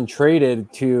Johnson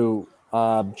traded to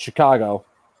Chicago,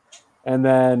 and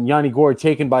then Yanni Gourde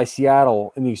taken by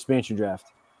Seattle in the expansion draft.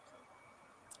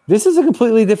 This is a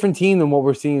completely different team than what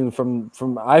we're seeing from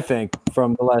I think,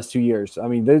 from the last 2 years. I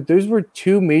mean, those were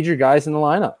two major guys in the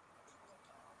lineup.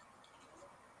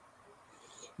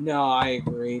 No, I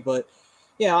agree, but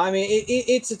yeah, I mean,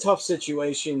 it's a tough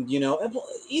situation, you know.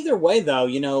 Either way, though,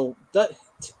 you know,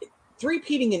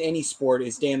 three-peating in any sport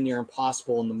is damn near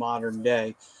impossible in the modern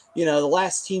day. You know, the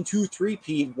last team to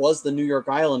three-peat was the New York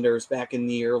Islanders back in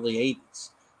the early 80s.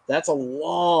 That's a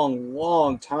long,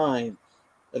 long time,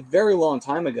 a very long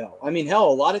time ago. I mean, hell,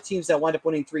 a lot of teams that wind up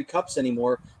winning 3 cups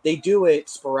anymore, they do it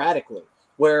sporadically,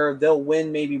 where they'll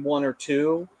win maybe 1 or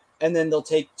 2, and then they'll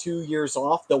take 2 years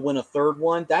off. They'll win a third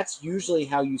one. That's usually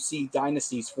how you see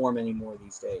dynasties form anymore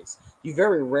these days. You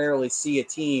very rarely see a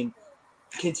team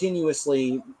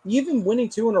continuously, even winning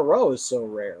 2 in a row is so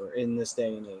rare in this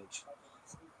day and age.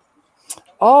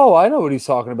 Oh, I know what he's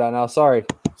talking about now. Sorry.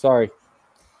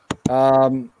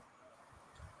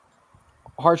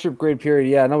 Hardship grade period.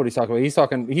 Yeah, I know what he's talking about.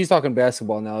 He's talking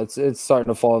basketball now. It's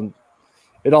starting to fall.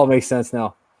 It all makes sense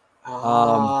now.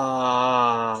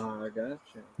 Gotcha.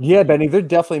 Yeah, Benny, they're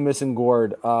definitely missing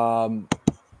Gourde. But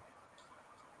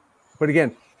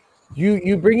again,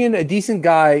 you bring in a decent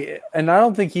guy, and I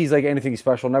don't think he's like anything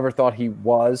special. Never thought he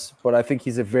was, but I think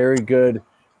he's a very good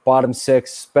bottom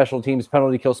 6 special teams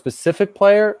penalty kill specific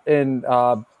player in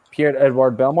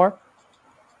Pierre-Edouard Bellemare.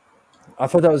 I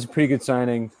thought that was a pretty good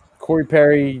signing. Corey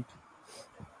Perry,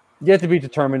 yet to be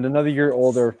determined. Another year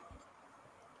older.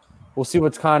 We'll see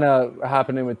what's kind of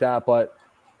happening with that, but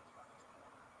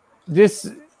this,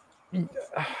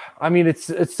 I mean,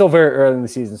 it's still very early in the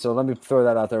season, so let me throw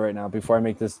that out there right now before I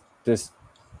make this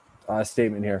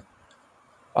statement here.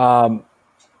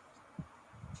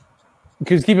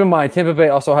 Because keep in mind, Tampa Bay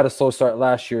also had a slow start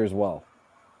last year as well,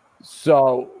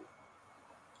 so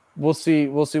we'll see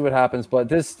what happens. But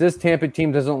this Tampa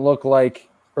team doesn't look like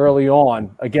early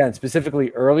on, again,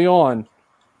 specifically early on,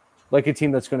 like a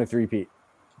team that's going to three-peat.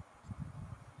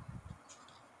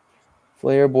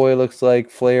 Flair Boy looks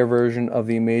like Flair version of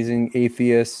the Amazing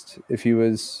Atheist if he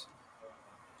was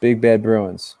Big Bad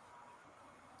Bruins.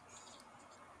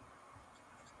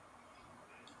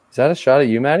 Is that a shot at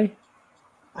you, Maddie?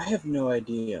 I have no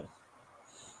idea.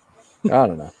 I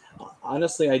don't know.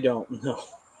 Honestly, I don't know.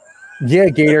 Yeah,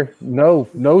 Gator. No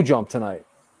jump tonight.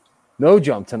 No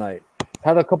jump tonight.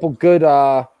 Had a couple good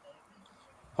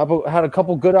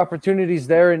opportunities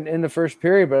there in the first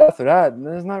period, but after that,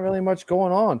 there's not really much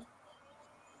going on.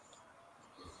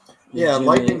 Yeah,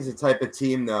 Lightning's the type of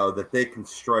team, though, that they can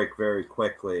strike very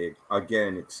quickly.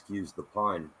 Again, excuse the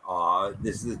pun.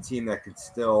 This is a team that could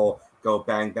still go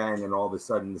bang, bang, and all of a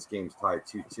sudden this game's tied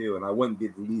 2-2. And I wouldn't be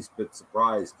the least bit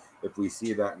surprised if we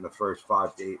see that in the first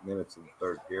 5 to 8 minutes of the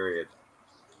third period.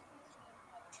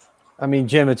 I mean,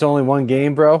 Jim, it's only one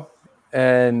game, bro.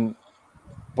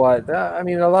 But I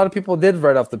mean, a lot of people did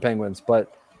write off the Penguins,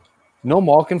 but no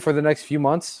Malkin for the next few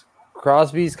months.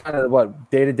 Crosby's kind of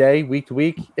day-to-day,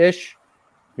 week-to-week-ish,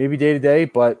 maybe day-to-day,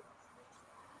 but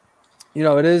you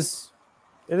know, it is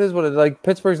what it is. Like,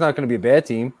 Pittsburgh's not going to be a bad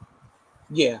team.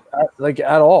 Yeah.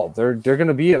 At all. They're going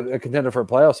to be a contender for a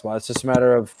playoff spot. It's just a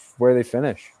matter of where they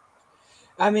finish.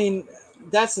 I mean,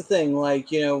 that's the thing.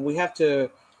 Like, you know, we have to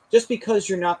 – just because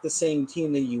you're not the same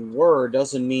team that you were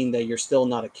doesn't mean that you're still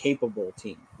not a capable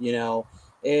team, you know?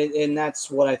 And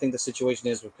that's what I think the situation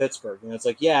is with Pittsburgh. You know, it's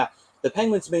like, yeah, the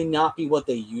Penguins may not be what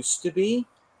they used to be,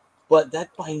 but that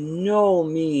by no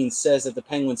means says that the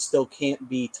Penguins still can't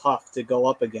be tough to go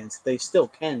up against. They still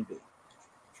can be.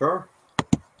 Sure.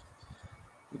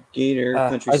 Gator,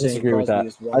 I disagree with that.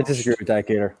 I disagree with that,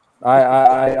 Gator.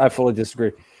 I fully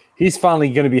disagree. He's finally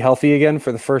going to be healthy again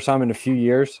for the first time in a few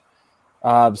years.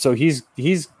 So he's.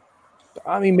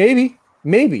 I mean, maybe.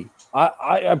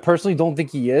 I personally don't think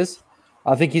he is.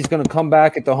 I think he's going to come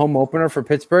back at the home opener for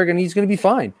Pittsburgh, and he's going to be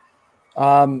fine.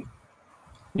 You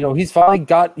know, he finally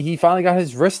got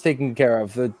his wrist taken care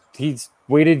of. He's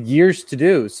waited years to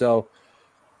do. So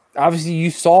obviously you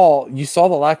saw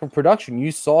the lack of production.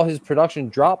 You saw his production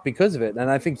drop because of it. And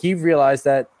I think he realized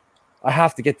that I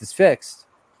have to get this fixed.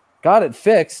 Got it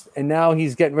fixed, and now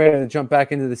he's getting ready to jump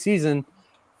back into the season,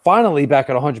 finally back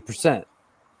at 100%.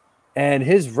 And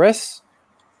his wrists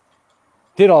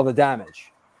did all the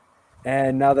damage.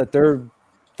 And now that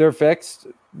they're fixed,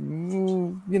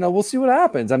 you know, we'll see what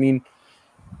happens. I mean,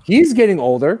 he's getting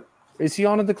older. Is he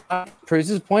on a decline?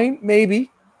 Price's point,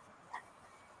 maybe.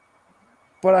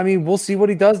 But I mean, we'll see what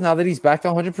he does now that he's back to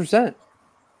 100%.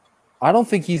 I don't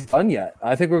think he's done yet.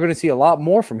 I think we're going to see a lot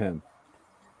more from him.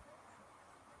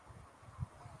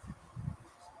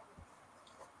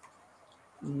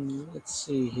 Let's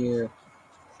see here.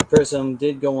 Prism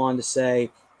did go on to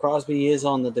say Crosby is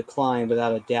on the decline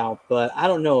without a doubt, but I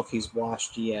don't know if he's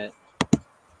washed yet.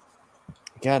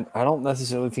 Again, I don't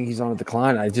necessarily think he's on a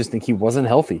decline. I just think he wasn't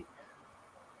healthy.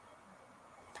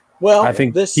 Well, I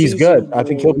think this he's season good. I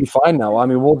think he'll be fine now. I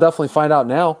mean, we'll definitely find out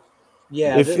now.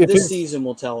 Yeah, If this season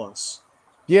will tell us.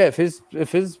 Yeah, if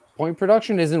his point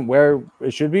production isn't where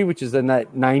it should be, which is in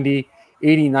that 90,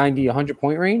 80, 90, 100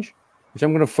 point range, which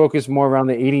I'm going to focus more around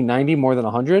the 80, 90 more than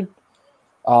 100,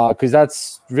 because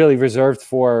that's really reserved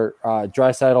for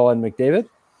Draisaitl and McDavid.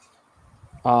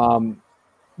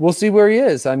 We'll see where he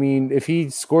is. I mean, if he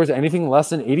scores anything less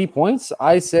than 80 points,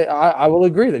 I will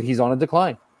agree that he's on a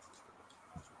decline.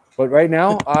 But right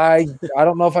now, I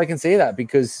don't know if I can say that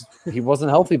because he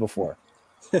wasn't healthy before.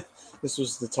 This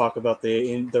was the talk about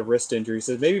the wrist injury.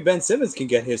 Says maybe Ben Simmons can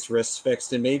get his wrists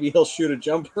fixed and maybe he'll shoot a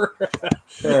jumper.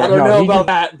 I don't know about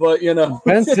that, but you know,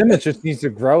 Ben Simmons just needs to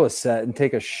grow a set and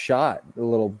take a shot, a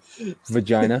little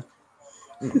vagina.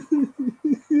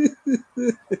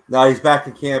 No, he's back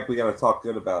in camp. We got to talk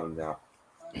good about him now.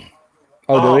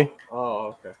 Oh, do we? Oh,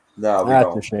 okay. No, we That's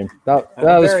don't. a shame. That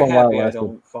was fun while it I lasted.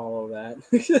 don't follow that.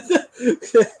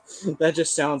 That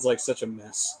just sounds like such a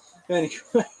mess. Anyway.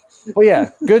 Well, yeah,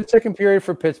 good second period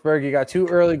for Pittsburgh. You got 2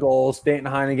 early goals. Dayton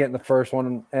Heinen getting the first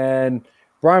one, and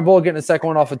Brian Bull getting the second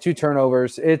one off of 2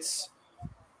 turnovers. It's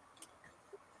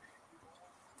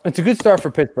a good start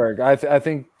for Pittsburgh. I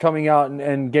think coming out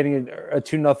and getting a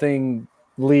 2-0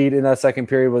 lead in that second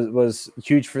period was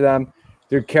huge for them.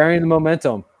 They're carrying the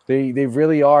momentum. They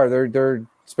really are. They're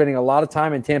spending a lot of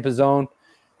time in Tampa's zone.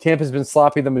 Tampa's been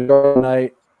sloppy the majority of the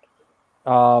night.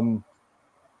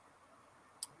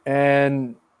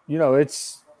 And you know,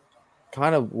 it's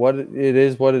kind of what it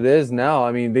is now.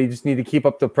 I mean, they just need to keep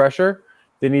up the pressure.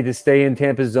 They need to stay in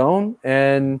Tampa's zone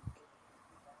and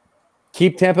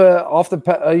keep Tampa off the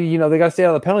they got to stay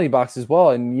out of the penalty box as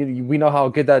well. And we know how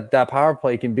good that power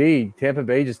play can be. Tampa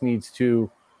Bay just needs to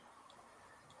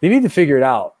figure it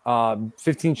out.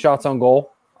 15 shots on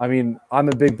goal. I mean, I'm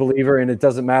a big believer in it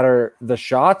doesn't matter the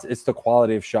shots, it's the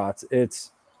quality of shots.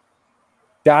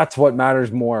 That's what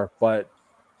matters more. But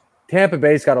Tampa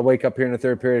Bay's got to wake up here in the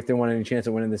third period if they want any chance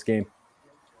of winning this game.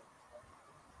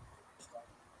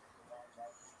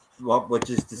 Well, which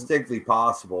is distinctly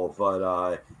possible,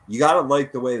 but you got to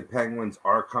like the way the Penguins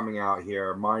are coming out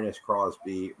here, minus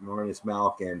Crosby, minus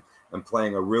Malkin, and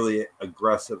playing a really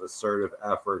aggressive, assertive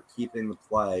effort, keeping the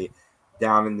play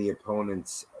down in the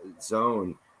opponent's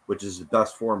zone, which is the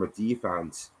best form of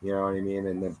defense, you know what I mean?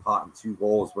 And then potting 2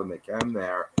 goals when they can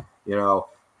there, you know.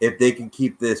 If they can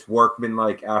keep this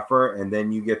workman-like effort and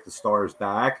then you get the Stars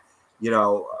back, you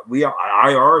know,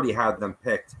 I already had them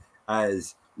picked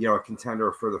as, you know, a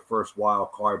contender for the first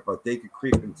wild card, but they could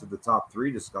creep into the top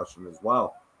 3 discussion as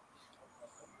well.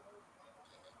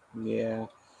 Yeah.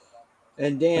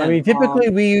 And Dan, I mean, typically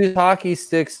we use hockey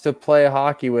sticks to play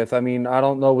hockey with. I mean, I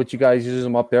don't know what you guys use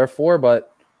them up there for,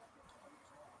 but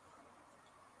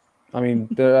I mean,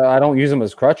 I don't use them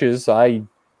as crutches. I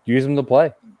use them to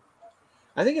play.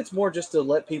 I think it's more just to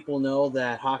let people know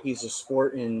that hockey's a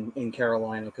sport in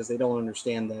Carolina because they don't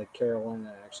understand that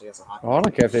Carolina actually has a hockey. Oh, I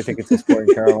don't care if they think it's a sport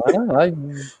in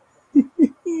Carolina.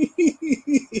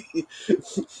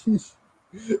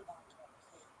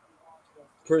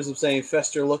 Prism saying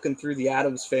Fester looking through the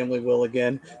Addams family will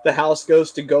again. The house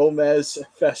goes to Gomez,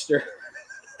 Fester.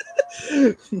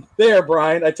 There,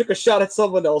 Brian. I took a shot at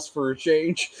someone else for a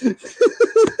change.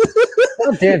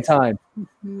 About damn time.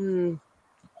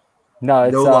 No,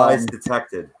 it's, no lies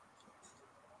detected.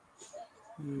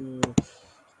 But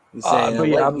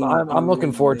yeah, I'm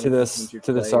looking forward to this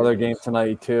other game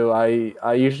tonight too.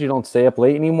 I usually don't stay up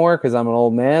late anymore because I'm an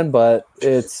old man, but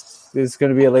it's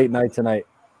going to be a late night tonight.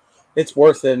 It's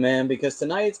worth it, man, because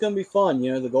tonight it's going to be fun.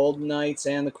 You know, the Golden Knights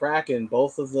and the Kraken,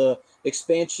 both of the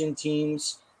expansion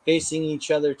teams facing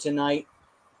each other tonight.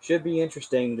 Should be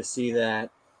interesting to see that.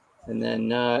 And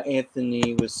then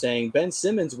Anthony was saying Ben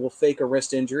Simmons will fake a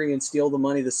wrist injury and steal the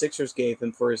money the Sixers gave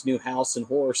him for his new house and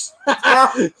horse.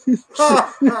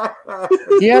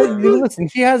 Listen,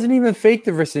 he hasn't even faked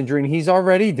the wrist injury, and he's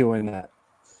already doing that.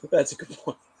 That's a good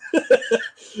point.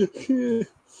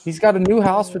 He's got a new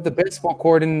house with the baseball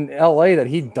court in L.A. that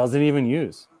he doesn't even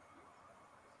use.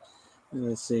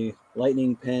 Let's see.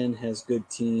 Lightning Pen has good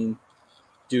team.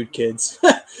 Dude, kids.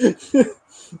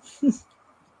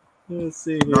 Let's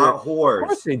see here. Not whores. Of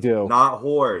course they do. Not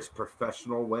whores.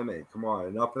 Professional women. Come on.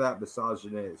 Enough of that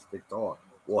misogynistic talk.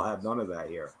 We'll have none of that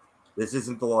here. This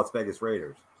isn't the Las Vegas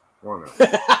Raiders. Come on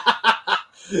now.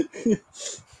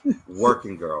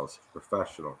 Working girls.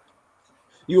 Professional.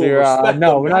 You will respect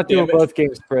no, them, we're not doing goddammit. both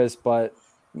games, Chris, but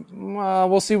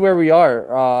We'll see where we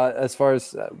are as far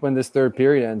as when this third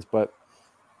period ends, but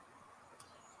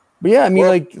yeah, I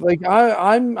mean,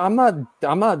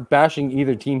 I'm not bashing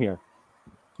either team here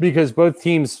because both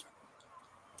teams.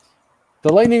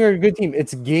 The Lightning are a good team.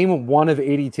 It's game 1 of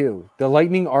 82. The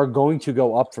Lightning are going to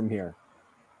go up from here.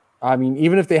 I mean,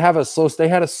 even if they had a slow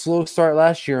start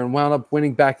last year and wound up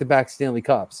winning back-to-back Stanley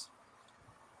Cups.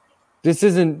 This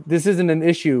isn't an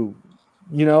issue.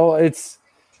 You know, it's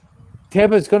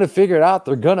Tampa's going to figure it out.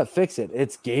 They're going to fix it.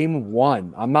 It's game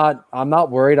 1. I'm not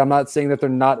worried. I'm not saying that they're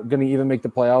not going to even make the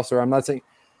playoffs, or I'm not saying,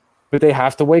 but they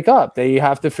have to wake up. They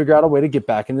have to figure out a way to get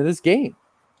back into this game.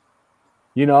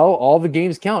 You know, all the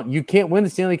games count. You can't win the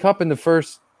Stanley Cup in the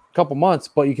first couple months,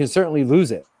 but you can certainly lose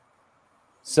it.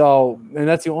 So, and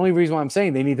that's the only reason why I'm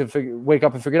saying they need to wake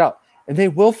up and figure it out. And they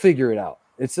will figure it out.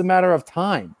 It's a matter of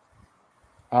time.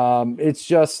 It's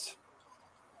just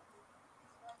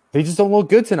they just don't look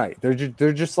good tonight. They're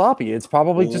just sloppy. It's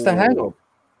probably just a hangover.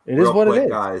 It is what it is.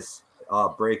 Guys.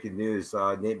 Breaking news: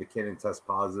 Nate McKinnon tests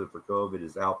positive for COVID.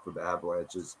 Is out for the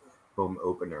Avalanche's home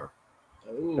opener.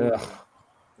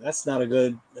 That's not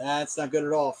good at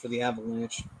all for the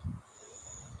Avalanche.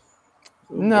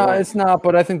 No, it's not.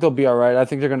 But I think they'll be all right. I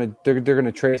think they're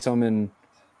gonna trace them and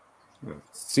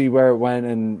see where it went,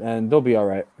 and they'll be all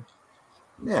right.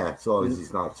 Yeah, as long as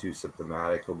he's not too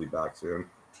symptomatic, he'll be back soon.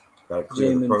 Got to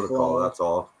clear the protocol. That's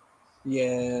all.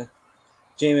 Yeah.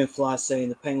 Jamin Floss saying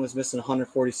the Penguins missing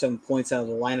 147 points out of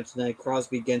the lineup tonight.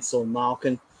 Crosby, Gensel, and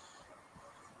Malkin.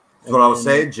 That's what I was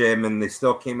saying, Jim, and they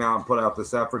still came out and put out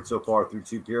this effort so far through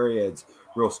 2 periods.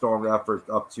 Real strong effort,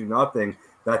 up 2-0.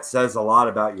 That says a lot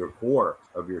about your core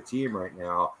of your team right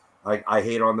now. I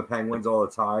hate on the Penguins all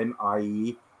the time,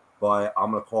 i.e., but I'm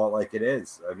going to call it like it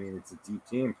is. I mean, it's a deep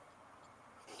team.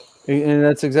 And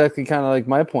that's exactly kind of like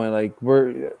my point. Like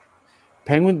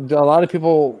Penguin, a lot of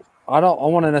people, I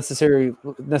want to necessarily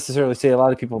say a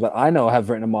lot of people that I know have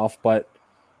written them off, but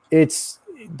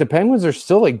the Penguins are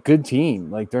still a good team.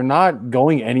 Like, they're not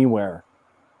going anywhere.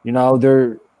 You know,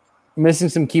 they're missing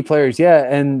some key players,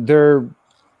 and they're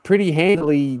pretty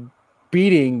handily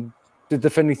beating the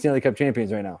defending Stanley Cup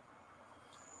champions right now.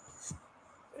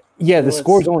 Yeah, the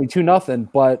score's only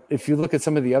 2-0, but if you look at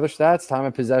some of the other stats, time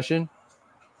of possession,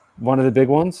 one of the big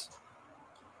ones,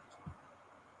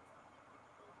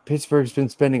 Pittsburgh's been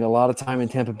spending a lot of time in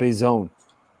Tampa Bay zone.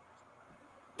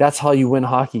 That's how you win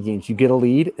hockey games. You get a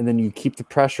lead, and then you keep the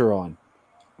pressure on.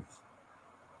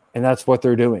 And that's what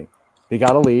they're doing. They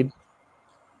got a lead,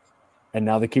 and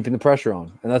now they're keeping the pressure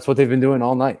on. And that's what they've been doing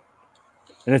all night.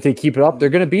 And if they keep it up, they're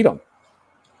going to beat them.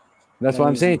 And that's why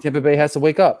I'm saying Tampa Bay has to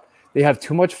wake up. They have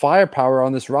too much firepower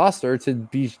on this roster to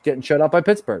be getting shut out by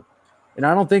Pittsburgh. And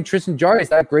I don't think Tristan Jarry is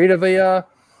that great of a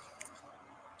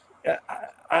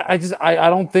I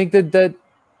don't think that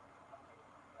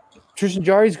Tristan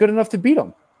Jarry is good enough to beat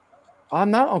him.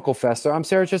 I'm not Uncle Fester. I'm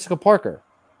Sarah Jessica Parker.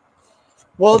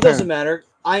 Well, it doesn't matter.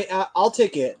 I'll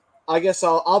take it. I guess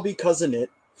I'll be cousin it.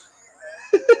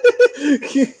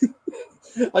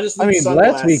 I just need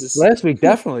sunglasses. Last week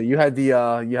definitely you had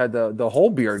the whole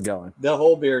beard going. The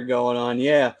whole beard going on,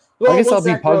 yeah. Well, I guess once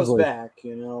I'll be Pugsley. back,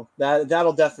 you know,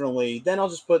 that'll definitely. Then I'll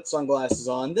just put sunglasses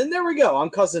on. Then there we go. I'm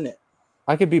cousin it.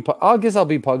 I guess I'll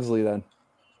be Pugsley then.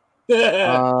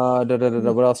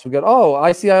 What else we got? Oh,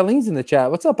 I see Eileen's in the chat.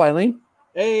 What's up, Eileen?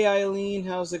 Hey, Eileen,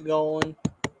 how's it going?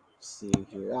 Let's see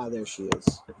here. There she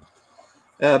is.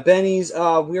 Benny's,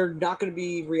 we're not going to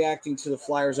be reacting to the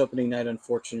Flyers opening night,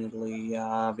 unfortunately,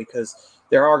 because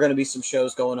there are going to be some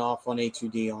shows going off on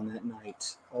A2D on that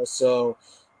night. Also,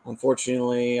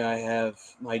 unfortunately, I have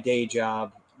my day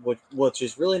job, which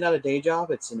is really not a day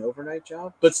job. It's an overnight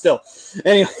job, but still.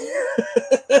 Anyway,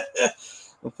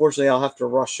 unfortunately, I'll have to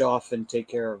rush off and take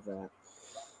care of that.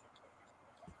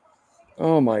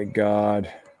 Oh, my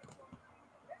God.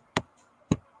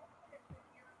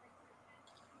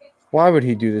 Why would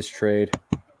he do this trade?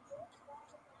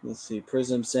 Let's see.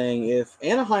 Prism saying, if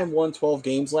Anaheim won 12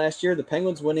 games last year, the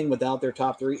Penguins winning without their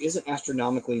top 3 isn't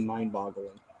astronomically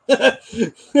mind-boggling.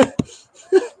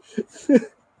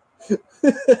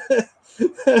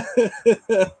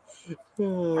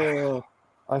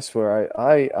 I swear,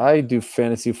 I do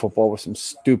fantasy football with some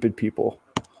stupid people.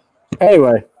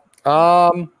 Anyway,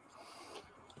 let's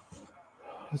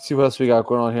see what else we got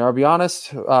going on here. I'll be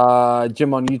honest.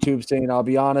 Jim on YouTube saying, "I'll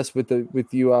be honest with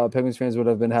you. Penguins fans would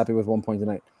have been happy with 1 point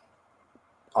tonight."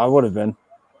 I would have been.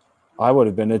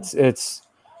 It's.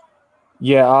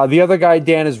 Yeah. The other guy,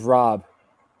 Dan, is Rob.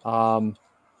 What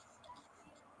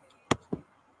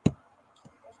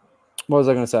was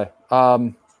I going to say?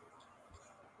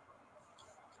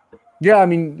 Yeah, I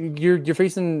mean, you're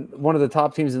facing one of the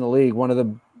top teams in the league, one of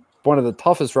the one of the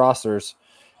toughest rosters.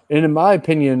 And in my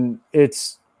opinion,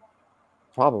 it's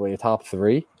probably a top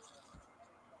 3.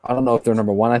 I don't know if they're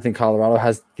number 1. I think Colorado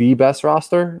has the best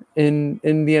roster in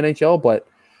the NHL, but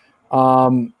I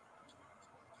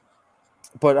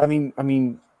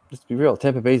mean, let's be real.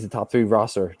 Tampa Bay is the top 3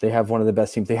 roster. They have one of the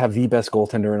best teams. They have the best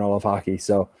goaltender in all of hockey.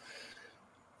 So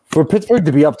for Pittsburgh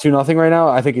to be up 2-0 right now,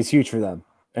 I think is huge for them.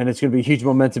 And it's going to be a huge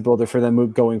momentum builder for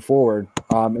them going forward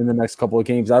in the next couple of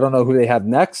games. I don't know who they have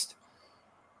next,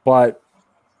 but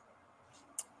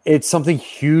it's something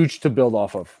huge to build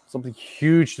off of. Something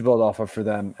huge to build off of for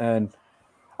them. And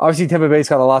obviously Tampa Bay's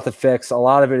got a lot to fix. A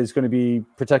lot of it is going to be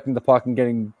protecting the puck and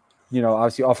getting,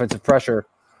 obviously offensive pressure.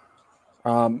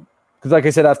 Because like I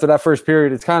said, after that first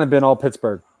period, it's kind of been all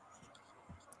Pittsburgh.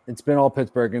 It's been all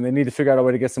Pittsburgh, and they need to figure out a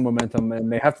way to get some momentum,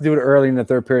 and they have to do it early in the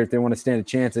third period if they want to stand a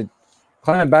chance at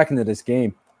climbing back into this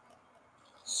game.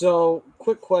 So,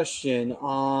 quick question.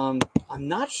 I'm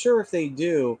not sure if they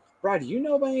do. Brad, do you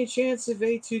know by any chance if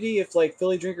if like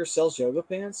Philly Drinker sells yoga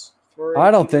pants?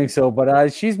 I don't think so,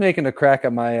 but she's making a crack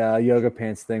at my yoga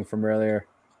pants thing from earlier.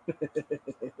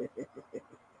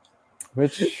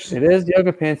 Which it is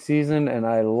yoga pants season, and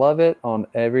I love it on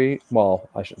every. Well,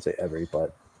 I shouldn't say every,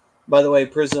 but. By the way,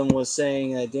 Prism was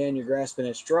saying, Dan, you're grasping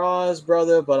at straws,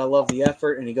 brother, but I love the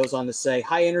effort. And he goes on to say,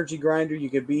 high energy grinder, you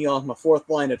could be on my 4th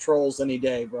line of trolls any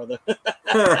day, brother.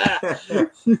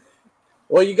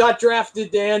 Well, you got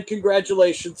drafted, Dan.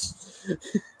 Congratulations.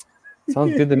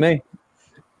 Sounds good to me.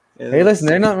 Hey, listen,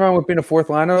 there's nothing wrong with being a 4th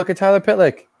liner. Look at Tyler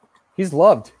Pitlick. He's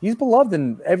loved. He's beloved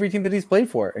in every team that he's played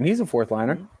for, and he's a 4th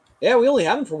liner. Yeah, we only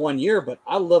have him for 1 year, but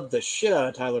I love the shit out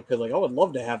of Tyler Pitlick. I would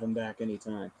love to have him back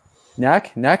anytime.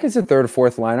 Knack is a 3rd or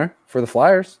 4th liner for the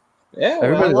Flyers. Yeah,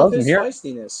 everybody loves him here.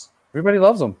 Feistiness. Everybody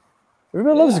loves him.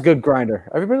 Everybody loves a good grinder.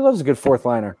 Everybody loves a good 4th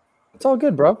liner. It's all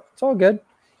good, bro. It's all good.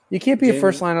 You can't be a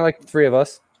 1st liner like the 3 of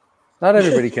us. Not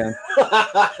everybody can.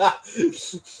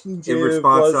 In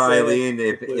response to Eileen,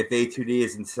 if A2D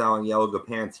isn't selling yoga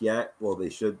pants yet, well, they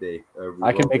should be.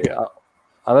 I can make it.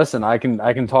 Listen, I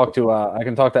can talk to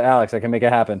Alex. I can make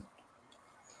it happen.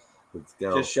 Let's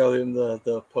go. Just show him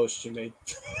the post you made,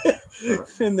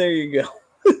 and there you go.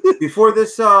 Before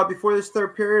this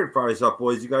third period fires up,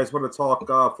 boys, you guys want to talk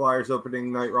Flyers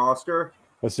opening night roster?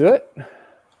 Let's do it.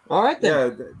 All right,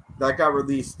 then. Yeah, that got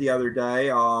released the other day.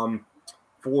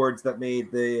 Forwards that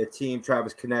made the team: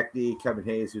 Travis Konecny, Kevin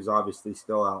Hayes, who's obviously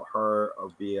still out hurt,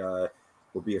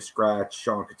 will be a scratch.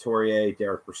 Sean Couturier,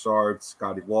 Derek Brassard,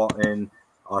 Scotty Walton,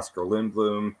 Oscar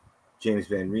Lindblom, James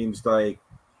Van Riemsdyk,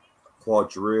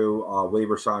 Claude Giroux,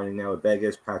 waiver signing now at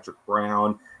Vegas. Patrick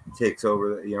Brown takes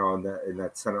over, in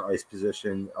that center ice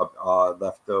position,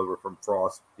 left over from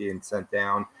Frost being sent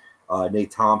down.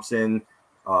 Nate Thompson,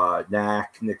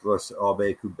 Knack, Nicholas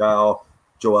Aube-Kubel,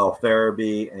 Joel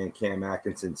Farabee, and Cam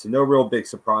Atkinson. So no real big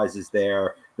surprises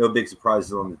there. No big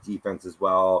surprises on the defense as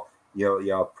well. You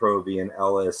have Provy and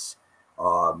Ellis,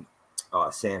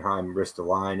 Sanheim,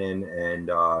 Ristolainen,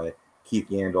 and Keith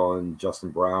Yandel and Justin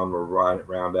Brown will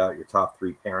round out your top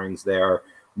 3 pairings there.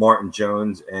 Martin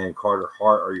Jones and Carter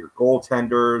Hart are your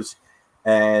goaltenders.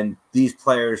 And these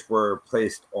players were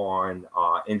placed on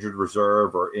injured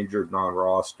reserve or injured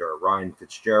non-roster. Ryan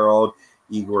Fitzgerald,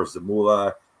 Igor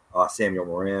Zamula, Samuel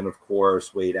Morin, of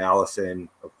course, Wade Allison,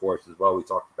 of course, as well. We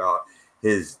talked about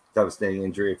his devastating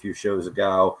injury a few shows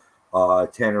ago.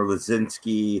 Tanner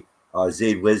Lazinski,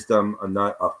 Zayd Wisdom,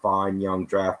 a fine young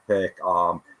draft pick.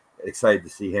 Excited to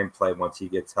see him play once he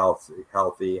gets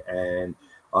healthy. And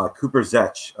Cooper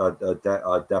Zech, a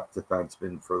depth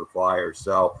defenseman for the Flyers.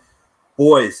 So,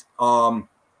 boys,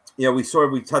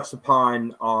 we touched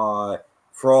upon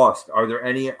Frost. Are there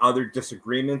any other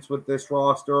disagreements with this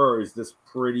roster, or is this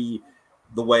pretty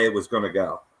the way it was going to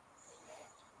go?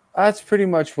 That's pretty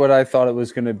much what I thought it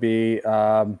was going to be.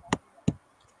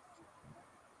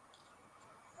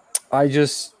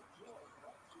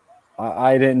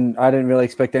 I didn't really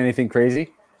expect anything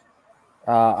crazy.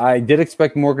 I did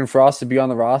expect Morgan Frost to be on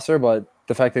the roster, but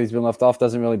the fact that he's been left off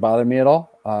doesn't really bother me at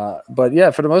all. But yeah,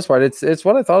 for the most part, it's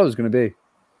what I thought it was going to be.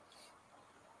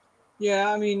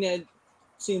 Yeah, I mean, it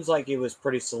seems like it was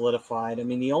pretty solidified. I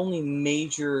mean, the only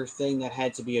major thing that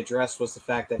had to be addressed was the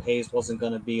fact that Hayes wasn't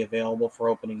going to be available for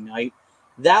opening night.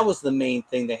 That was the main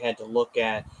thing they had to look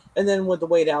at. And then with the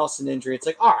Wade Allison injury, it's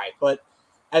like, all right, but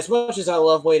as much as I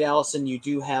love Wade Allison, you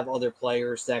do have other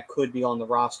players that could be on the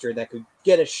roster that could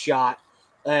get a shot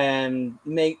and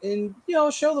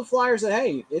show the Flyers that,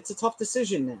 hey, it's a tough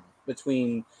decision now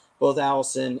between both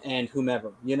Allison and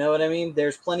whomever. You know what I mean?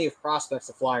 There's plenty of prospects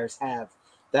the Flyers have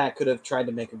that could have tried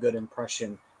to make a good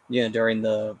impression, during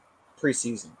the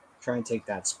preseason, try and take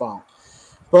that spot.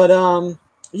 But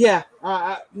Yeah,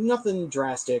 nothing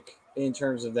drastic in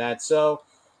terms of that. So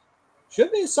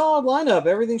should be a solid lineup.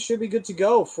 Everything should be good to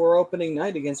go for opening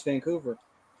night against Vancouver.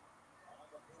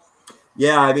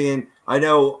 Yeah, I mean, I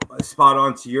know spot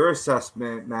on to your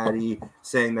assessment, Maddie,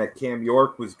 saying that Cam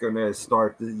York was going to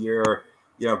start the year,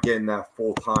 getting that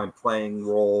full time playing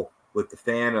role with the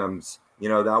Phantoms.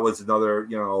 That was another,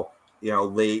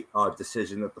 late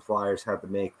decision that the Flyers had to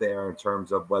make there in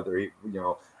terms of whether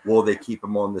will they keep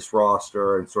him on this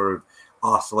roster and sort of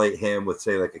oscillate him with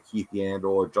say like a Keith Yandel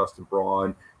or Justin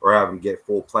Braun or have him get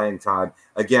full playing time.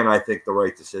 Again, I think the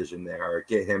right decision there.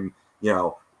 Get him,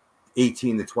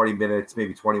 18 to 20 minutes,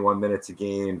 maybe 21 minutes a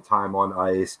game, time on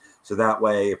ice. So that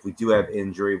way, if we do have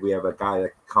injury, we have a guy that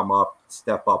can come up,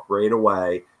 step up right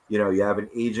away. You have an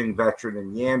aging veteran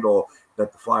in Yandel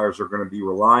that the Flyers are going to be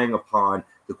relying upon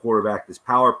to quarterback this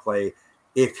power play.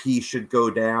 If he should go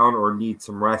down or need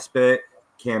some respite,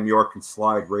 Cam York can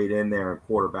slide right in there and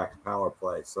quarterback the power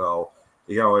play. So,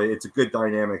 it's a good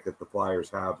dynamic that the Flyers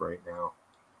have right now.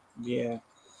 Yeah.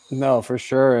 No, for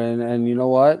sure. And you know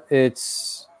what?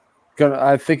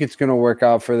 I think it's gonna work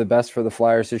out for the best for the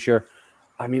Flyers this year.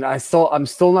 I mean, I'm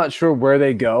still not sure where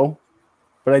they go,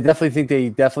 but I definitely think they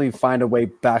find a way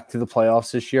back to the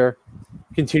playoffs this year.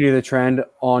 Continue the trend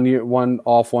on year one,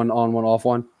 off one, on one, off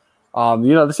one.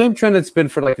 The same trend that's been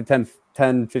for like the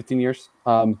 10 15 years.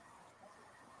 But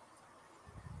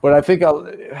I think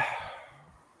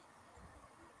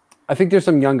there's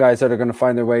some young guys that are going to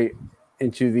find their way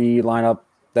into the lineup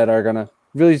that are going to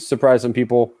really surprise some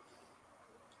people.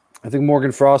 I think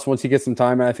Morgan Frost, once he gets some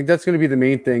time, and I think that's going to be the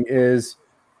main thing, is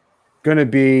going to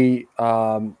be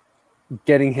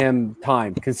getting him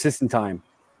time, consistent time.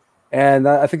 And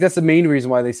I think that's the main reason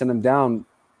why they send him down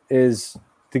is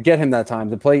to get him that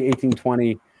time, to play 18,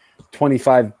 20,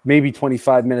 25, maybe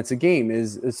 25 minutes a game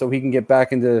is so he can get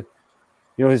back into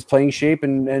his playing shape.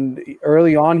 And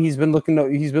early on, he's been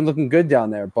looking good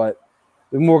down there. But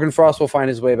Morgan Frost will find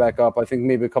his way back up. I think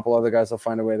maybe a couple other guys will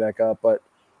find a way back up. But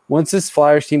once this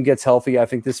Flyers team gets healthy, I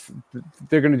think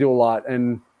they're going to do a lot,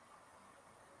 and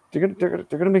they're going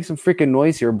to make some freaking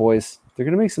noise here, boys. They're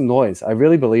going to make some noise. I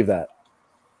really believe that.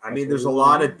 I mean, there's a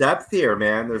lot of depth here,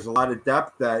 man. There's a lot of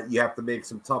depth that you have to make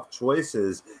some tough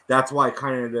choices. That's why,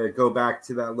 kind of to go back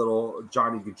to that little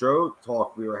Johnny Gaudreau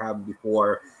talk we were having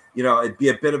before, it'd be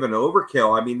a bit of an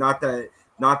overkill. I mean, not that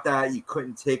you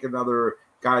couldn't take another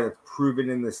guy that's proven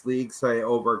in this league, say,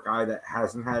 over a guy that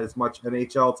hasn't had as much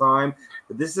NHL time.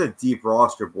 But this is a deep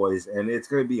roster, boys, and it's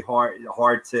going to be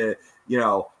hard to,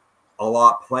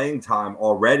 allot playing time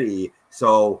already.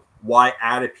 So why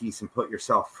add a piece and put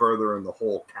yourself further in the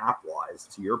hole cap-wise,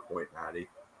 to your point, Maddie?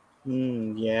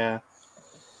 Yeah.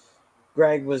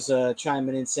 Greg was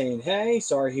chiming in saying, hey,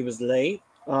 sorry he was late.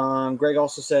 Greg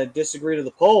also said, disagree to the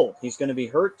poll. He's going to be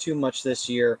hurt too much this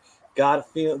year. Gut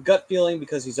feeling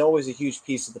because he's always a huge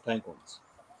piece of the Penguins.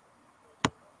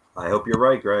 I hope you're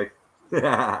right, Greg.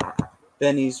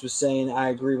 Benny's was saying, I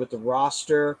agree with the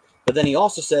roster. But then he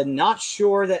also said, not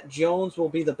sure that Jones will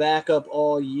be the backup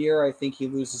all year. I think he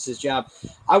loses his job.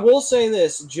 I will say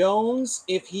this. Jones,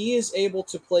 if he is able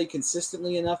to play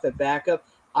consistently enough at backup,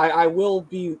 I will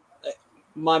be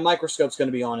 – my microscope's going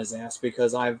to be on his ass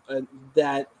because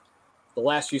the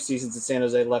last few seasons in San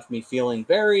Jose left me feeling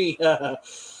very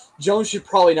Jones should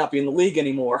probably not be in the league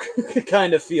anymore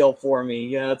kind of feel for me.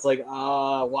 Yeah, it's like,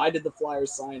 why did the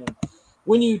Flyers sign him?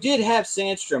 When you did have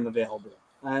Sandstrom available,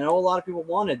 I know a lot of people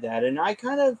wanted that, and I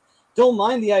kind of don't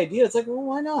mind the idea. It's like, well,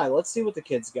 why not? Let's see what the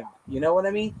kid's got. You know what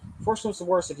I mean? Worst comes to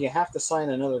worst, if you have to sign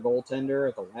another goaltender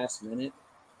at the last minute,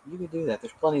 you can do that.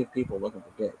 There's plenty of people looking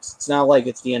for gigs. It's not like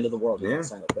it's the end of the world. You can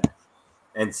sign it back.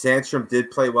 And Sandstrom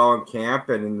did play well in camp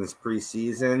and in this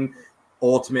preseason.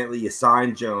 Ultimately, you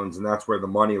signed Jones, and that's where the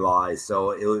money lies.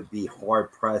 So it would be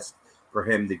hard-pressed for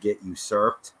him to get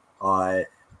usurped. But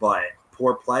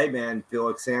poor play, man.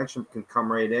 Felix Sandstrom can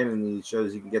come right in, and he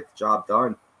shows he can get the job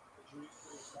done.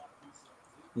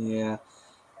 Yeah.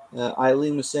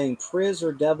 Eileen was saying, Priz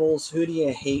or Devils, who do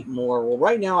you hate more? Well,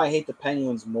 right now I hate the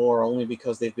Penguins more, only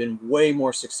because they've been way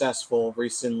more successful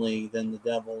recently than the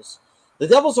Devils. The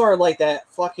Devils are like that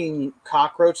fucking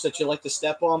cockroach that you like to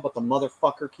step on, but the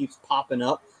motherfucker keeps popping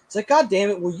up. It's like, God damn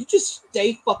it, will you just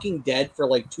stay fucking dead for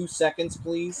like 2 seconds,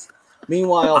 please?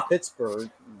 Meanwhile,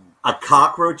 Pittsburgh. A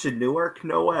cockroach in Newark?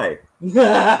 No way.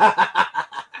 Yeah,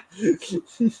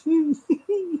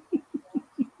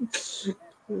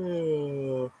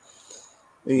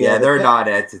 they're not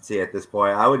entity at this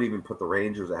point. I would even put the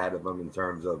Rangers ahead of them in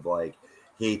terms of like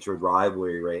hatred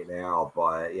rivalry right now.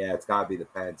 But yeah, it's got to be the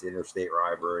Pens interstate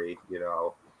rivalry,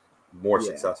 more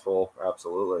successful.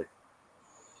 Absolutely.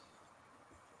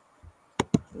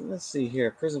 Let's see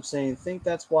here. Prism saying, think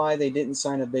that's why they didn't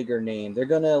sign a bigger name. They're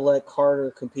going to let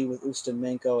Carter compete with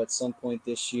Ustimenko at some point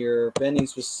this year.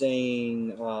 Bennings was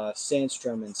saying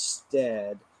Sandstrom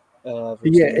instead. Yeah,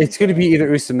 it's going to be either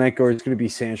Ustimenko or it's going to be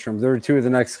Sandstrom. They're two of the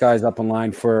next guys up in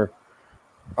line for.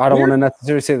 I don't want to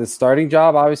necessarily say the starting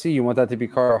job. Obviously, you want that to be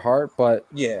Carter Hart, but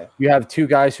yeah, you have two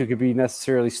guys who could be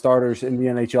necessarily starters in the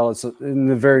NHL in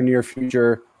the very near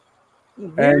future,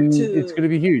 and it's going to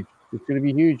be huge. It's going to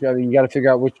be huge. I mean, you got to figure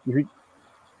out which you're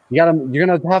going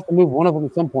to have to move one of them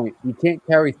at some point. You can't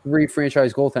carry three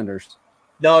franchise goaltenders.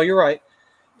 No, you're right.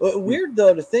 Weird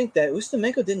though to think that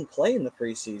Ustimenko didn't play in the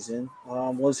preseason.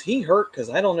 Was he hurt? Because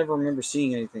I don't ever remember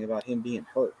seeing anything about him being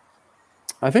hurt.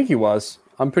 I think he was.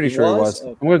 I'm pretty sure he was. Okay.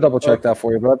 I'm going to double check that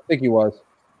for you, but I think he was.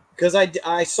 Because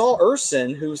I saw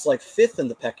Urson, who's like 5th in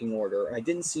the pecking order. I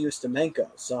didn't see Ustimenko,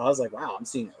 so I was like, wow, I'm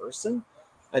seeing Urson.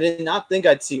 I did not think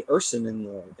I'd see Urson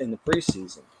in the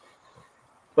preseason.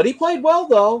 But he played well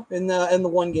though in the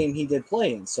one game he did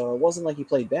play in, so it wasn't like he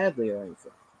played badly or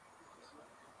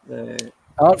anything.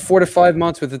 Out 4 to 5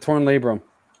 months with the torn labrum.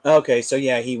 Okay, so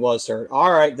yeah, he was hurt.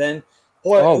 All right then.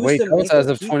 Boy, wait, that was as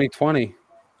of 2020.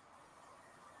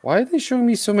 Why are they showing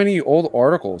me so many old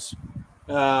articles?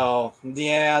 Oh,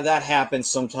 yeah, that happens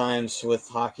sometimes with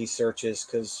hockey searches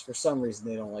because for some reason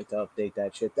they don't like to update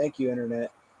that shit. Thank you,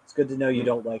 Internet. It's good to know you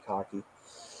don't like hockey.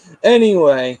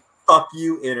 Anyway. Fuck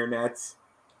you, Internet.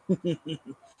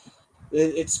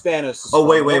 It's Spanish. Oh,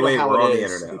 wait. We're on the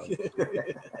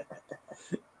Internet.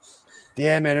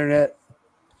 Damn, Internet.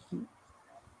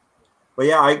 But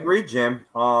yeah, I agree, Jim.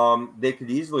 They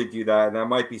could easily do that, and that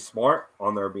might be smart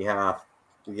on their behalf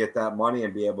to get that money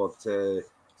and be able to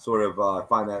sort of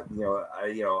find that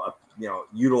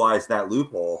utilize that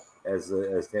loophole as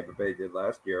Tampa Bay did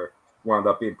last year. Wound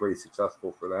up being pretty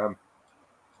successful for them.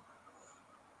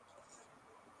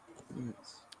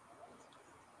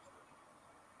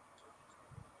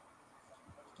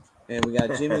 And we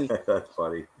got Jimmy. That's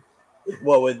funny.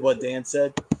 What Dan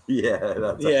said?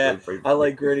 Yeah, I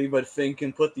like Gritty, but Finn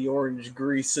can put the orange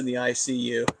grease in the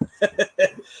ICU.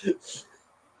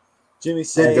 Jimmy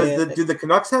said, do the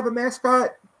Canucks have a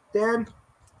mascot, Dan?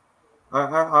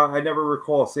 I never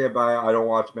recall seeing, but I don't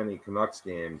watch many Canucks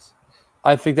games.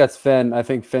 I think that's Finn. I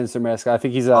think Finn's their mascot. I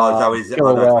think he's that's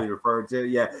what he referred to.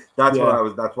 Yeah, that's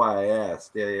why I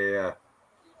asked. Yeah.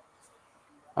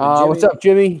 What's up,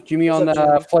 Jimmy? Jimmy on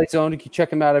the Flight Zone. You can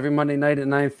check him out every Monday night at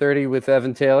 9:30 with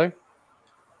Evan Taylor.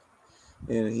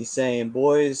 And he's saying,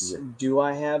 boys, do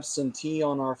I have some tea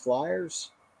on our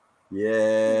Flyers?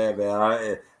 Yeah,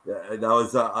 man. That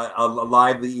was a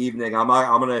lively evening.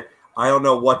 I don't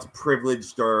know what's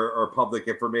privileged or public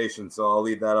information, so I'll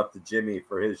leave that up to Jimmy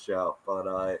for his show.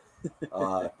 But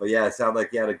yeah, it sounded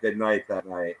like you had a good night that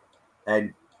night,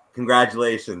 and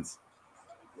congratulations.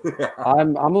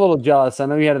 I'm a little jealous. I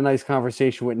know you had a nice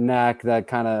conversation with Knack that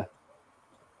kind of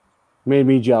made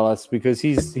me jealous because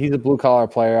he's a blue collar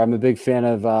player. I'm a big fan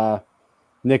of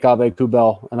Nick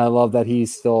Aube-Kubel, and I love that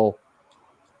he's still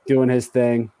doing his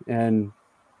thing. And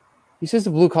he's just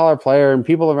a blue collar player, and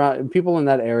people in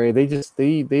that area, they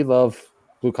love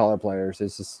blue collar players.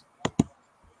 It's just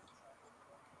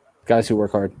guys who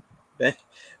work hard.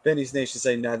 Benny's Nation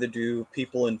say neither do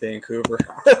people in Vancouver.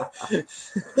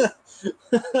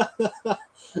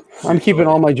 I'm keeping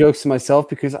all my jokes to myself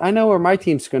because I know where my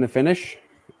team's going to finish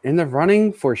in the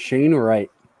running for Shane Wright.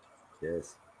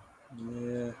 Yes.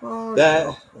 Yeah.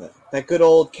 That good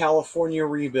old California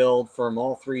rebuild from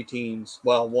all three teams.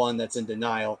 Well, one that's in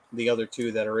denial, the other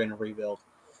two that are in a rebuild.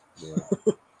 Yeah.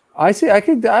 I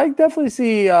definitely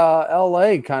see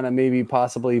LA kind of maybe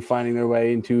possibly finding their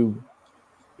way into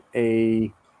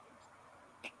maybe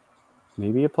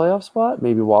a playoff spot,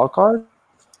 maybe wild card.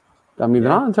 I mean,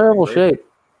 they're not in terrible shape.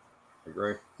 I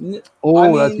agree. That's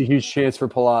a huge chance for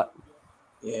Palat.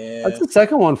 Yeah. That's the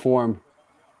second one for him.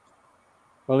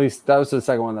 Or at least that was the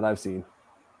second one that I've seen.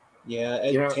 Yeah,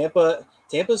 and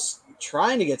Tampa's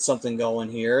trying to get something going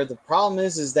here. The problem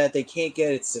is that they can't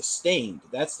get it sustained.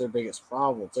 That's their biggest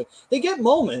problem. So they get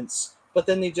moments, but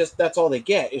then that's all they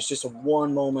get. It's just a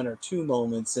one moment or two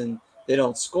moments, and they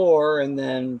don't score, and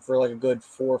then for like a good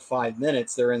 4 or 5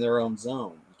 minutes, they're in their own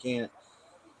zone. You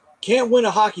can't win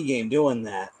a hockey game doing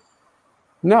that.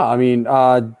 No, I mean,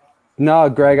 no,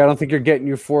 Greg, I don't think you're getting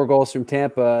your 4 goals from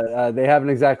Tampa. They haven't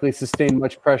exactly sustained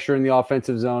much pressure in the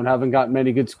offensive zone, haven't got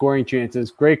many good scoring chances.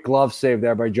 Great glove save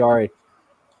there by Jari.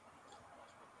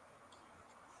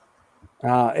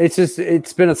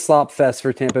 It's been a slop fest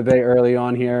for Tampa Bay early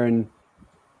on here, and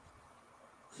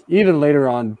even later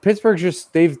on, Pittsburgh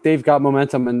they've got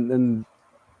momentum and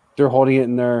they're holding it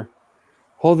in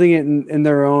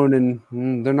their own,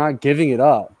 and they're not giving it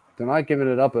up. They're not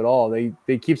giving it up at all.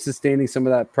 They keep sustaining some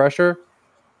of that pressure.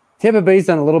 Tampa Bay's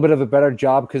done a little bit of a better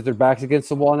job because their back's against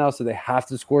the wall now, so they have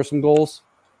to score some goals.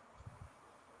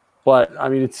 But I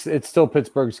mean, it's still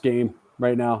Pittsburgh's game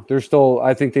right now.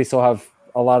 I think they still have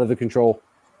a lot of the control.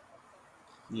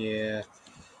 Yeah.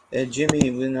 And Jimmy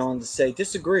went on to say,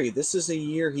 disagree. This is a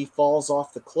year he falls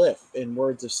off the cliff, in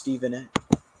words of Stephen A.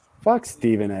 Fuck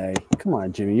Stephen A. Come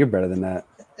on, Jimmy. You're better than that.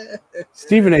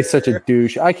 Stephen A's such a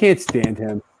douche. I can't stand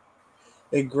him.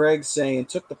 And Greg saying,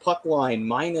 took the puck line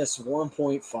minus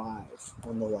 1.5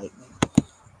 on the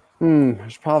Lightning.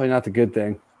 It's probably not the good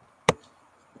thing.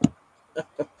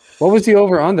 What was the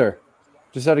over-under?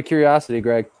 Just out of curiosity,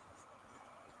 Greg.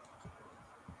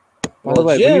 By the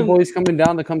way, when you boys coming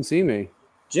down to come see me?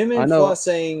 Jim and Flaw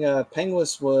saying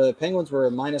Penguins were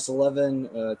a minus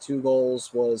 11. 2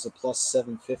 goals was a plus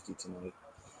 750 tonight.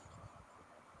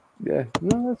 Yeah,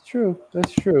 no, that's true.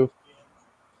 That's true.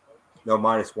 No,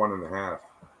 minus 1.5.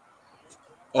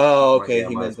 Oh, okay. Yeah,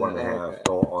 he minus meant 1.5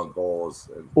 goal on goals.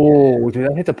 Did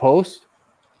that hit the post?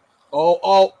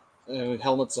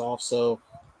 Helmet's off, so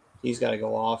he's got to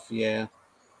go off. Yeah.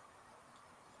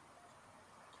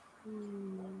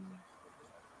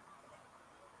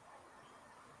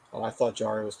 Oh, I thought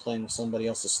Jari was playing with somebody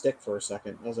else's stick for a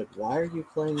second. I was like, why are you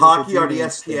playing hockey on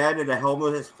ESPN and a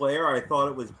helmetless player? I thought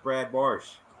it was Brad Marsh.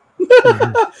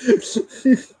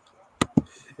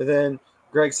 And then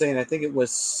Greg saying, I think it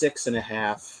was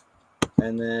 6.5.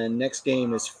 And then next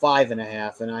game is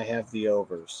 5.5, and I have the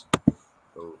overs.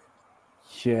 Oh.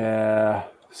 Yeah.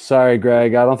 Sorry,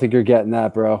 Greg. I don't think you're getting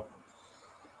that, bro.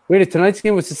 Wait, tonight's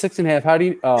game was the 6.5. How do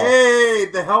you? Oh. Hey,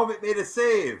 the helmet made a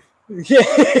save. Yeah.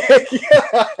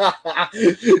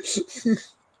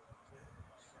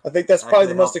 I think that's probably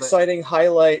the most exciting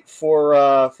highlight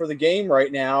for the game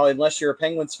right now, unless you're a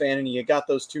Penguins fan and you got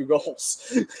those 2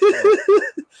 goals.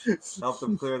 Helped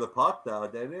them clear the puck, though,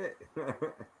 didn't it?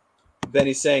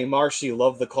 Benny's saying, Marshy,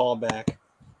 love the callback.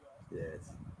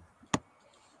 Yes.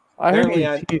 I heard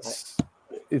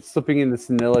it's slipping into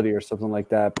senility or something like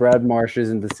that. Brad Marsh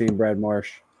isn't the same Brad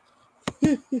Marsh.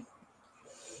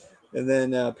 And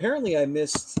then apparently I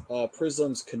missed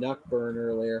Prism's Canuck burn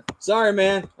earlier. Sorry,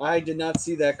 man. I did not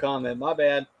see that comment. My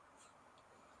bad.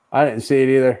 I didn't see it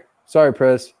either. Sorry,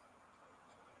 Pris.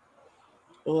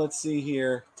 Well, let's see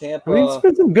here. Tampa. I mean,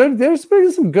 there's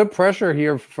been some good pressure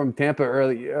here from Tampa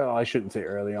early. Oh, I shouldn't say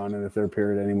early on in the third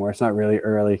period anymore. It's not really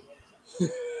early.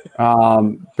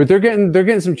 But they're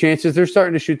getting some chances. They're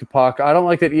starting to shoot the puck. I don't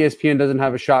like that ESPN doesn't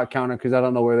have a shot counter because I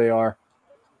don't know where they are.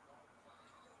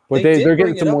 But they're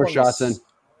getting some more shots in.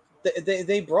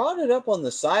 They brought it up on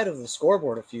the side of the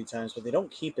scoreboard a few times, but they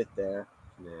don't keep it there.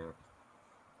 Yeah.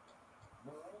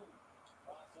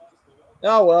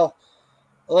 Oh well.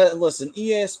 Listen,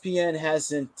 ESPN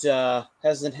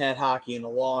hasn't had hockey in a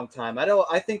long time.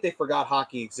 I think they forgot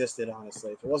hockey existed.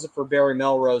 Honestly, if it wasn't for Barry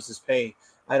Melrose's pay,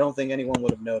 I don't think anyone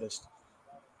would have noticed.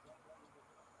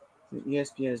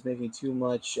 ESPN is making too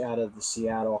much out of the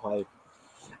Seattle hype.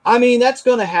 I mean, that's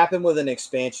going to happen with an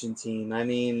expansion team. I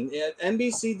mean,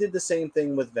 NBC did the same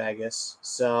thing with Vegas.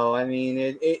 So, I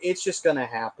mean, it's just going to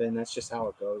happen. That's just how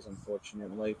it goes,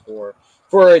 unfortunately, for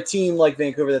a team like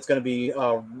Vancouver that's going to be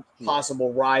a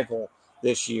possible rival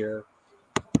this year.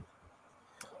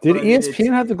 Did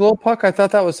ESPN have the glow puck? I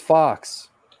thought that was Fox.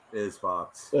 It is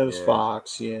Fox. It was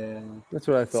Fox, yeah. That's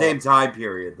what I thought. Same time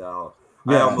period, though.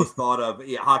 Yeah. I almost thought of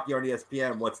hockey on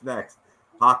ESPN. What's next?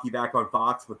 Hockey back on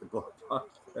Fox with the glow puck.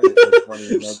 It's funny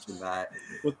you mentioned that.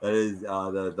 That is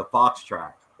the Fox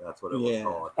track. That's what it was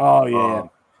called. Oh, yeah.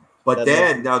 But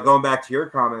then, now going back to your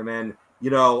comment, man,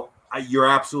 you're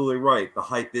absolutely right. The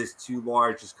hype is too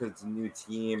large just because it's a new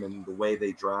team and the way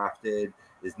they drafted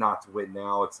is not to win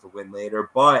now, it's to win later.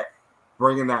 But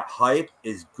bringing that hype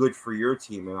is good for your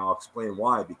team, and I'll explain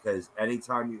why. Because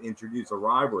anytime you introduce a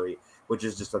rivalry, which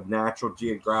is just a natural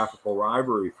geographical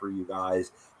rivalry for you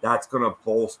guys, that's going to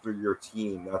bolster your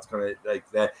team. That's going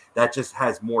to that just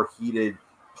has more heated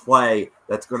play.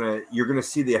 You're going to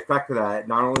see the effect of that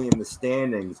not only in the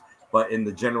standings but in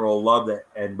the general love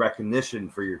and recognition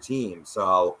for your team.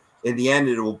 So in the end,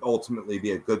 it will ultimately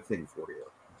be a good thing for you.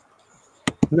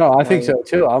 No, I think so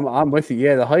too. I'm with you.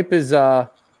 Yeah, the hype is. I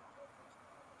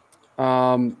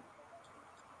think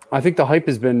the hype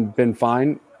has been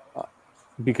fine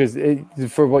because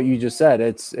for what you just said,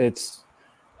 it's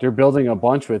they're building a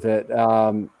bunch with it.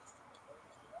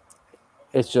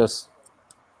 It's just,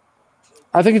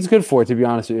 I think it's good for it, to be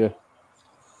honest with you.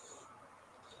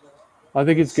 I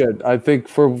think it's good. I think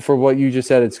for what you just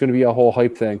said, it's going to be a whole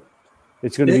hype thing.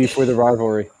 It's going to be for the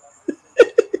rivalry.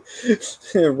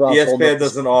 ESPN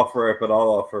doesn't offer it, but I'll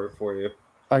offer it for you.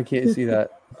 I can't see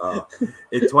that.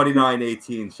 It's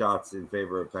 29-18 shots in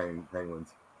favor of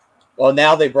Penguins. Well,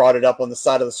 now they brought it up on the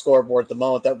side of the scoreboard the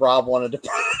moment that Rob wanted to put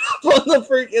it up on the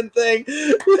freaking thing.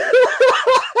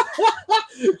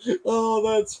 Oh,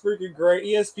 that's freaking great.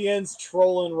 ESPN's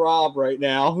trolling Rob right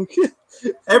now.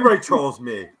 Everybody trolls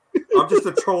me. I'm just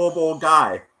a trollable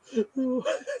guy.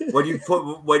 When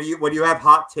you have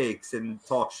hot takes and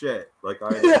talk shit like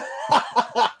I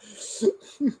do.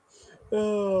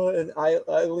 Oh, and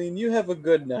Eileen, you have a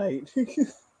good night.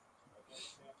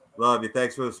 Love you.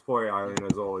 Thanks for the support, Eileen,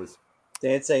 as always.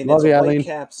 Dan saying Love it's you, a Eileen.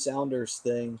 Whitecap Sounders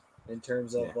thing in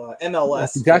terms of MLS.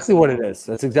 That's exactly what it is.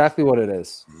 That's exactly what it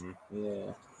is.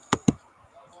 Yeah.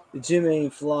 The Jimmy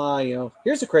Fly,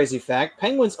 here's a crazy fact.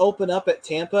 Penguins open up at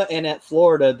Tampa and at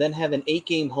Florida, then have an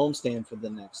 8-game homestand for the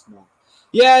next month.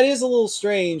 Yeah, it is a little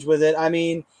strange with it. I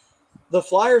mean, the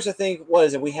Flyers, I think, what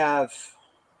is it? We have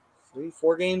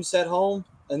 3-4 games at home,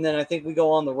 and then I think we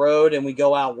go on the road and we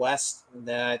go out west. And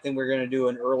then I think we're going to do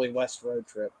an early west road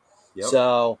trip. Yep.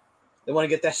 So they want to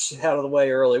get that shit out of the way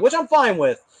early, which I'm fine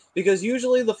with, because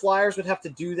usually the Flyers would have to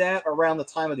do that around the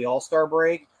time of the All-Star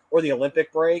break or the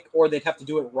Olympic break, or they'd have to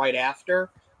do it right after.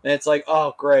 And it's like,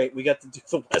 oh, great, we got to do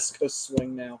the West Coast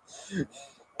swing now.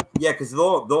 Yeah, because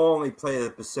they'll only play the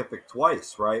Pacific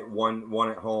twice, right? One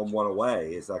at home, one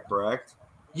away. Is that correct?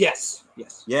 Yes.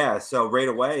 Yeah, so right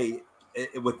away,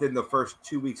 within the first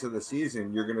 2 weeks of the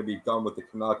season, you're going to be done with the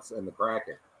Canucks and the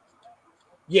Kraken.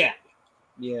 Yeah.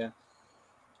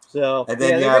 So, and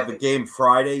then you have a game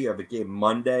Friday, you have a game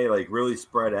Monday, like really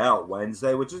spread out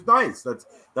Wednesday, which is nice.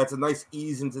 That's a nice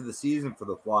ease into the season for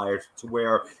the Flyers, to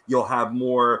where you'll have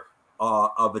more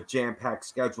of a jam-packed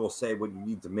schedule, say, when you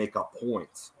need to make up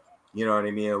points. You know what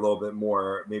I mean? A little bit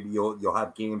more. Maybe you'll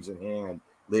have games in hand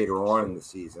later on in the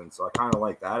season. So I kind of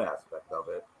like that aspect of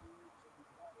it.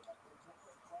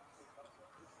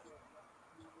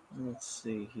 Let's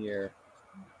see here.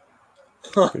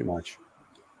 Pretty much.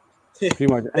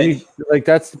 And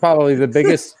that's probably the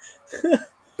biggest.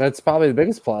 That's probably the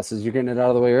biggest plus, is you're getting it out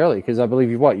of the way early, because I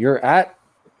believe you're at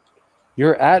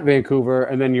Vancouver,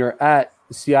 and then you're at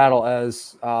Seattle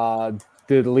as the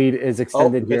lead is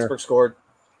extended here. Pittsburgh scored.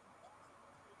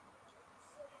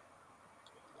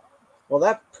 Well,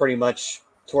 that pretty much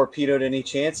torpedoed any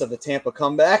chance of the Tampa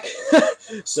comeback.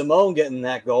 Simone getting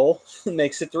that goal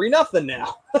makes it 3-0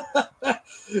 now.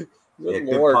 Good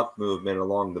puck movement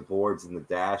along the boards and the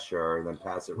dasher, and then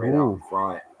pass it right out in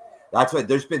front. That's what.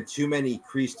 There's been too many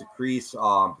crease to crease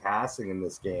passing in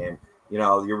this game.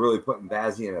 You're really putting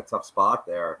Vazzy in a tough spot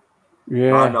there.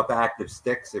 Yeah, not enough active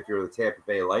sticks if you're the Tampa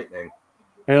Bay Lightning.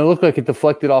 And it looked like it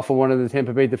deflected off of one of the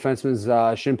Tampa Bay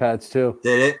defenseman's shin pads too.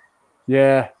 Did it?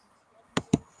 Yeah.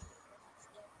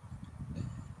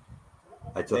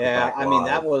 I took it back I mean,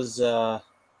 that was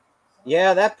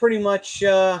that pretty much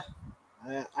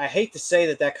I hate to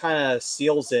say that kind of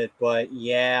seals it, but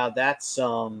yeah, that's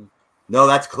No,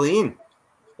 that's clean.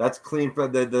 That's clean. For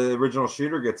the original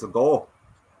shooter gets a goal.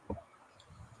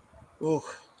 Ooh.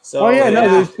 So,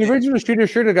 the original shooter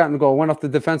should have gotten the goal. Went off the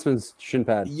defenseman's shin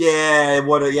pad. Yeah,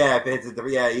 if it hits it,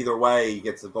 either way, he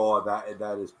gets the goal.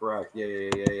 That is correct.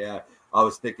 Yeah. I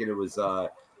was thinking it was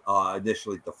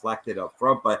initially deflected up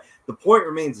front, but the point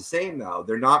remains the same, though.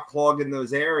 They're not clogging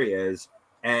those areas,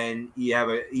 and you have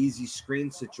an easy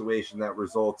screen situation that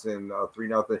results in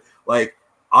 3-0. Like,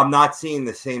 I'm not seeing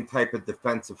the same type of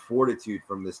defensive fortitude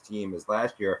from this team as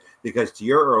last year, because to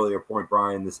your earlier point,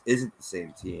 Brian, this isn't the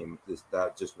same team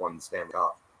that just won the Stanley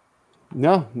Cup.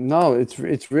 No,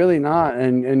 it's really not,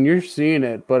 and you're seeing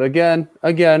it. But again,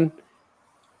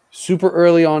 super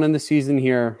early on in the season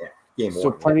here. Yeah. Game so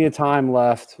one, plenty of time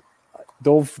left.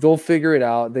 They'll figure it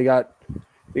out. They got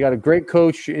a great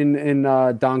coach in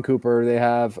Don Cooper. They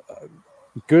have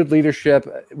good leadership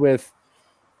with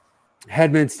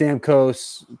Hedman,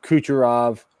 Stamkos,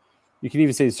 Kucherov. You can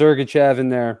even say Sergachev in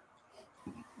there.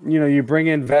 You bring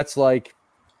in vets like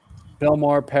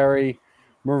Belmar, Perry,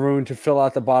 Maroon to fill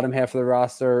out the bottom half of the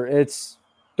roster.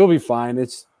 They'll be fine.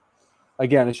 It's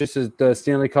just the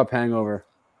Stanley Cup hangover.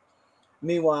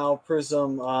 Meanwhile,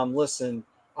 Prism, listen,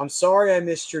 I'm sorry I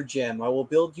missed your gem. I will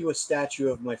build you a statue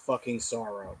of my fucking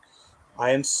sorrow.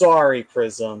 I am sorry,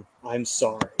 Prism. I'm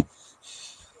sorry.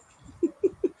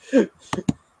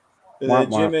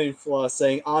 Jimmy Floss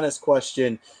saying, honest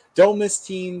question. Don't most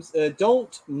teams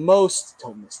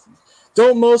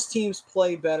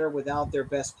play better without their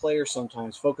best player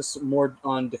sometimes? Focus more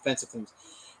on defensive things.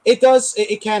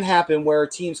 It can happen where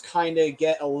teams kind of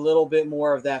get a little bit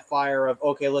more of that fire of,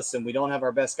 okay, listen, we don't have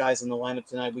our best guys in the lineup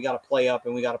tonight. We got to play up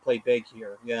and we got to play big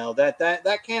here.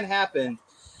 That can happen.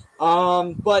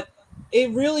 But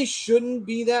It really shouldn't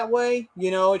be that way.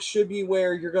 It should be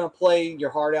where you're going to play your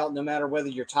heart out no matter whether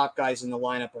your top guy's in the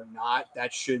lineup or not.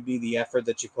 That should be the effort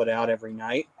that you put out every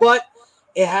night. But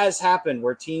it has happened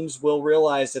where teams will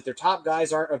realize that their top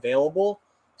guys aren't available.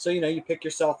 So, you pick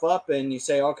yourself up and you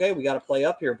say, okay, we got to play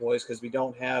up here, boys, because we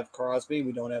don't have Crosby.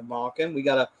 We don't have Malkin. We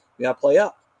got to play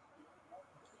up.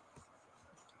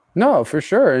 No, for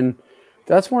sure. And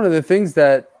that's one of the things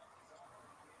that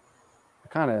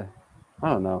I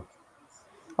don't know.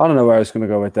 I don't know where I was going to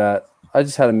go with that. I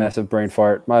just had a massive brain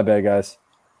fart. My bad, guys.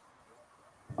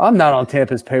 I'm not on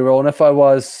Tampa's payroll, and if I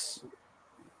was,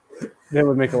 that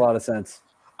would make a lot of sense.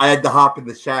 I had to hop in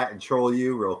the chat and troll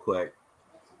you real quick.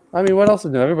 I mean, what else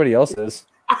is new? Everybody else is.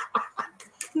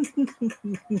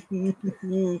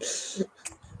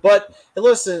 But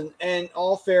listen, in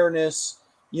all fairness,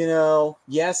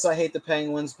 yes, I hate the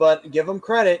Penguins, but give them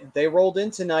credit. They rolled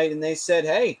in tonight and they said,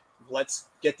 hey, let's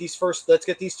get these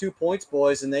 2 points,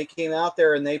 boys. And they came out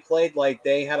there and they played like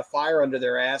they had a fire under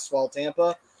their ass, while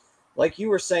Tampa, like you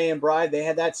were saying, Bride, they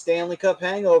had that Stanley Cup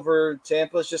hangover.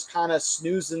 Tampa's just kind of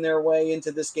snoozing their way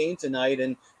into this game tonight,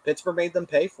 and Pittsburgh made them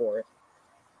pay for it.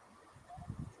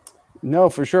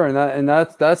 No, for sure. And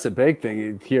that's a big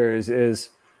thing here is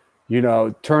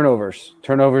turnovers.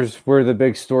 Turnovers were the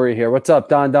big story here. What's up,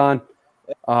 Don? Don.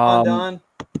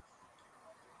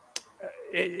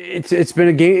 It's been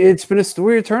a game. It's been a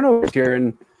story of turnovers here,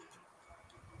 and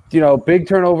big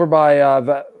turnover by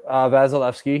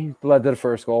Vasilevsky led to the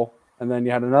first goal, and then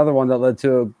you had another one that led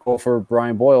to a goal for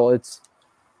Brian Boyle.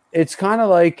 It's kind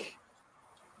of like,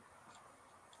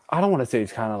 I don't want to say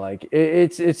it's kind of like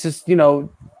it's just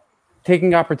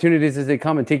taking opportunities as they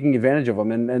come and taking advantage of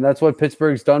them, and that's what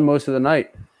Pittsburgh's done most of the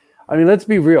night. I mean, let's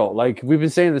be real. Like, we've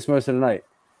been saying this most of the night.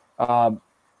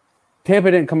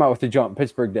 Tampa didn't come out with the jump.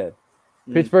 Pittsburgh did.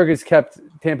 Pittsburgh has kept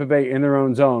Tampa Bay in their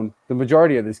own zone the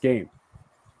majority of this game.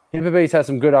 Tampa Bay's had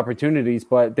some good opportunities,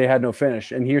 but they had no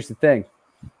finish. And here's the thing.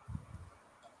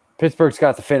 Pittsburgh's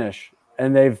got the finish,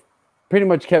 and they've pretty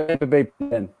much kept Tampa Bay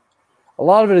in. A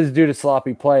lot of it is due to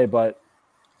sloppy play, but,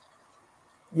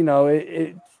 they're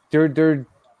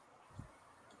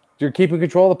keeping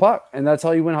control of the puck, and that's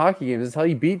how you win hockey games. That's how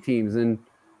you beat teams. And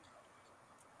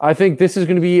I think this is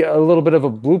going to be a little bit of a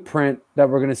blueprint that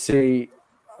we're going to see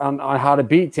on how to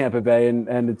beat Tampa Bay,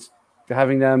 and it's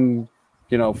having them,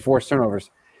 force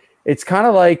turnovers. It's kind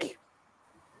of like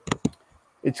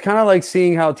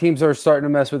seeing how teams are starting to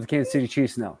mess with the Kansas City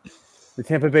Chiefs now. The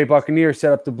Tampa Bay Buccaneers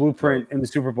set up the blueprint in the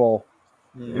Super Bowl,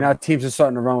 and now teams are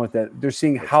starting to run with it. They're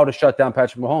seeing how to shut down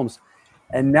Patrick Mahomes.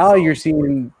 And now you're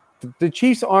seeing the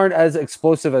Chiefs aren't as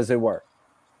explosive as they were.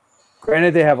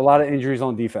 Granted, they have a lot of injuries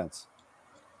on defense,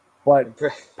 but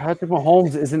Patrick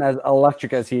Mahomes isn't as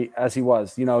electric as he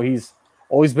was. He's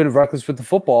always been reckless with the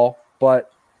football,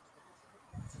 but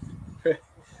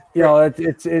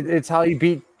it's how you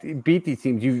beat these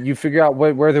teams. You figure out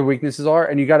where their weaknesses are,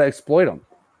 and you got to exploit them.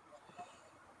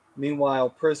 Meanwhile,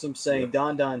 Prism saying,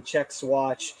 Don, check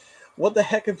Swatch. What the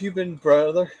heck have you been,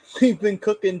 brother? We've been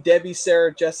cooking Debbie,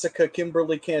 Sarah, Jessica,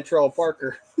 Kimberly, Cantrell,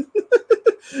 Parker.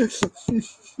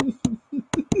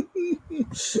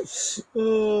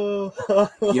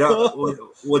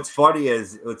 What's funny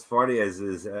is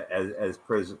as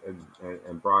Prism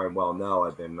and Brian well know,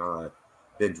 I've been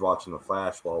binge watching The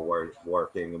Flash while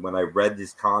working, and when I read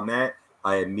this comment,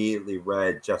 I immediately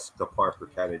read Jessica Parker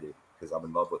Kennedy because I'm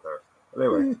in love with her. But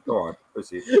anyway, go on,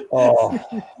 proceed. Oh.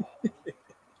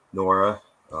 Nora.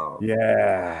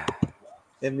 Yeah.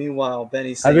 And meanwhile,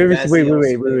 Benny saying,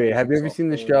 wait. Have you ever seen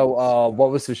the show? What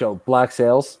was the show? Black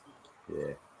Sails?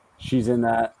 Yeah. She's in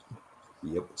that.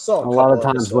 Yep. A lot of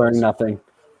times wearing nothing.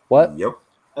 What? Yep.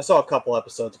 I saw a couple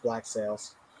episodes of Black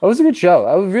Sails. It was a good show.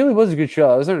 It really was a good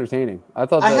show. It was entertaining. I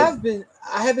have been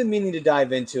meaning to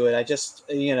dive into it. I just,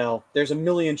 there's a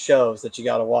million shows that you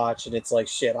got to watch, and it's like,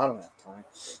 shit, I don't have time.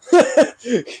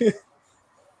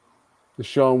 The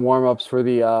show and warm-ups for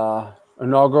the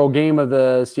inaugural game of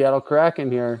the Seattle Kraken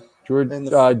here.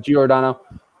 Giordano.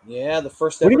 Yeah, the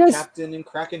first ever captain in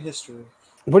Kraken history.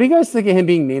 What do you guys think of him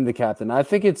being named the captain? I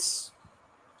think there's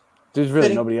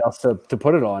really nobody else to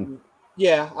put it on.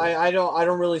 Yeah, I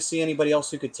don't really see anybody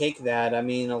else who could take that. I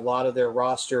mean, a lot of their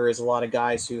roster is a lot of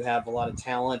guys who have a lot of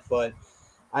talent, but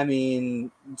I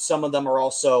mean, some of them are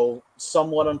also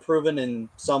somewhat unproven and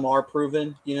some are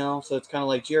proven, so it's kind of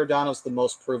like Giordano's the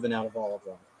most proven out of all of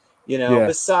them,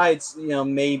 besides,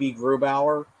 maybe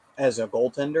Grubauer as a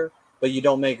goaltender, but you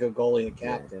don't make a goalie a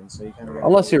captain. So you kind of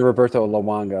unless you're Roberto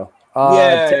Luongo.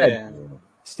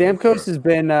 Stamkos has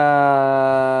been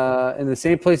in the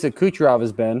same place that Kucherov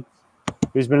has been.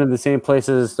 He's been in the same place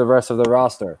as the rest of the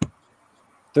roster.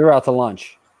 They're out to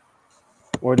lunch.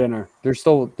 or dinner. They're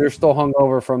still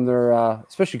hungover from their,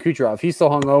 especially Kucherov. He's still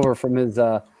hungover from his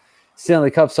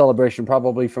Stanley Cup celebration,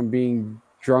 probably from being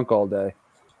drunk all day.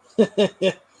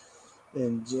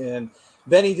 And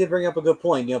Benny did bring up a good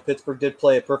point. You know, Pittsburgh did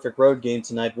play a perfect road game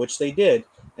tonight, which they did.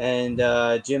 And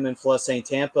Jim and Fluss saying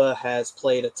Tampa has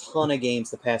played a ton of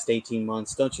games the past 18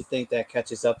 months. Don't you think that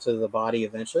catches up to the body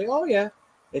eventually? Oh, yeah.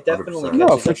 It definitely 100%. catches No,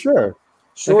 up. for sure.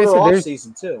 Shorter Like I said, off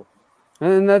season, too.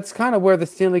 And that's kind of where the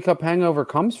Stanley Cup hangover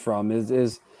comes from.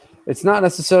 Is it's not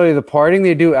necessarily the partying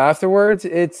they do afterwards.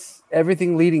 It's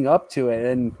everything leading up to it,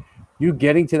 and you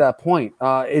getting to that point.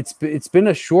 It's been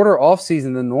a shorter off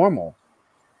season than normal.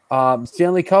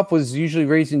 Stanley Cup was usually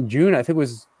raised in June. I think it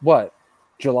was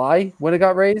July when it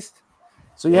got raised.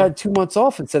 So you had 2 months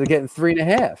off instead of getting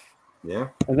 3.5. Yeah.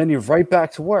 And then you're right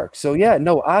back to work. So yeah,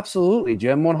 no, absolutely,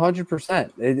 Jim,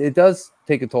 100%. It does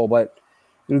take a toll, but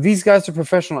you know, these guys are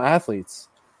professional athletes.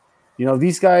 You know,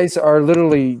 these guys are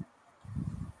literally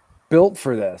built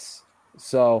for this.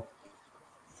 So,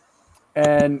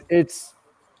 and it's,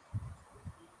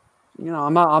 you know,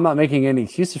 I'm not making any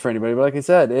excuses for anybody, but like I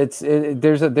said,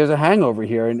 there's a hangover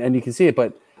here, and you can see it.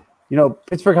 But you know,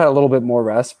 Pittsburgh had a little bit more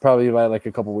rest, probably by like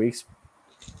a couple weeks.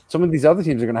 Some of these other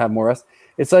teams are going to have more rest.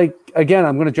 It's like, again,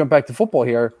 I'm going to jump back to football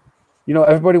here. You know,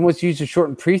 everybody wants to use the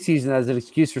shortened preseason as an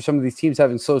excuse for some of these teams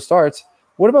having slow starts.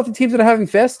 What about the teams that are having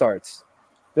fast starts?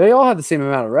 They all have the same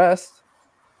amount of rest.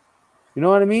 You know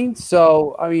what I mean?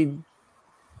 So, I mean,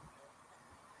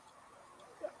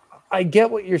 I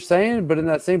get what you're saying, but in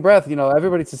that same breath, you know,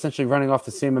 everybody's essentially running off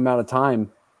the same amount of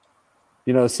time,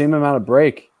 you know, same amount of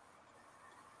break.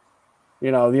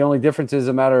 You know, the only difference is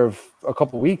a matter of a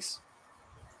couple weeks.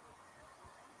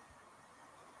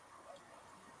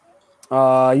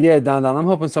 Yeah, Don. I'm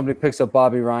hoping somebody picks up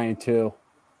Bobby Ryan too.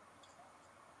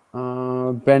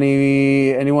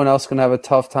 Benny, anyone else gonna have a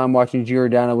tough time watching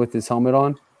Giordano with his helmet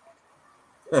on?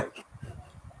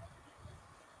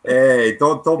 Hey,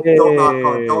 don't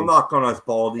knock on us,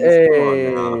 Baldies. Come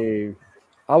on now. Hey,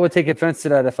 I would take offense to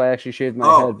that if I actually shaved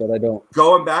my head, but I don't.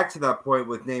 Going back to that point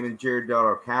with naming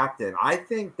Giordano captain, I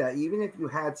think that even if you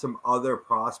had some other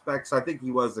prospects, I think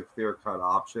he was a clear-cut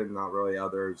option, not really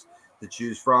others to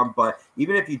choose from. But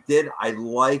even if you did, I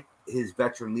like his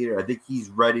veteran leader. I think he's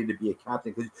ready to be a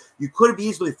captain because you could have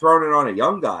easily thrown it on a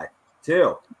young guy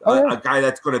too, a guy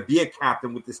that's going to be a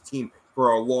captain with this team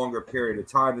for a longer period of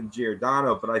time than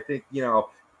Giordano. But I think, you know,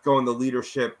 going the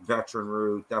leadership veteran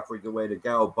route, definitely the way to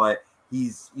go. But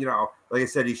he's, you know, like I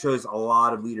said, he shows a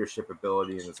lot of leadership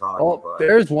ability in his hockey. Oh,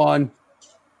 there's one.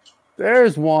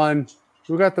 There's one.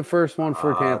 Who got the first one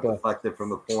for Tampa? Deflected from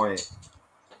the point.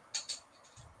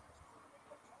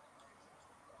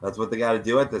 That's what they got to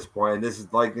do at this point. And this is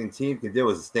like the team can do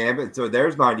is stamp it. So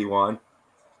there's 91.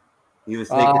 He was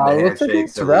taking the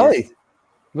handshakes.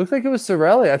 Looks like it was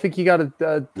Cirelli. I think he got a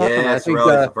yeah,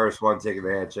 Cirelli's the first one taking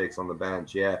the handshakes on the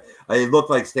bench. Yeah, it looked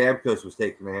like Stamkos was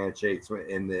taking the handshakes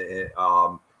in the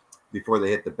before they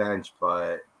hit the bench,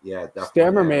 but yeah, definitely.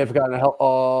 Stammer may have gotten a help.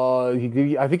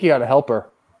 I think he got a helper.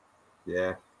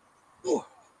 Yeah.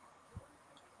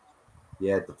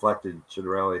 Yeah, deflected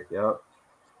Cirelli. Yep.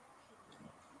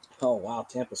 Oh wow,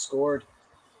 Tampa scored.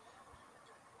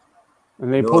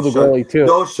 And they pulled the goalie too.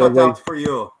 No shutouts for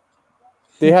you.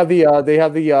 They have the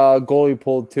goalie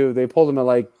pulled too. They pulled him at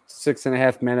like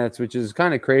 6.5 minutes, which is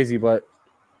kind of crazy, but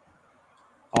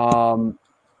they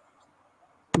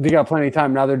got plenty of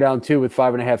time. Now they're down 2 with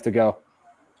 5.5 to go.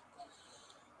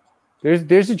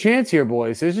 There's a chance here,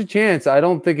 boys. There's a chance. I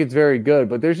don't think it's very good,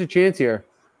 but there's a chance here.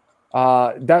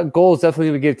 That goal is definitely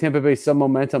going to give Tampa Bay some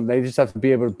momentum. They just have to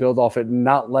be able to build off it and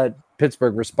not let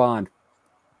Pittsburgh respond.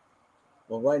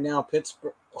 Well, right now,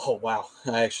 Pittsburgh. Oh, wow.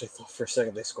 I actually thought for a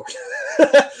second they scored.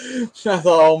 I thought,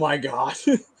 oh, my God.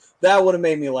 That would have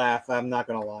made me laugh. I'm not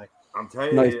going to lie. I'm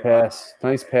telling you.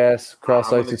 Nice pass.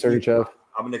 Cross ice to Sergachev.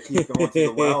 I'm going to keep going to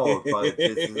the well, but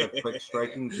this is a quick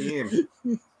striking team.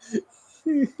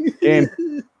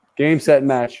 Game, set,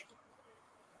 match.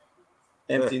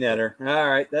 Empty netter. All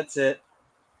right, that's it.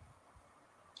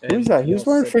 Who's that? Who's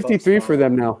wearing 53 for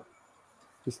them now?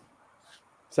 Is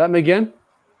that McGinn?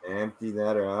 Empty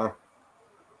netter, huh?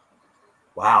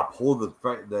 Wow, pulled the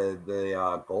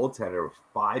goaltender with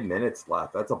 5 minutes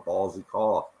left. That's a ballsy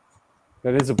call.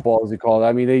 That is a ballsy call.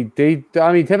 I mean,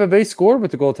 Tampa Bay scored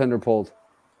with the goaltender pulled.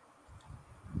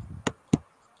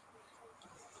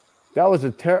 That was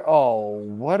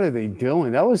what are they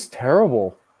doing? That was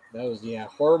terrible. That was,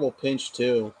 horrible pinch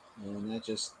too. And that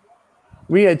just...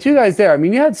 We had 2 guys there. I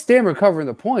mean, you had Stammer covering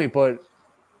the point, but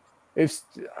if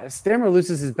Stammer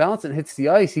loses his balance and hits the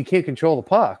ice, he can't control the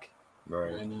puck.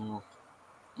 Right. I know.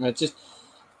 It's just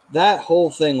That whole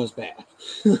thing was bad.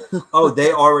 Oh,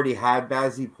 they already had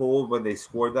Bazzi pulled when they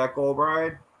scored that goal,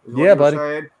 Brian? Is what Yeah, you were buddy.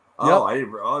 saying? Yep. Oh, I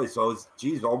didn't. Oh, so it's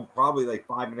probably like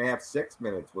 5.5, 6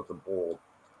 minutes with the pulled.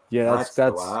 Yeah, that's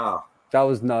wow. That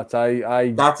was nuts.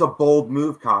 That's a bold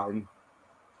move, Cotton.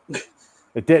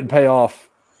 It didn't pay off.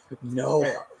 No,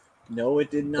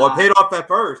 it did not. Well, it paid off at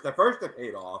first. At first, it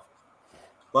paid off,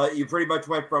 but you pretty much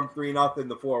went from 3-0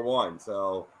 to 4-1.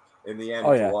 So in the end,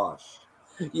 it's a wash.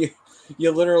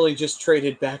 You literally just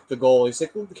traded back the goal. He's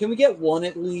like, "Can we get one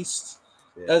at least?"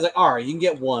 Yeah. I was like, "All right, you can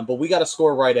get one, but we got to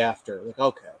score right after." Like,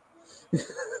 okay.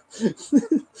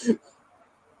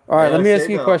 All right, let me ask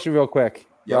you a question real quick,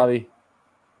 Robbie.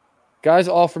 Guys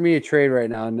offer me a trade right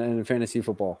now in fantasy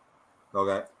football.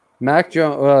 Okay. Mac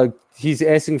Jones, he's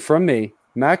asking from me,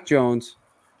 Mac Jones,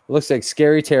 looks like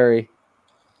Scary Terry,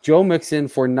 Joe Mixon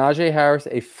for Najee Harris,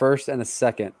 a first and a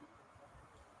second.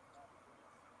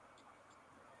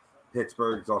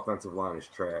 Pittsburgh's offensive line is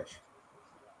trash.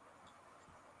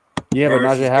 Yeah, but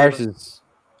Najee Harris is...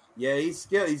 Yeah, he's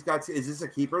skilled. Is this a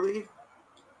keeper league?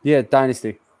 Yeah,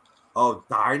 Dynasty. Oh,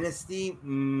 Dynasty?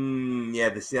 Yeah,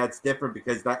 that's different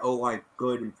because that O-line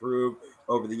could improve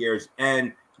over the years.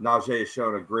 And Najee has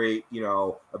shown a great,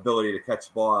 ability to catch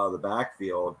the ball out of the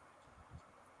backfield.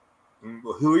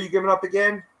 Who are you giving up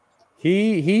again?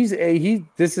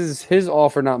 This is his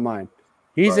offer, not mine.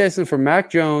 He's asking for Mac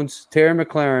Jones, Terry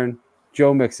McLaurin,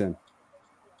 Joe Mixon.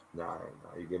 No,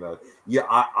 you give up. Yeah,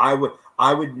 I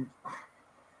would.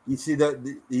 You see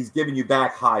he's giving you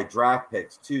back high draft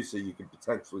picks too, so you can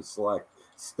potentially select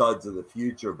studs of the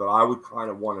future. But I would kind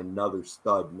of want another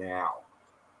stud now,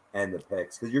 and the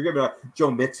picks because you're giving up.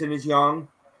 Joe Mixon is young,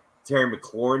 Terry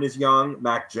McLaurin is young,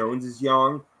 Mac Jones is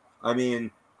young. I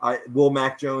mean, will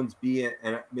Mac Jones be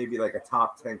maybe like a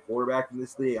top 10 quarterback in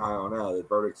this league? I don't know. The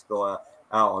verdict's still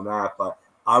out on that, but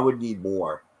I would need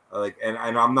more. And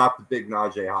I'm not the big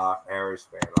Najee Harris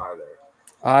fan either.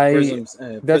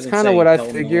 That's kind of what I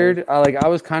figured. I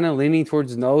was kind of leaning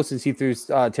towards no since he threw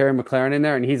Terry McLaurin in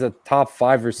there, and he's a top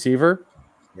 5 receiver.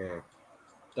 Yeah.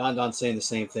 Don saying the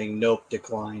same thing. Nope,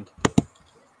 declined.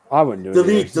 I wouldn't do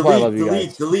it. That's why I love you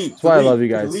guys. That's why I love you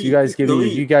guys. You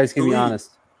guys give me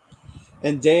honest.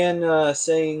 And Dan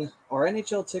saying our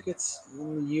NHL tickets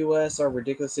in the U.S. are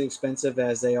ridiculously expensive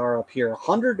as they are up here.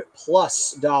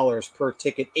 $100+ per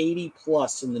ticket,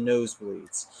 $80+ in the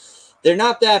nosebleeds. They're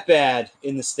not that bad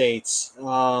in the States,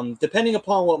 depending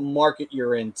upon what market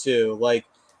you're in, too. Like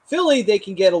Philly, they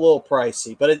can get a little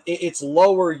pricey, but it's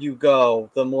lower you go,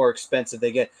 the more expensive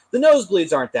they get. The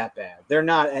nosebleeds aren't that bad. They're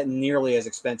not nearly as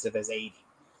expensive as 80.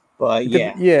 But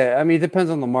yeah. Yeah, I mean, it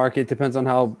depends on the market. Depends on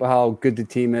how good the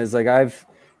team is. Like, I've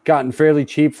gotten fairly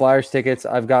cheap Flyers tickets.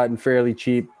 I've gotten fairly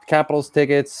cheap Capitals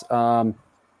tickets.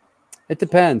 It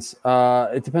depends.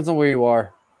 It depends on where you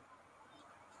are.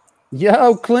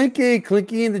 Yo, Clinky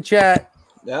in the chat.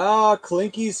 Ah,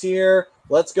 Clinky's here.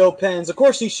 Let's go Pens. Of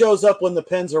course, he shows up when the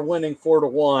Pens are winning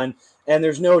 4-1, and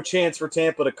there's no chance for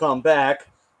Tampa to come back.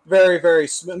 Very, very,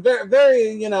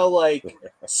 very,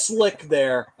 slick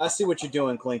there. I see what you're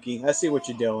doing, Clinky. I see what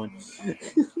you're doing.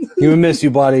 We miss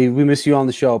you, buddy. We miss you on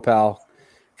the show, pal.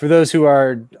 For those who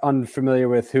are unfamiliar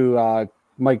with who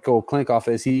Michael Klinkoff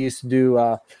is, he used to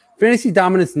do Fantasy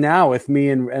Dominance Now with me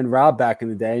and Rob back in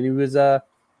the day, and he was a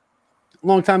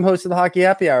longtime host of the Hockey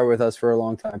Happy Hour with us for a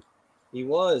long time. He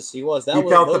was. He felt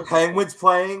the Penguins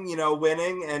playing,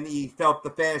 winning, and he felt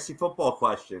the fantasy football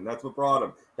question. That's what brought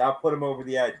him. That put him over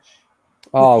the edge.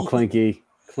 Oh, Clinky.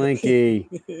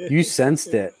 You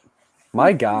sensed it.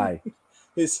 My guy.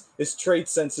 His trait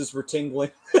senses were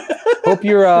tingling. Hope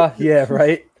you're, yeah,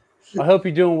 right? I hope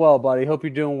you're doing well, buddy. Hope you're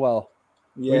doing well.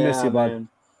 Yeah, we miss you, bud. Man.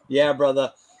 Yeah,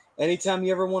 brother. Anytime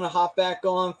you ever want to hop back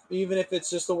on, even if it's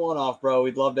just a one-off, bro,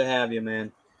 we'd love to have you,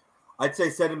 man. I'd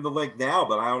say send him the link now,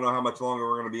 but I don't know how much longer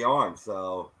we're going to be on,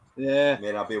 so yeah, it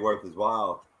may not be worth his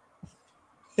while.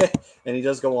 And he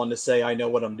does go on to say, I know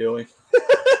what I'm doing.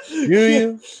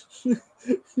 Do you?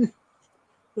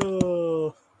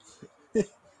 Oh.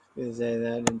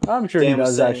 I'm sure he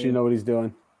does actually know what he's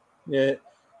doing. Yeah.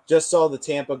 Just saw the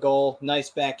Tampa goal.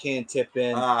 Nice backhand tip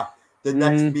in. The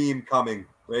next meme coming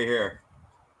right here.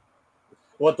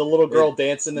 What, the little girl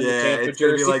dancing in the Tampa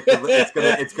jersey?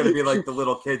 It's gonna be like the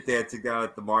little kid dancing down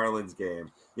at the Marlins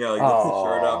game. Lifts the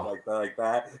shirt up like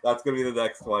that. That's gonna be the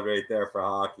next one right there for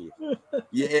hockey.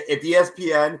 If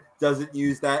ESPN doesn't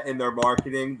use that in their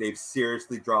marketing, they've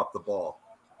seriously dropped the ball.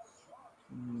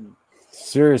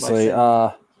 Seriously,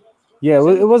 yeah,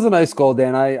 it was a nice goal,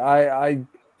 Dan.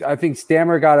 I think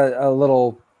Stammer got a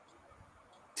little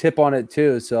tip on it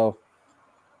too. So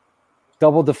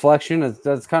double deflection.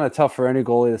 That's kind of tough for any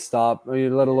goalie to stop. I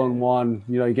mean, let alone one.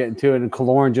 You know, you get into it, and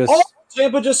Killorn just. Oh,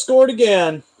 Tampa just scored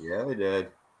again. Yeah, they did.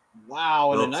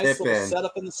 Wow, and a Little nice little tip in.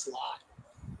 setup in the slot.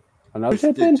 Another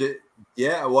tip in?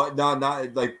 Yeah, what? No,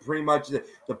 not like pretty much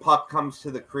the puck comes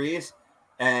to the crease,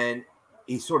 and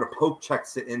he sort of poke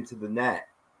checks it into the net.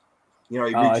 You know,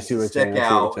 he reaches the stick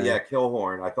out. Yeah,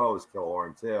 Killorn. I thought it was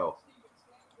Killorn too.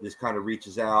 Just kind of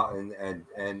reaches out and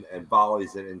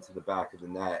volleys it into the back of the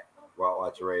net. Well,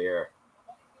 watch it right here.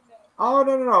 Oh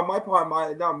no! My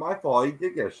fault. He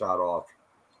did get a shot off.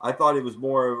 I thought it was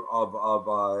more of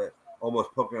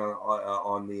almost poking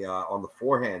on the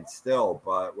forehand still,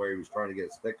 but where he was trying to get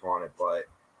a stick on it. But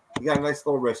he got a nice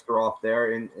little wrister off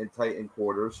there in tight in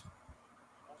quarters.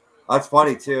 That's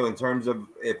funny too, in terms of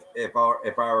if I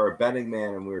were a betting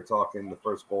man and we were talking the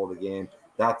first goal of the game,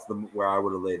 that's where I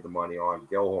would have laid the money on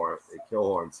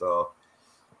Killorn. So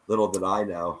little did I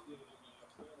know.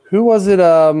 Who was it?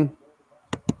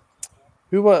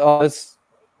 Who was?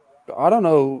 I don't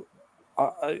know.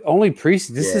 Only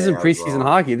preseason. This isn't preseason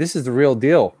hockey. This is the real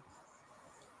deal.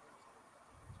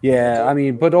 Yeah, I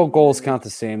mean, but all goals count the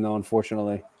same, though.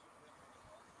 Unfortunately.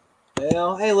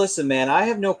 Well, hey, listen, man. I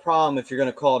have no problem if you're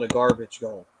going to call it a garbage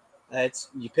goal.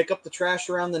 You pick up the trash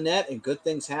around the net, and good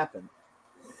things happen.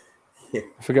 I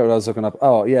forget what I was looking up.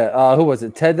 Oh yeah, who was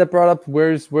it? Ted that brought up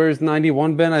where's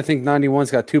 91 been? I think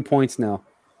 91's got 2 points now.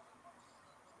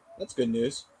 That's good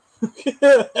news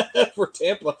for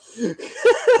Tampa.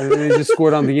 And they just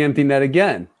scored on the empty net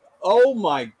again. Oh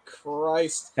my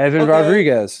Christ! Evan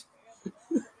Rodriguez.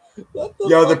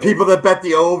 The people that bet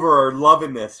the over are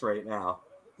loving this right now.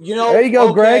 You know, there you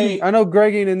go, Greg. I know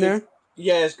Greg ain't in there.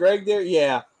 Is Greg there?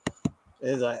 Yeah.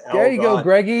 There you go,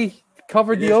 Greggy.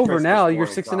 Covered the over now. You're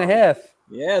 6.5.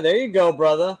 Yeah, there you go,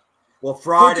 brother. Well,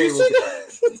 Friday.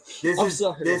 This is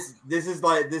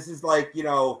like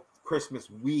Christmas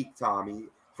week, Tommy.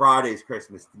 Friday's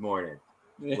Christmas morning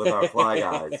with our Fly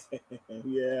Guys.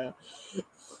 Yeah,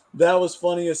 that was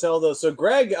funny as hell though. So,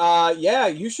 Greg,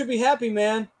 you should be happy,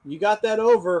 man. You got that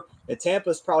over. And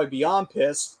Tampa's probably beyond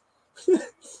pissed.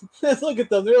 Look at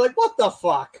them. They're like, what the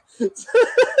fuck? You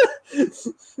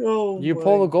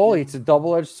pull the goalie. It's a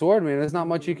double-edged sword, man. There's not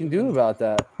much you can do about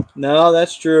that. No,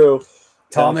 that's true.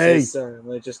 Tommy.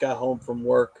 I just got home from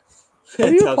work. What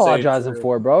are you apologizing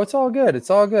for, bro? It's all good. It's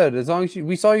all good. As long as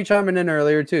we saw you chiming in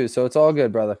earlier, too. So it's all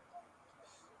good, brother.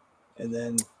 And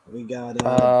then we got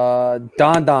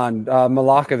Don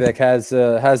Malakovic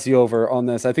has the over on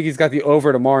this. I think he's got the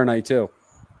over tomorrow night, too.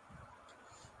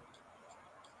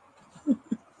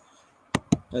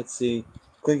 Let's see.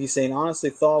 Clinky saying, honestly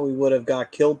thought we would have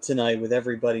got killed tonight with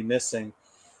everybody missing.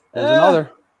 There's another.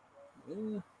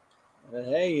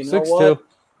 Hey, you know what? 6-2.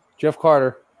 Jeff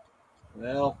Carter.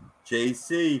 Well.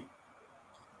 JC.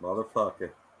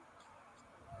 Motherfucker.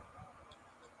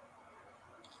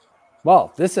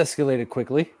 Well, this escalated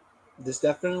quickly. This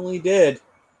definitely did.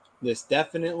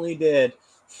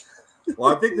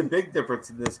 Well, I think the big difference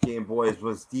in this game, boys,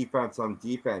 was defense on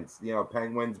defense.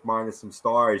 Penguins minus some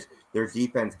stars, their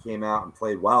defense came out and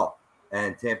played well,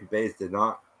 and Tampa Bay's did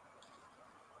not.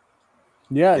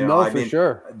 Yeah, for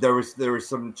sure. There was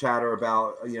some chatter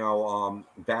about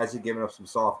Vazzy giving up some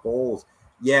soft goals.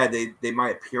 Yeah, they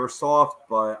might appear soft,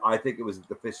 but I think it was a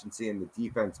deficiency in the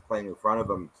defense playing in front of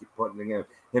him, keep putting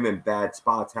him in bad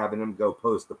spots, having him go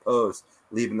post to post,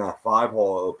 leaving that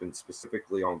 5-hole open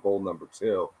specifically on goal number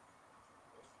 2.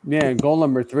 Yeah, and goal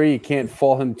number 3, you can't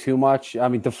fault him too much. I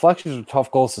mean, deflections are tough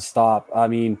goals to stop. I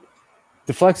mean,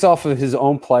 deflects off of his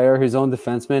own player, his own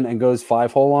defenseman, and goes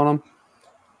 5-hole on him.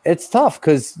 It's tough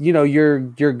because, you're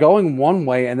going one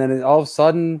way, and then all of a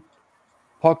sudden,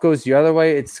 puck goes the other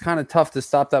way. It's kind of tough to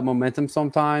stop that momentum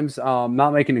sometimes.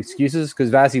 Not making excuses because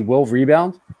Vazzy will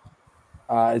rebound.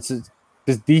 His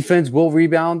defense will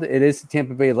rebound. It is the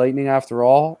Tampa Bay Lightning after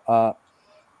all. But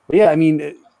yeah, I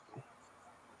mean,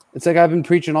 it's like I've been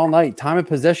preaching all night. Time of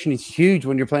possession is huge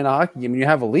when you're playing a hockey game and you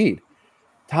have a lead.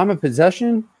 Time of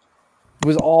possession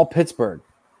was all Pittsburgh.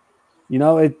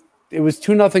 It was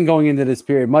 2-0 going into this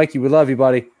period. Mikey, we love you,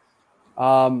 buddy.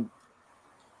 Going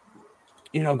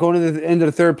to the end of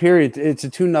the third period, it's a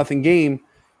 2-0 game.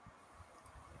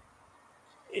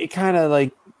 It kind of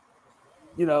like,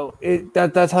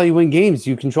 that's how you win games.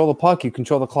 You control the puck, you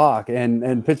control the clock,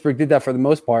 and Pittsburgh did that for the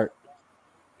most part.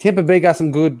 Tampa Bay got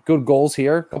some good goals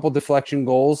here, a couple deflection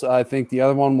goals. I think the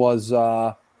other one was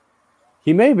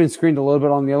he may have been screened a little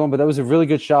bit on the other one, but that was a really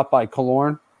good shot by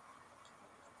Killorn.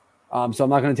 So I'm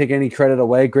not going to take any credit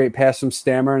away. Great pass from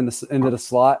Stammer into the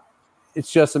slot.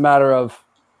 It's just a matter of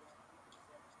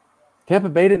Tampa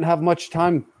Bay didn't have much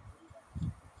time.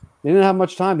 They didn't have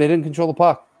much time. They didn't control the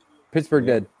puck. Pittsburgh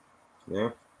did. Yeah.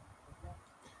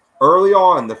 Early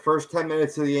on, the first 10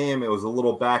 minutes of the game, it was a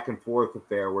little back and forth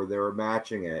affair where they were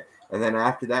matching it. And then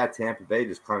after that, Tampa Bay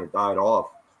just kind of died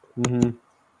off. Mm-hmm.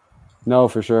 No,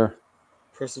 for sure.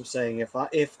 Prism saying,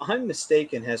 if I'm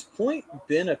mistaken, has Point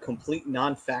been a complete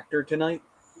non-factor tonight?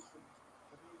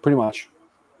 Pretty much.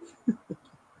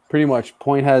 Pretty much.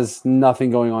 Point has nothing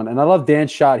going on. And I love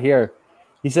Dan's shot here.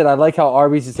 He said, I like how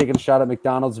Arby's is taking a shot at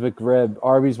McDonald's McRib.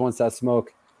 Arby's wants that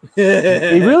smoke.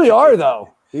 They really are, though.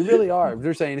 They really are.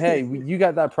 They're saying, hey, you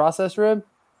got that processed rib?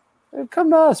 Come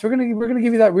to us. We're gonna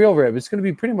give you that real rib. It's gonna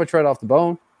be pretty much right off the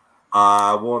bone.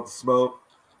 I want smoke.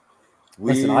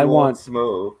 I want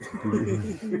smoke.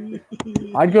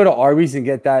 I'd go to Arby's and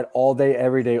get that all day,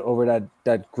 every day over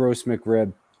that gross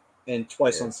McRib. And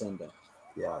twice on Sunday.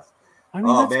 Yes. I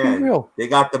mean, that's man, real. They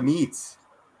got the meats.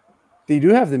 They do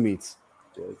have the meats.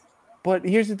 Yes. But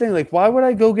here's the thing: like, why would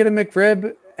I go get a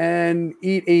McRib and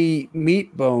eat a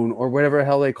meat bone or whatever the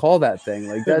hell they call that thing?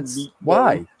 Like, that's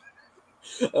why.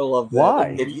 I love that.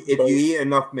 Why? If you eat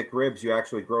enough McRibs, you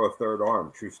actually grow a third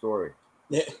arm. True story.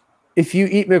 Yeah. If you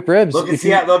eat McRibs, Look at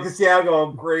Seattle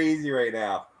going crazy right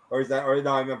now. Or is that? Or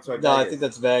no, I'm sorry. No, Vegas. I think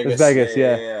that's Vegas. It's Vegas,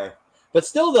 yeah. But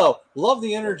still, though, love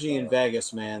the energy in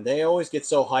Vegas, man. They always get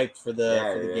so hyped for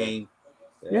the game.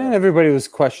 Yeah, and everybody was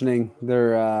questioning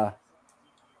their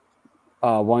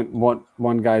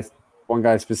one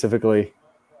guy specifically.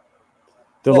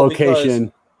 The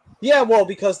location.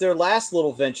 Because their last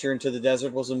little venture into the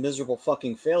desert was a miserable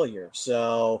fucking failure.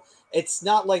 So it's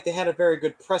not like they had a very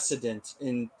good precedent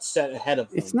in set ahead of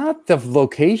them. It's not the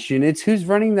location; it's who's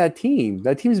running that team.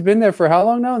 That team's been there for how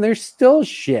long now, and they're still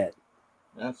shit.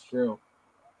 That's true.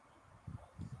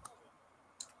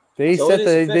 They set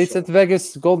the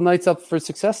Vegas Golden Knights up for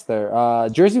success there.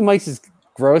 Jersey Mike's is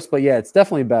gross, but yeah, it's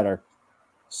definitely better.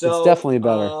 So it's definitely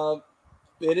better.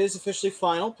 It is officially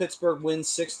final. Pittsburgh wins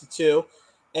 6-2,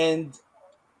 and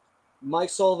Mike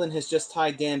Sullivan has just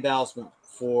tied Dan Bylsma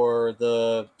for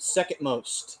the second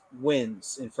most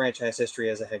wins in franchise history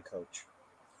as a head coach.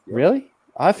 Really?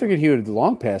 I figured he would have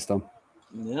long passed him.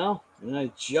 No,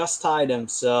 I just tied him.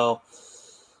 So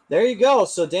there you go.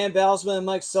 So Dan Bylsma and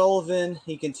Mike Sullivan,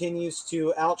 he continues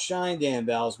to outshine Dan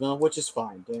Bylsma, which is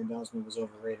fine. Dan Bylsma was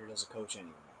overrated as a coach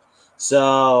anyway.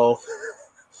 So,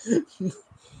 and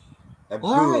all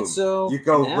boom, right, so you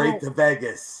go right to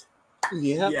Vegas.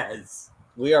 Yeah. Yes.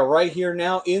 We are right here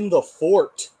now in the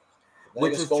fort.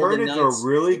 Which has turned into a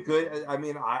really good. I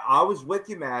mean, I was with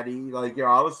you, Maddie. Like,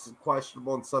 I was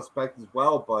questionable and suspect as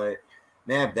well, but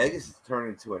man, Vegas has turned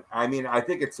into it. I mean, I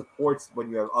think it supports when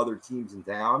you have other teams in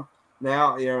town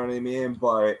now. You know what I mean?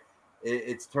 But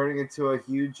it's turning into a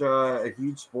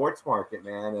huge sports market,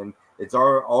 man, and it's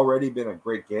already been a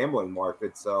great gambling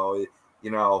market. So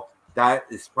that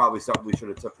is probably something we should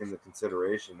have took into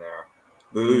consideration there.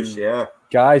 Boosh, yeah,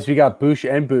 guys, we got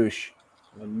Boosh and Boosh.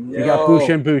 We got Boosh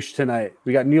and Boosh tonight.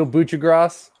 We got Neil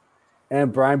Bouchagras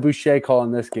and Brian Boucher calling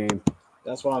this game.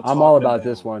 That's what I'm all about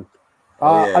this one.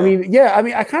 I mean,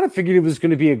 I kind of figured it was going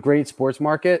to be a great sports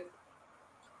market,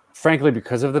 frankly,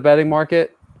 because of the betting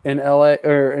market in LA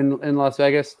or in Las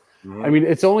Vegas. Mm-hmm. I mean,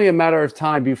 it's only a matter of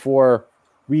time before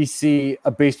we see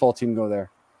a baseball team go there.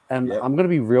 And I'm going to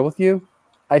be real with you.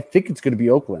 I think it's going to be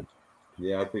Oakland.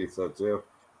 Yeah, I think so too.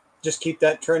 Just keep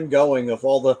that trend going of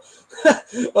all the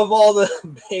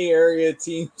Bay Area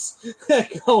teams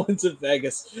going to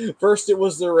Vegas. First it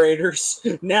was the Raiders.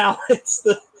 Now it's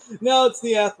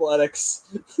the Athletics.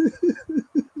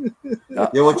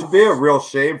 Yeah, which would be a real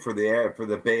shame for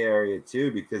the Bay Area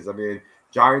too, because I mean,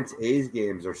 Giants A's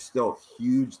games are still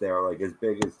huge there, like as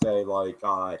big as say like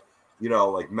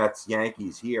Mets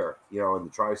Yankees here, in the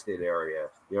tri-state area.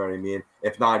 You know what I mean?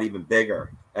 If not even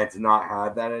bigger, and to not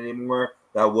have that anymore,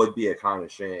 that would be a kind of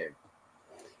shame.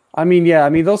 I mean, yeah,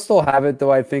 they'll still have it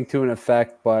though, I think, to an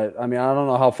effect, but I mean, I don't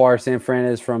know how far San Fran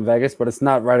is from Vegas, but it's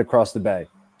not right across the bay.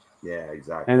 Yeah,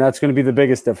 exactly. And that's going to be the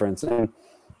biggest difference. And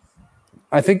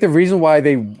I think the reason why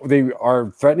they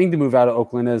are threatening to move out of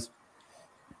Oakland is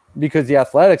because the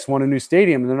Athletics want a new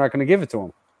stadium and they're not going to give it to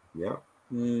them. Yeah.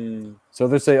 So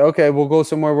they say, okay, we'll go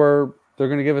somewhere where they're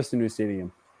going to give us a new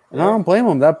stadium. And I don't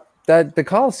blame them. That the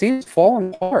Coliseum's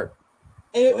falling apart.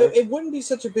 It wouldn't be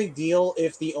such a big deal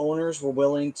if the owners were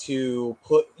willing to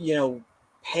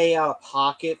pay out of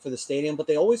pocket for the stadium, but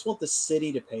they always want the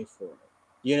city to pay for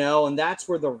it, and that's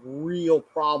where the real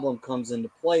problem comes into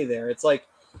play there. It's like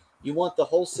you want the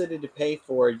whole city to pay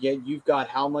for it, yet you've got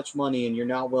how much money and you're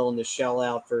not willing to shell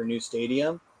out for a new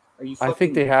stadium? I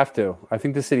think they have to. I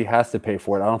think the city has to pay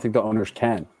for it. I don't think the owners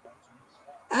can.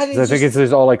 I think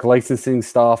there's all like licensing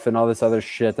stuff and all this other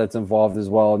shit that's involved as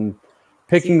well. And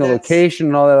picking the location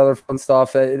and all that other fun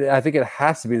stuff. I think it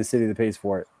has to be the city that pays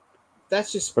for it.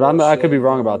 That's just. But I could be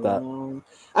wrong about that.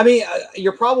 I mean,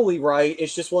 you're probably right.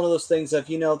 It's just one of those things of,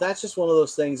 that's just one of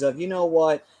those things of,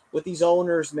 what, with these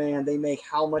owners, man, they make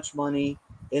how much money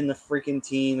in the freaking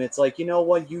team. It's like,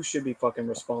 what, you should be fucking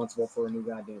responsible for a new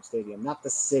goddamn stadium, not the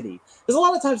city. Because a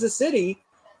lot of times the city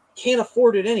can't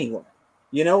afford it anyway.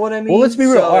 You know what I mean? Well, let's be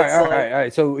real. So All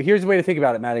right. So here's the way to think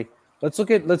about it, Matty. Let's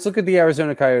look at the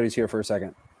Arizona Coyotes here for a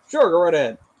second. Sure, go right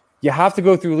ahead. You have to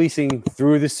go through leasing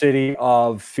through the city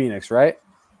of Phoenix, right?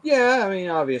 Yeah, I mean,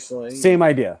 obviously. Same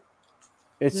idea.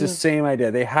 It's the same idea.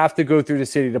 They have to go through the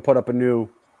city to put up a new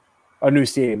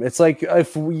stadium. It's like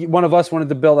if one of us wanted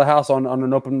to build a house on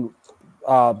an open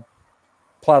plot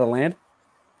of land,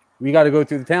 we got to go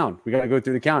through the town. We got to go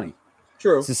through the county.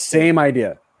 True. It's the same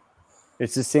idea.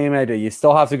 It's the same idea. You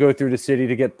still have to go through the city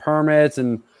to get permits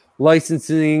and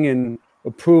licensing and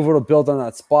approval to build on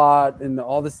that spot and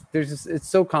all this. It's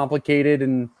so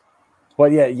complicated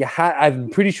but yeah,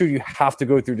 I'm pretty sure you have to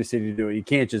go through the city to do it. You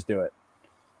can't just do it.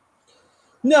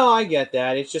 No, I get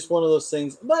that. It's just one of those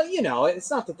things. But, it's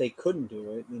not that they couldn't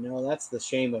do it. That's the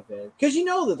shame of it. Because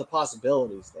that the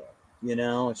possibility's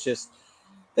there. It's just,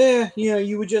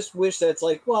 you would just wish that it's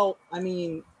like, well, I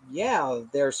mean, yeah,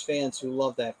 there's fans who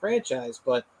love that franchise,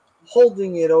 but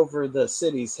holding it over the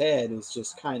city's head is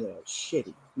just kind of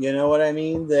shitty. You know what I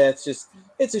mean? It's a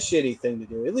shitty thing to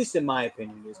do, at least in my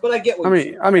opinion. It is. But I get what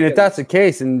I mean, if that's the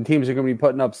case, then teams are going to be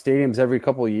putting up stadiums every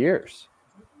couple of years.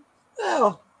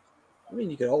 Well, I mean,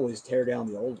 you could always tear down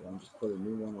the old one, just put a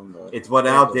new one on the. It's what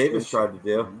Al Davis tried to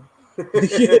do.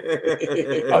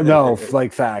 No,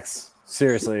 like facts.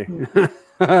 Seriously.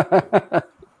 But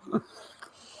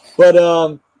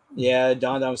yeah,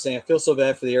 Don was saying I feel so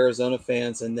bad for the Arizona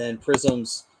fans, and then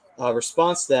Prism's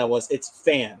response to that was, "It's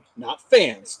fan, not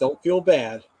fans. Don't feel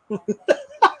bad."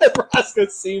 Nebraska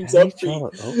seems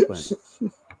upbeat.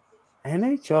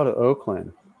 NHL to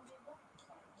Oakland.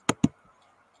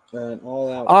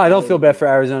 All out. I don't feel bad for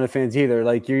Arizona fans either.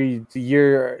 Like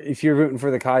you're if you're rooting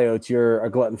for the Coyotes, you're a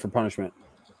glutton for punishment.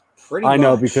 I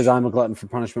know because I'm a glutton for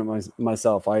punishment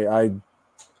myself. It's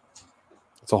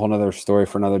a whole other story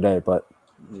for another day. But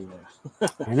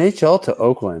NHL to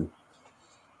Oakland.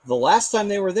 The last time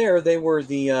they were there, they were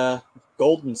the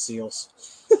Golden Seals.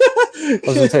 I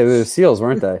was going to say, they were the Seals,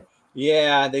 weren't they?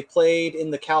 Yeah, they played in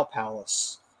the Cow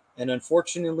Palace. And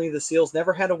unfortunately, the Seals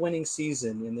never had a winning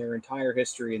season in their entire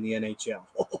history in the NHL.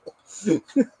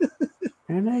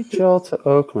 NHL to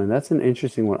Oakland. That's an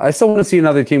interesting one. I still want to see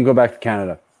another team go back to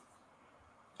Canada.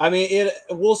 I mean,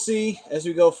 we'll see as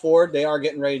we go forward. They are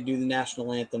getting ready to do the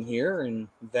national anthem here in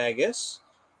Vegas,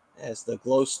 as the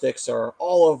glow sticks are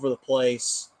all over the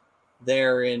place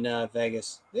there in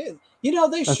Vegas. They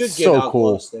should get out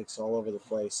glow sticks all over the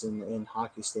place in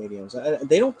hockey stadiums.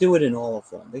 They don't do it in all of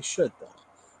them. They should, though.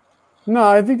 No,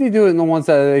 I think they do it in the ones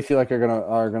that they feel like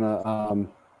are gonna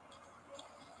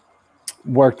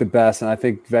work the best, and I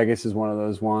think Vegas is one of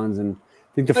those ones. And I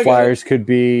think the Flyers could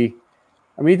be.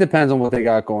 I mean, it depends on what they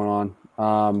got going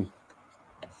on.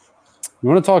 You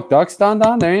want to talk Ducks, Don?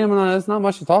 There's not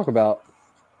much to talk about.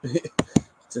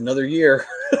 It's another year.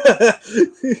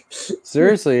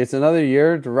 Seriously, it's another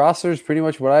year. The roster is pretty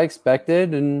much what I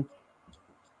expected, and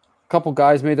a couple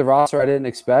guys made the roster I didn't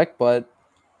expect, but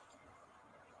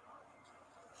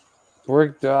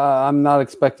I'm not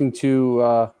expecting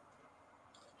to.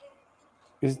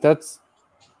 That's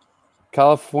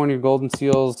California Golden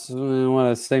Seals?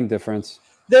 Same difference.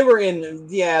 They were in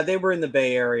the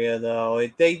Bay Area, though.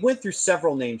 They went through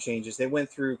several name changes. They went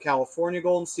through California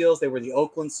Golden Seals. They were the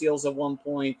Oakland Seals at one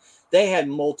point. They had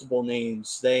multiple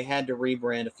names. They had to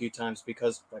rebrand a few times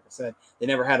because, like I said, they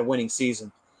never had a winning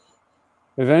season.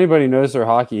 If anybody knows their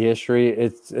hockey history,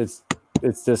 it's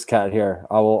this cat here.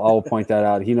 I will point that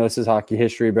out. He knows his hockey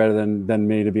history better than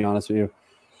me, to be honest with you.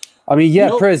 I mean,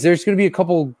 yeah, Priz, there's going to be a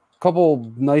couple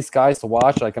nice guys to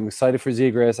watch. Like, I'm excited for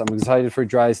Zegras. I'm excited for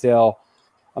Drysdale.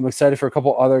 I'm excited for a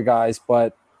couple other guys,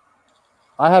 but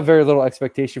I have very little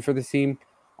expectation for this team.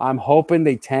 I'm hoping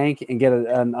they tank and get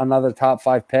another top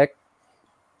 5 pick,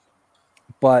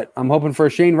 but I'm hoping for a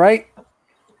Shane Wright.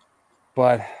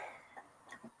 But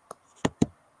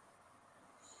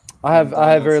I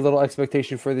have very little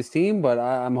expectation for this team, but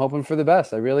I'm hoping for the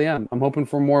best. I really am. I'm hoping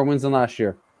for more wins than last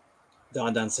year.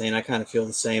 Don saying I kind of feel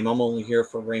the same. I'm only here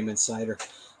for Raymond Sider.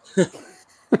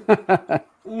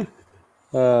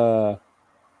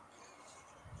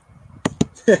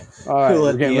 All right,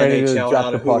 we're getting ready to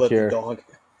drop the puck here.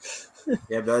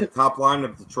 Yeah, the top line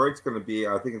of Detroit's going to be,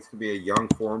 I think it's going to be a young,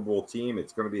 formidable team.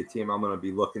 It's going to be a team I'm going to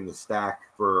be looking to stack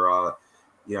for,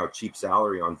 cheap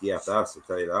salary on DFS, I'll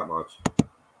tell you that much.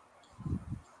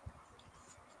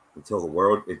 until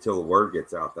the word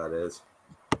gets out. That is.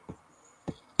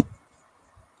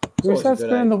 Who's that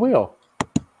spinning the wheel?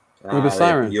 With the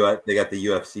siren. They got the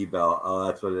UFC belt. Oh,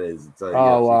 that's what it is. It's a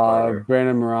UFC fighter.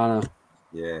 Brandon Morano.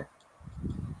 Yeah.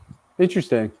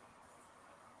 Interesting.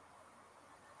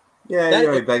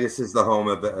 Yeah, Vegas is the home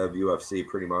of UFC,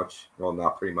 pretty much. Well,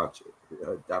 not pretty much,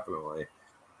 definitely.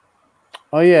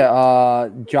 Oh yeah,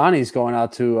 Johnny's going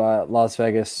out to Las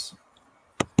Vegas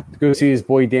to go see his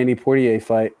boy Danny Portier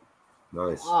fight.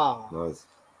 Nice, nice.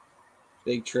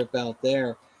 Big trip out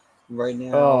there right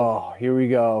now. Oh, here we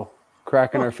go.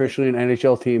 Kraken are officially an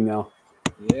NHL team now.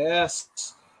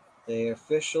 Yes, they are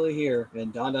officially here.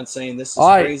 And Don saying this is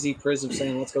right. crazy. Prism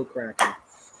saying let's go Kraken.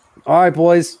 All right,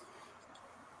 boys.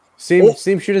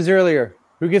 Same shit as earlier.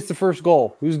 Who gets the first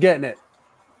goal? Who's getting it?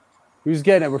 Who's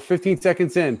getting it? We're 15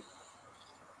 seconds in.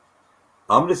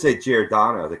 I'm going to say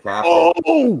Giordano, the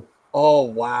captain. Oh,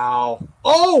 wow.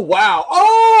 Oh, wow.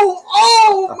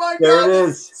 Oh, my God. There it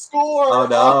is. Score. Oh,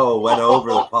 no. Went over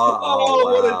the pot. Oh,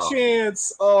 wow. What a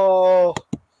chance. Oh,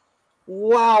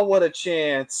 wow. What a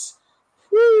chance.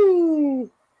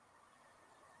 Woo.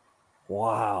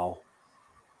 Wow.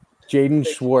 Jaden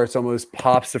Schwartz almost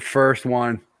pops the first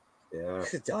one. Yeah.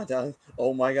 Don.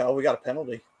 Oh, my God. We got a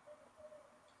penalty.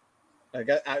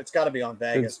 It's got to be on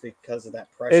Vegas because of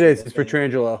that pressure. It is. It's for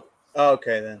Trangelo. Oh,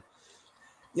 okay, then.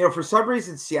 You know, for some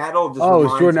reason, Seattle just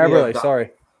it's Jordan Eberle.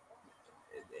 Sorry.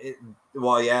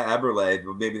 Eberle,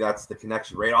 but maybe that's the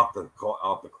connection right off the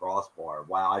crossbar.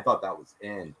 Wow, I thought that was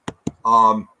in.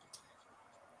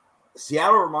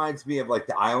 Seattle reminds me of like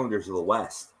the Islanders of the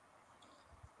West.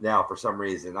 Now, for some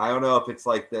reason, I don't know if it's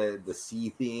like the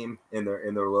sea theme in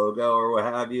their logo or what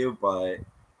have you, but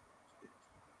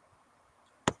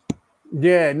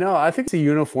yeah, no, I think it's the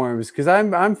uniforms because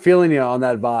I'm feeling you on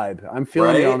that vibe. I'm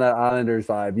feeling you on that Islanders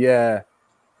vibe. Yeah,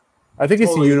 I think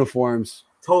it's the uniforms.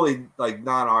 Totally like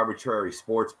non-arbitrary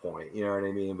sports point, you know what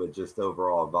I mean? But just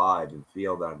overall vibe and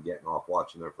feel that I'm getting off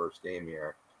watching their first game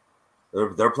here.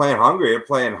 They're playing hungry. They're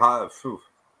playing hot.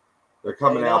 They're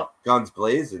coming out guns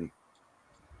blazing.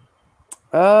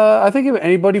 I think if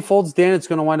anybody folds Dan, it's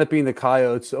going to wind up being the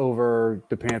Coyotes over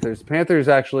the Panthers. The Panthers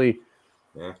actually,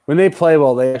 when they play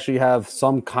well, they actually have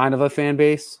some kind of a fan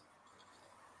base.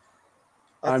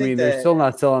 I mean, they're still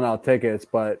not selling out tickets,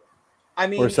 but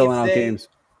we're selling out games.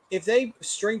 If they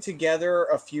string together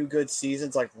a few good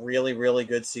seasons, like really, really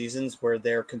good seasons where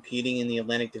they're competing in the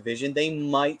Atlantic Division, they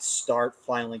might start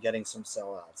finally getting some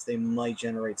sellouts. They might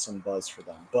generate some buzz for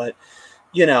them. But,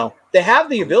 you know, they have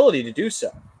the ability to do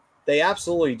so. They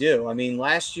absolutely do. I mean,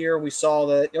 last year we saw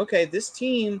that, okay, this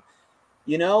team,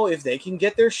 you know, if they can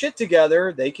get their shit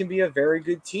together, they can be a very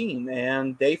good team.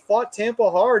 And they fought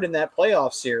Tampa hard in that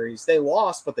playoff series. They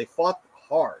lost, but they fought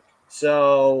hard.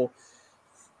 So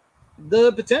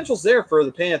the potential's there for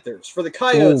the Panthers. For the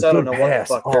Coyotes, I don't know what the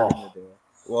fuck they're going to do.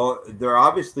 Well, they're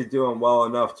obviously doing well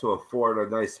enough to afford a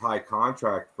nice high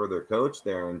contract for their coach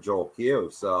there and Joel Pugh.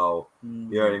 So,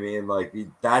 you know what I mean? Like,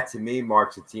 that to me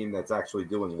marks a team that's actually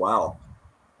doing well.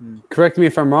 Correct me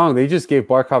if I'm wrong. They just gave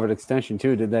Barkov an extension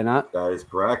too, did they not? That is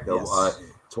correct. Yes.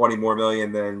 $20 more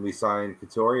million than we signed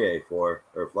Couturier for,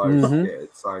 or Flyers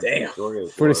signed Couturier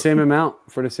for the same amount.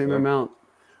 For the same amount.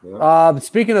 Yeah.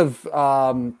 Speaking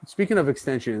of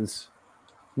extensions,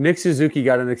 Nick Suzuki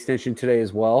got an extension today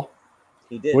as well.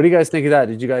 He did. What do you guys think of that?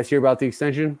 Did you guys hear about the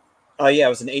extension? Yeah, it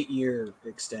was an 8-year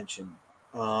extension.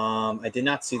 I did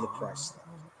not see the price.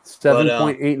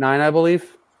 7.89, I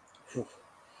believe.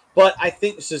 But I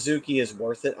think Suzuki is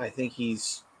worth it. I think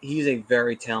he's a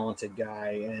very talented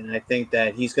guy, and I think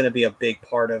that he's going to be a big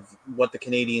part of what the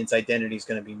Canadiens' identity is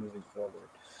going to be moving forward.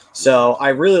 So I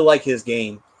really like his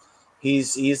game.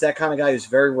 He's that kind of guy who's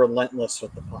very relentless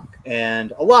with the puck,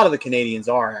 and a lot of the Canadians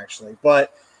are actually.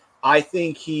 But I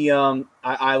think he, like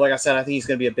I said, I think he's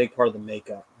going to be a big part of the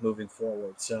makeup moving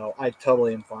forward. So I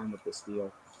totally am fine with this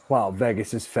deal. Wow,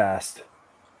 Vegas is fast.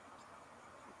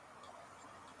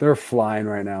 They're flying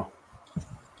right now.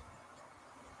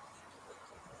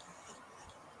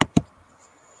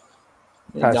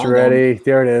 Pacioretty,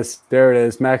 there it is. There it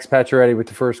is. Max Pacioretty with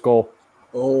the first goal.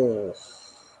 Oh,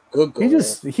 good goal.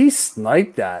 He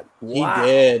sniped that. Wow.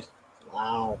 He did.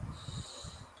 Wow.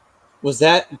 Was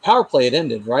that power play? It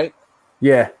ended, right?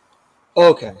 Yeah.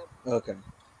 Okay.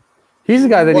 He's a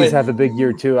guy that needs to have a big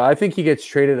year too. I think he gets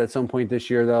traded at some point this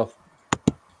year, though.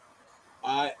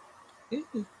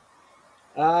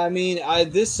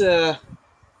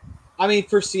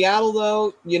 For Seattle,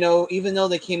 though, you know, even though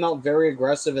they came out very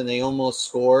aggressive and they almost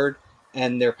scored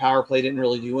and their power play didn't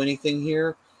really do anything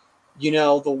here, you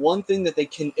know, the one thing that they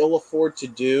can ill afford to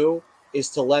do is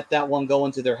to let that one go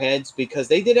into their heads because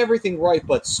they did everything right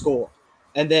but score.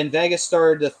 And then Vegas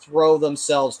started to throw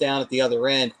themselves down at the other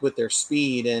end with their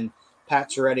speed, and Pat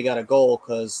Chiretti got a goal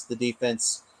because the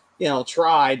defense,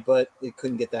 tried, but it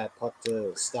couldn't get that puck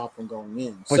to stop from going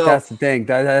in. But So that's the thing.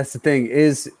 That's the thing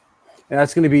is, and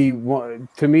that's going to be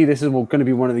to me. This is going to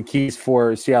be one of the keys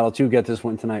for Seattle to get this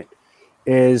win tonight.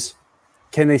 Is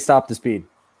can they stop the speed?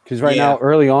 Because right now,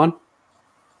 early on,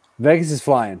 Vegas is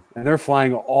flying, and they're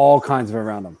flying all kinds of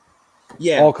around them.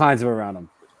 Yeah, all kinds of around them.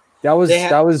 That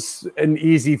was an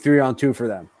easy 3-on-2 for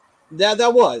them.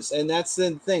 That was, and that's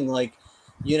the thing. Like,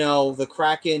 the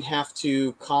Kraken have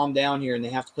to calm down here, and they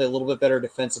have to play a little bit better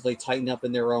defensively, tighten up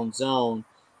in their own zone.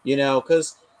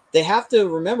 Because they have to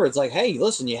remember, it's like, hey,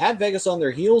 listen, you had Vegas on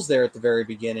their heels there at the very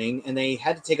beginning, and they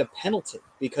had to take a penalty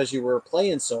because you were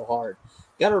playing so hard.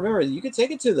 You got to remember, you could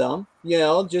take it to them.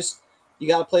 Just you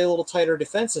got to play a little tighter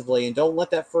defensively, and don't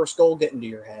let that first goal get into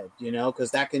your head.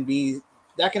 Because that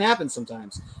can happen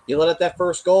sometimes. You let up that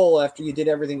first goal after you did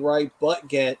everything right, but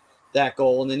get that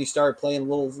goal, and then you start playing a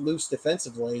little loose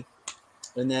defensively,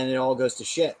 and then it all goes to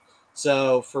shit.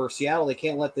 So for Seattle, they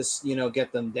can't let this,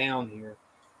 get them down here.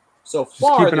 So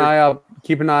far, just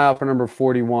keep an eye out for number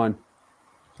 41.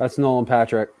 That's Nolan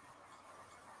Patrick.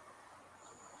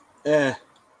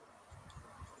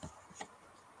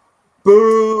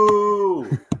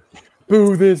 Boo!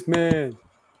 Boo this man.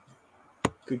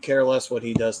 Could care less what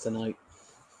he does tonight.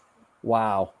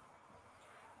 Wow.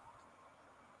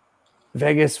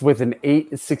 Vegas with an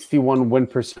 861 win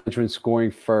percentage when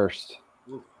scoring first.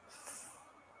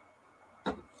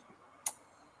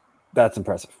 That's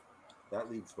impressive.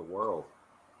 That leads the world.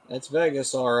 That's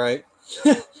Vegas, all right.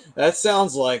 That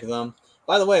sounds like them.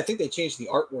 By the way, I think they changed the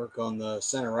artwork on the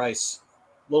center ice.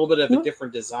 A little bit of a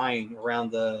different design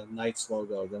around the Knights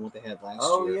logo than what they had last year.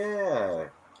 Oh, yeah.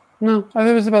 No, I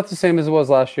think it was about the same as it was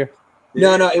last year.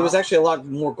 No, it was actually a lot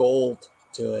more gold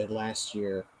to it last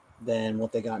year than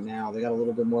what they got now. They got a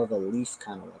little bit more of a leaf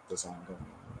kind of like design going on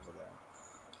over there.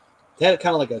 They had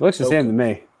kind of like a looks token. The same to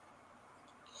me.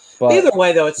 But either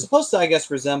way, though, it's supposed to, I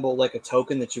guess, resemble like a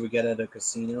token that you would get at a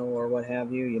casino or what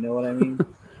have you. You know what I mean?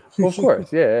 Well, of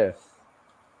course, yeah.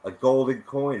 A golden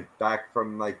coin back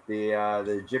from like the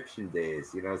Egyptian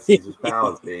days, Caesar's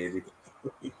Palace, baby.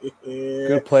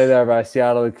 Good play there by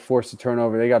Seattle to force a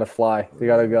turnover. They got to fly. They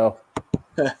got to go.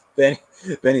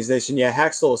 Benny's Nation. Yeah,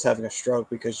 Haxtell is having a stroke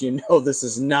because this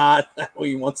is not how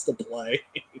he wants to play.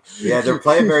 Yeah, they're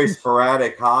playing very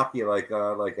sporadic hockey, like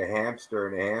a hamster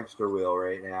in a hamster wheel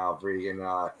right now.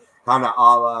 Freaking kind of a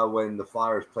la when the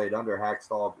Flyers played under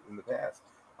Haxtell in the past.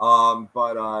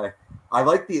 But I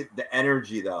like the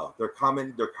energy though. They're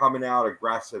coming out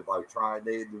aggressive, like trying.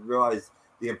 They realize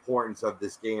the importance of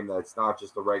this game. That it's not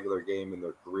just a regular game in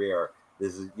their career.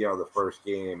 This is the first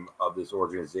game of this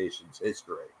organization's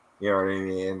history. You know what I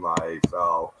mean? Like,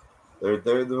 so there's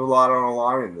a lot on the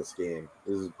line in this game.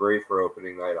 This is great for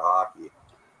opening night of hockey.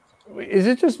 Is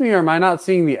it just me, or am I not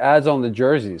seeing the ads on the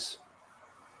jerseys?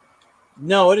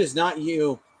 No, it is not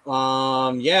you.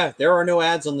 Yeah, there are no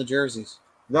ads on the jerseys.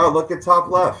 No, look at top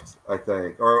left, I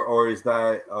think, or is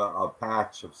that a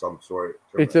patch of some sort?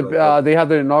 It's they have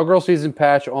the inaugural season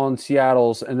patch on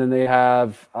Seattle's, and then they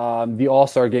have the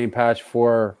All-Star Game patch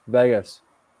for Vegas.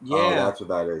 Yeah, oh, that's what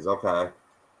that is. Okay.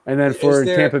 And then for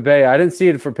Tampa Bay, I didn't see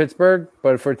it for Pittsburgh,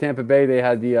 but for Tampa Bay, they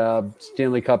had the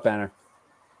Stanley Cup banner.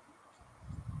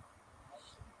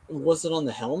 Was it on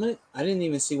the helmet? I didn't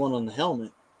even see one on the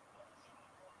helmet.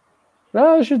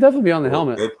 No, it should definitely be on the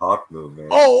helmet. Good puck movement.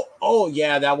 Oh,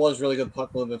 yeah, that was really good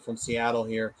puck movement from Seattle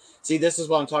here. See, this is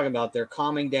what I'm talking about. They're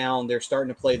calming down. They're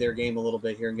starting to play their game a little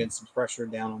bit here and getting some pressure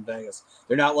down on Vegas.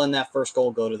 They're not letting that first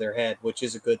goal go to their head, which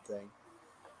is a good thing.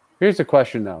 Here's the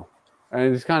question, though.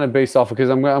 And it's kind of based off because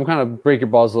I'm kind of break your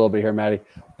balls a little bit here, Maddie.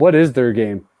 What is their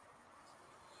game?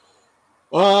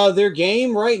 Their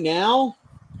game right now,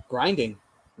 grinding.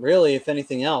 Really, if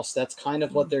anything else, that's kind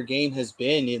of what their game has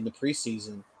been in the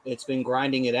preseason. It's been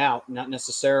grinding it out, not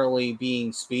necessarily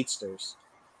being speedsters.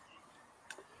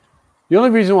 The only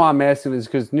reason why I'm asking is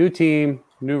because new team,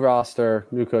 new roster,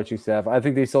 new coaching staff. I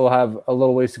think they still have a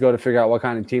little ways to go to figure out what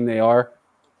kind of team they are.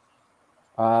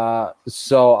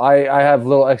 So I have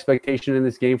little expectation in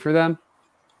this game for them.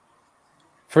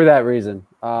 For that reason,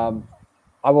 I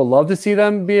would love to see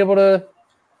them be able to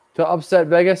upset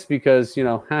Vegas because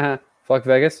fuck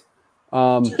Vegas.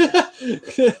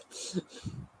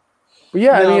 But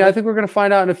yeah, I mean, I think we're going to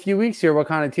find out in a few weeks here what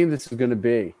kind of team this is going to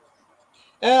be.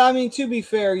 I mean, to be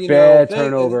fair, bad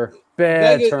turnover.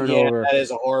 Yeah, that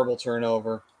is a horrible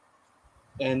turnover.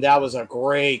 And that was a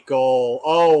great goal.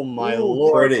 Oh, my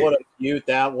Lord. Pretty. What a cute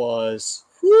that was.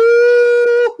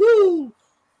 Woo-hoo!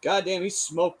 God damn, he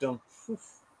smoked him.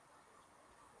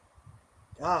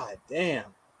 God damn.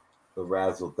 The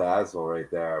razzle dazzle right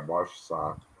there,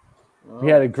 Marchessault. We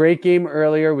had a great game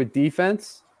earlier with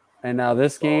defense, and now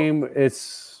this game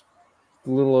it's a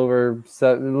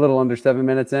little under 7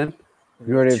 minutes in.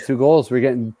 We already have 2 goals. We're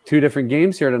getting 2 different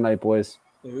games here tonight, boys.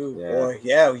 Ooh, boy,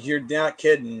 yeah, you're not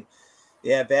kidding.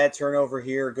 Yeah, bad turnover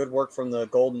here. Good work from the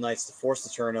Golden Knights to force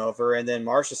the turnover. And then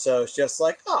Marchessault is just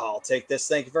like, oh, I'll take this.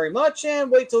 Thank you very much.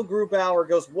 And wait till Grubauer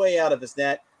goes way out of his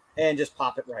net and just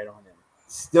pop it right on him.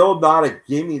 Still not a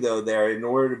gimme, though, there. In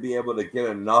order to be able to get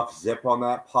enough zip on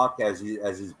that puck as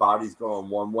his body's going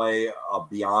one way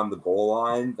beyond the goal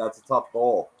line, that's a tough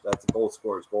goal. That's a goal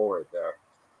scorer's goal right there.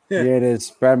 Yeah, it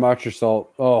is. Brad Marchessault.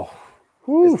 Oh.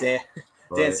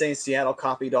 Dan saying Seattle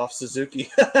copied off Suzuki.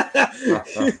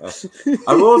 I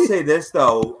will say this,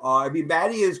 though.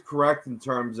 Maddie is correct in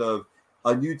terms of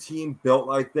a new team built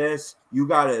like this. You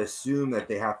got to assume that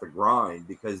they have to grind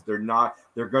because they're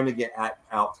going to get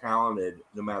out-talented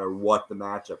no matter what the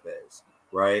matchup is,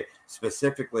 right?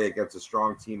 Specifically against a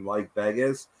strong team like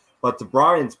Vegas. But to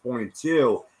Brian's point,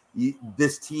 too,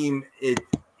 this team's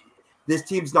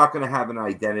not going to have an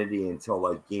identity until,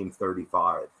 like, game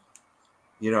 35.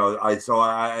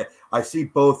 I see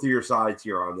both of your sides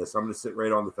here on this. I'm going to sit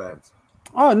right on the fence.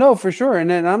 Oh no, for sure. And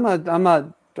then I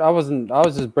was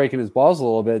just breaking his balls a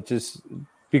little bit just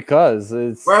because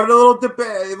we're having a little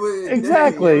debate.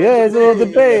 Exactly. Yeah, it's a little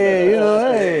debate.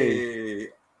 Hey.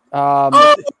 No,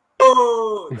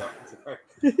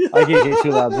 I can't get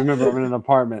too loud. Remember, I'm in an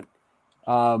apartment.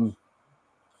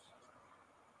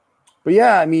 But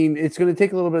yeah, I mean, it's going to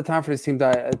take a little bit of time for this team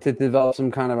to develop some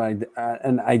kind of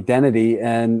an identity,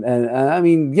 and I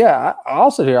mean, yeah, I'll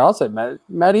sit here. I'll say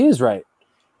Matty is right.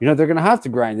 They're going to have to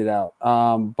grind it out,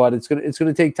 but it's going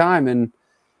to take time. And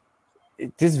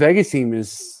this Vegas team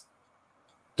is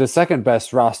the second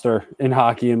best roster in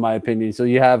hockey, in my opinion. So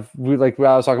you have, like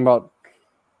I was talking about,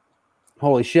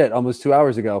 holy shit, almost 2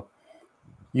 hours ago.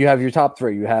 You have your top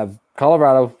 3. You have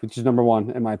Colorado, which is number 1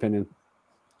 in my opinion.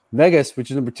 Vegas, which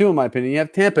is number 2 in my opinion. You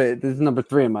have Tampa, this is number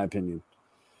 3 in my opinion.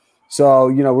 So,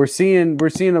 we're seeing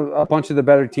a bunch of the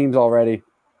better teams already.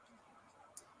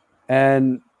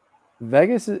 And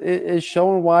Vegas is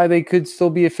showing why they could still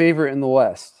be a favorite in the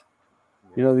West.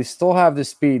 They still have the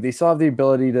speed. They still have the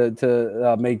ability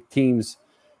to make teams,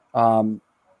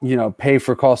 pay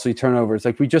for costly turnovers.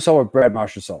 Like we just saw with Brad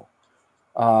Marchessault.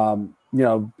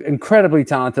 Incredibly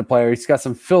talented player. He's got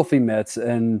some filthy mitts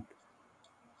and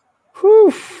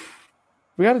whew,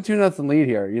 we got a 2-0 lead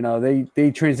here.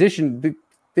 They transition.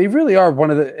 They really are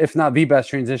one of the, if not the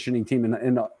best transitioning team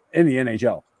in the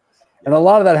NHL. And a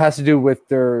lot of that has to do with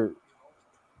their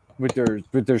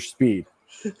speed.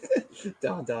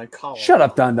 Don Colorado. Shut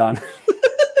up, Don. No,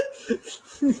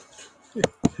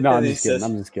 I'm just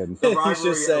kidding. He's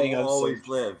just saying I'm always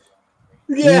live.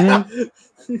 Yeah.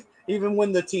 Mm-hmm. Even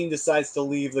when the team decides to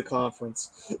leave the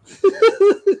conference.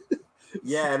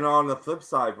 Yeah, and on the flip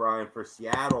side, Brian, for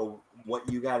Seattle, what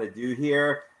you got to do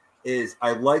here is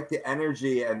I like the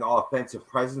energy and the offensive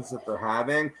presence that they're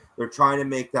having. They're trying to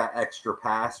make that extra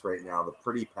pass right now, the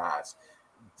pretty pass.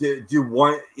 Do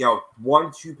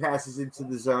 1-2 passes into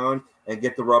the zone and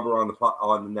get the rubber on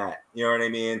the net. You know what I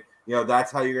mean?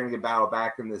 That's how you're going to get battled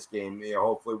back in this game.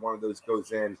 Hopefully one of those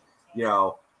goes in,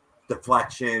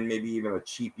 deflection, maybe even a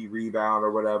cheapy rebound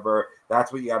or whatever.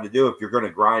 That's what you got to do if you're going to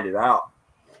grind it out.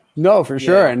 No, for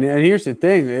sure. And here's the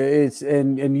thing. It's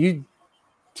and you,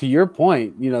 to your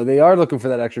point, they are looking for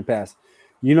that extra pass.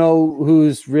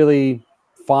 Who's really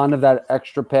fond of that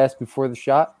extra pass before the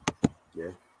shot? Yeah.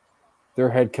 Their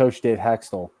head coach, Dave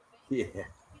Haxtell.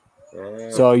 Yeah.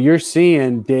 So you're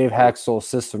seeing Dave Haxtell's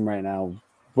system right now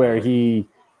where he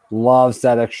loves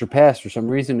that extra pass for some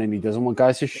reason, and he doesn't want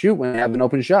guys to shoot when they have an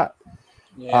open shot.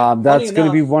 Yeah. That's going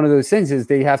to be one of those things is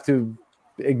they have to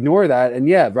ignore that. And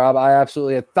yeah, Rob, I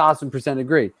absolutely 1,000%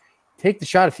 agree. Take the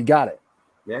shot if you got it.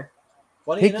 Yeah.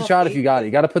 Take the shot if you got it.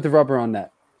 You got to put the rubber on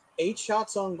that. 8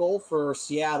 shots on goal for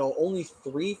Seattle, only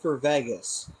 3 for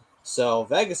Vegas. So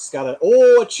Vegas got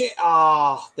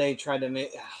they tried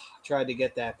to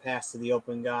get that pass to the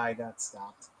open guy, got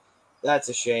stopped. That's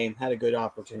a shame. Had a good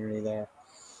opportunity there.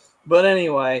 But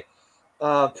anyway,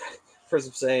 first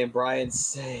I'm saying Brian's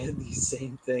saying these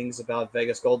same things about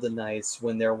Vegas Golden Knights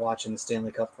when they're watching the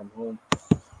Stanley Cup from home.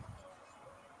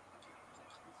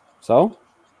 So?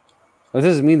 That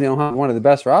doesn't mean they don't have one of the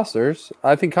best rosters.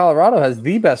 I think Colorado has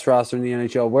the best roster in the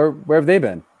NHL. Where have they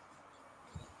been?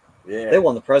 Yeah. They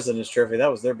won the President's Trophy. That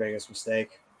was their biggest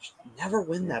mistake. Never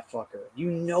win that fucker.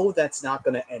 That's not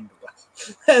going to end well.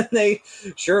 And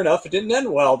sure enough, it didn't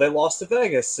end well. They lost to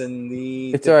Vegas in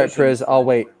the. It's all right, Priz. I'll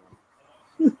wait.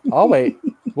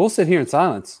 We'll sit here in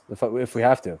silence if we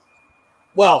have to.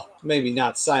 Well, maybe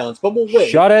not silence, but we'll wait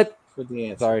Shut it. for the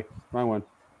answer. Sorry, wrong one.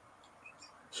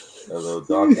 Hello,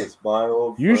 Dr.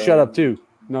 Smile. You shut up too.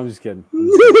 No, I'm just kidding.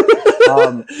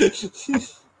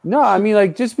 No, I mean,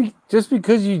 like just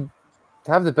because you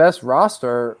have the best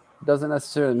roster doesn't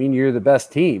necessarily mean you're the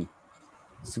best team.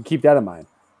 So keep that in mind.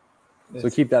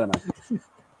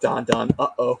 Don.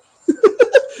 Uh-oh.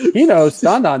 He knows.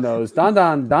 Don knows. Don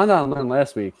learned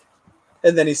last week.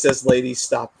 And then he says, ladies,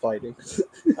 stop fighting.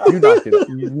 You knocked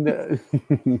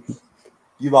it.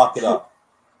 You lock it up.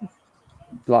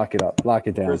 Lock it up. Lock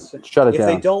it down. Chris, Shut it if down.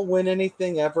 they don't win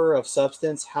anything ever of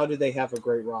substance, how do they have a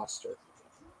great roster?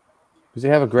 Because they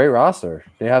have a great roster.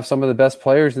 They have some of the best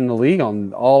players in the league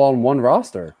all on one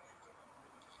roster.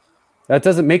 That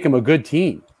doesn't make them a good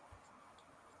team.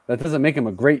 That doesn't make them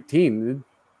a great team.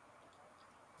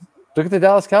 Look at the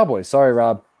Dallas Cowboys. Sorry,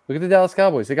 Rob. Look at the Dallas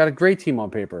Cowboys. They got a great team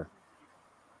on paper.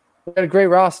 They got a great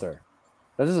roster.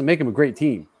 That doesn't make them a great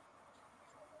team.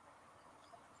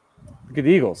 Look at the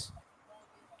Eagles.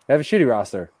 They have a shitty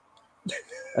roster.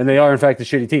 And they are, in fact, a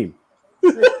shitty team.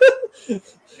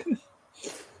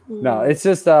 No, it's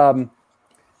just, it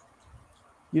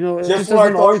Just just when I doesn't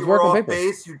thought always you work were on off paper.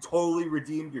 base, you totally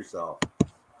redeemed yourself.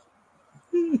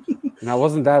 And I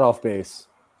wasn't that off base.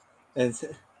 And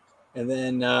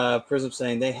then Prism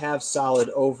saying they have solid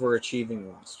overachieving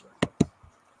roster.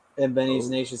 And Benny's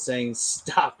Nation saying,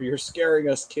 stop, you're scaring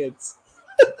us kids.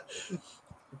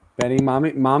 Benny, mom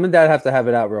and dad have to have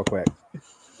it out real quick.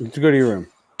 You have to go to your room.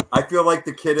 I feel like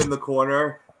the kid in the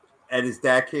corner, and his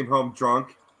dad came home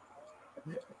drunk,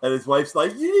 and his wife's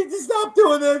like, "You need to stop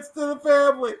doing this to the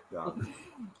family." No.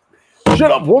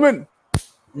 Shut up, woman.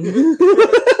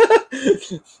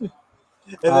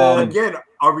 And then, Again,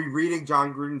 are we reading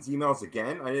John Gruden's emails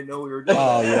again? I didn't know we were doing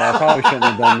Oh, that. yeah, I probably shouldn't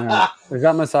have done that. Is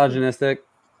that misogynistic?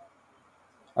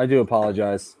 I do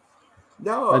apologize.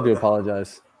 No, I do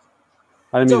apologize.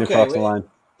 I didn't mean It's to okay. cross the line.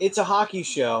 it's a hockey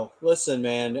show. Listen,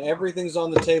 man, everything's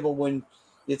on the table when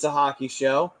it's a hockey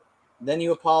show. Then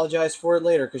you apologize for it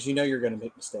later because you know you're going to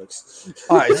make mistakes.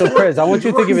 All right, so Chris, I want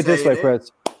you to think of it this way, Saying it.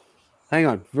 Chris. Hang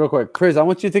on, real quick. Chris, I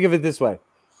want you to think of it this way.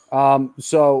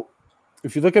 So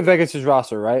if you look at Vegas'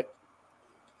 roster, right,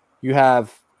 you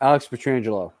have Alex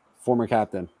Pietrangelo, former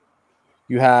captain.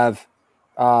 You have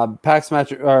Max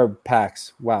Pacioretty,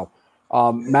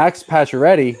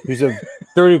 who's a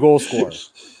 30-goal scorer.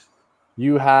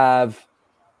 You have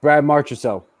Brad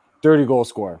Marchessault, 30-goal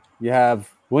scorer. You have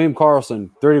William Karlsson,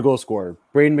 30-goal scorer.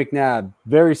 Braden McNabb,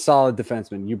 very solid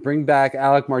defenseman. You bring back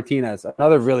Alec Martinez,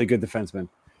 another really good defenseman.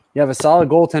 You have a solid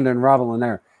goaltender in Robin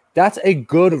Lehner. That's a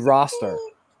good roster.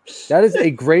 That is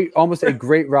almost a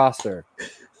great roster.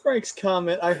 Frank's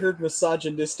comment, I heard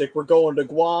misogynistic. We're going to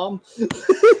Guam.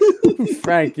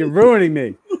 Frank, you're ruining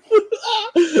me.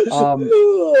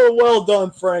 Oh, well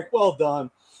done, Frank. Well done.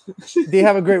 They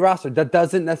have a great roster. That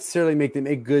doesn't necessarily make them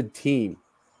a good team.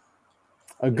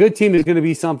 A good team is going to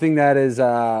be something that is,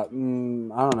 I don't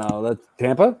know, that's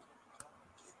Tampa.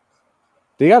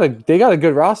 They got a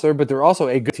good roster, but they're also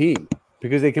a good team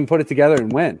because they can put it together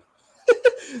and win.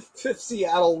 If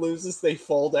Seattle loses, they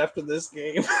fold after this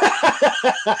game.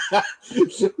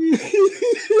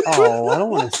 Oh, I don't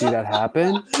want to see that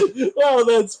happen. Oh,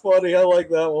 that's funny. I like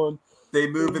that one. They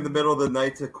move in the middle of the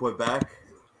night to Quebec.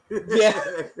 Yeah.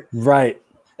 Right.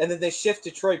 And then they shift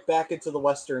Detroit back into the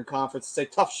Western Conference and say,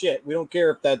 tough shit. We don't care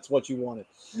if that's what you wanted.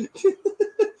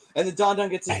 And then Don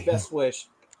gets his best wish.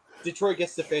 Detroit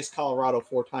gets to face Colorado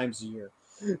 4 times a year.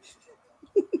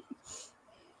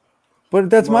 But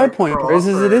that's my Mark point, Chris,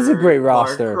 is it is a great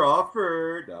roster. Mark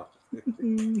Crawford. No.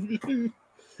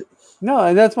 No,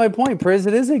 and that's my point, Priz.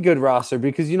 It is a good roster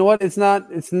because you know what? It's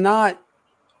not.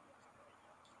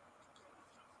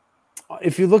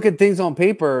 If you look at things on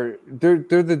paper, they're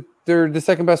the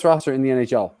second best roster in the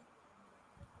NHL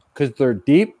because they're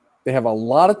deep. They have a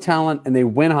lot of talent and they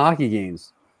win hockey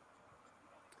games.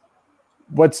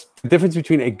 What's the difference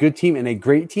between a good team and a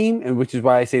great team, and which is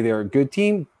why I say they're a good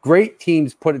team? Great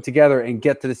teams put it together and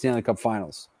get to the Stanley Cup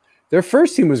Finals. Their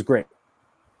first team was great.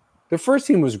 This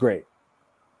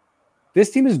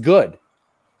team is good,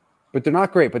 but they're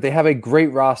not great. But they have a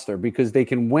great roster because they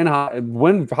can win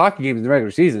hockey games in the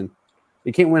regular season.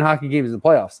 They can't win hockey games in the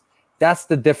playoffs. That's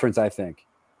the difference, I think.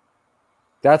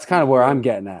 That's kind of where I'm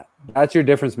getting at. That's your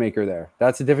difference maker there.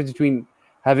 That's the difference between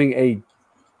having a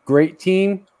great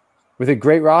team with a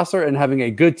great roster and having a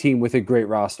good team with a great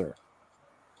roster.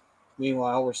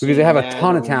 Meanwhile, we're seeing Because they have a that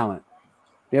ton of on- talent.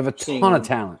 They have a ton of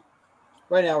talent.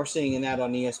 Right now, we're seeing an ad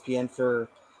on ESPN for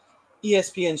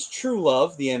ESPN's True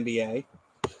Love, the NBA.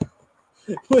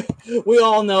 We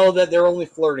all know that they're only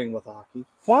flirting with hockey.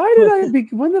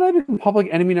 When did I become public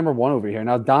enemy number one over here?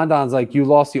 Now Don Don's like, you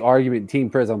lost the argument, Team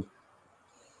Prism.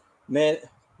 Mando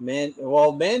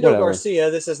Whatever. Garcia,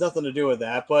 this has nothing to do with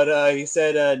that, but he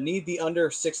said need the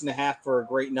under 6.5 for a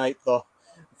great night.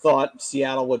 Thought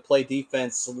Seattle would play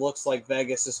defense. Looks like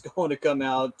Vegas is going to come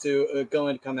out too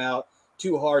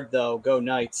hard though. Go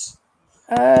Knights.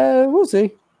 We'll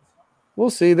see.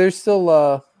 There's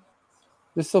still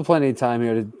plenty of time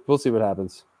here. We'll see what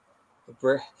happens.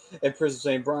 And Prism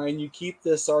saying, Brian, you keep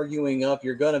this arguing up,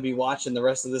 you're going to be watching the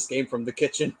rest of this game from the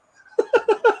kitchen.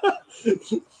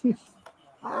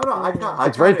 I don't know.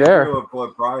 It's right there. Agree with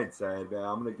what Brian said, man.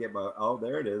 I'm gonna get my. Oh,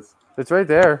 there it is. It's right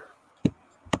there.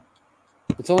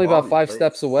 It's only about 5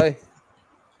 steps away.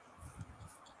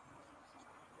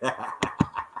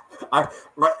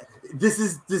 This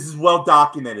is well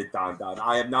documented, Don Don.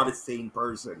 I am not a sane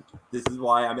person. This is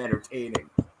why I'm entertaining.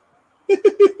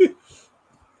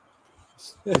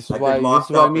 This is why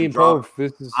me and Pope.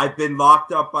 I've been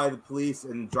locked up by the police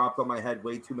and dropped on my head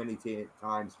way too many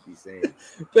times to be sane.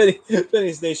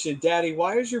 Benny's Nation, Daddy,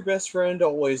 why is your best friend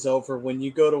always over when you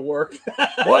go to work?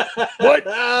 What?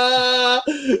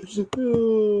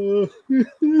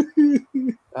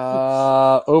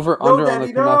 Over under on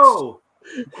the Canucks.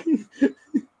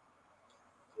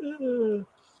 No.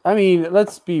 I mean,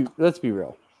 let's be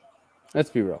real.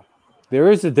 There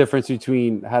is a difference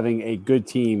between having a good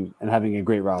team and having a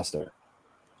great roster.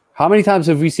 How many times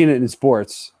have we seen it in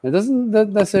sports? It doesn't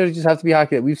necessarily just have to be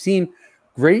hockey. We've seen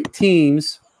great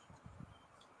teams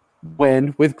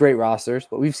win with great rosters,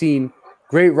 but we've seen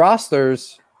great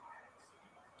rosters.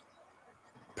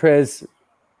 Prez,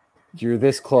 you're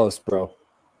this close, bro.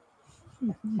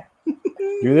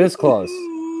 You're this close.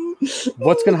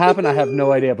 What's going to happen? I have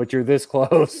no idea, but you're this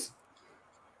close.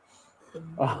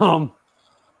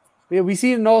 Yeah, we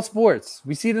see it in all sports.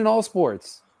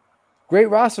 Great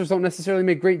rosters don't necessarily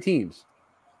make great teams.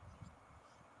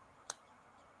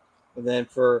 And then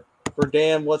for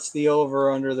Dan, what's the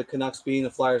over under the Canucks beating the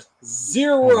Flyers?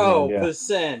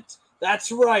 0%.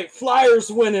 That's right. Flyers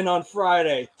winning on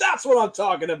Friday. That's what I'm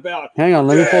talking about. Hang on,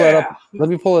 let me pull that up. Let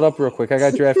me pull it up real quick. I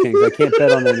got DraftKings. I can't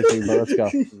bet on anything, but let's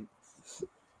go.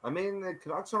 I mean, the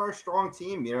Canucks are a strong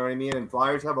team, you know what I mean? And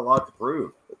Flyers have a lot to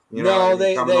prove. You No, know,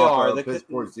 they are. The piss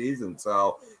poor season,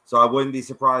 so I wouldn't be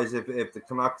surprised if the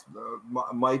Canucks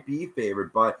might be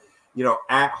favored. But you know,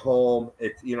 at home,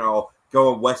 it's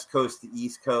going West Coast to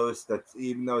East Coast. That's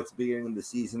even though it's the beginning of the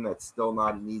season, that's still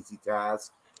not an easy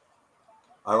task.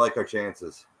 I like our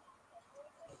chances.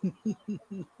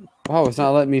 Wow, it's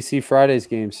not letting me see Friday's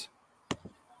games.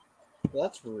 Well,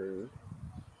 that's rude.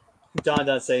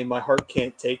 Don saying my heart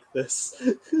can't take this.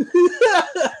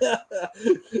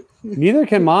 Neither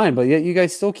can mine, but yet you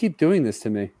guys still keep doing this to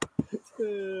me.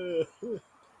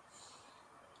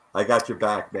 I got your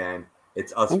back, man.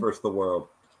 It's us versus the world.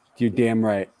 You're damn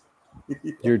right.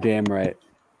 You're damn right.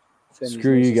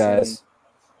 Screw you guys.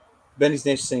 Benny's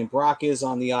Nation saying Brock is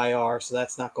on the IR, so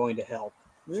that's not going to help.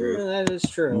 True. That is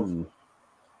true.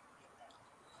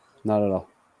 Not at all.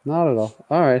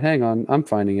 All right, hang on. I'm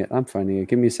finding it.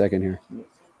 Give me a second here.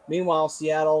 Meanwhile,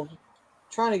 Seattle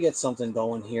trying to get something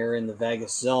going here in the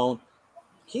Vegas zone.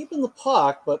 Keeping the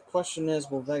puck, but question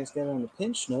is, will Vegas get on the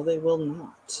pinch? No, they will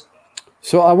not.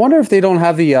 So I wonder if they don't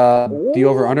have the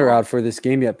over-under out for this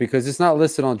game yet because it's not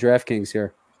listed on DraftKings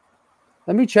here.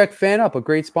 Let me check FanUp, a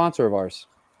great sponsor of ours.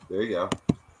 There you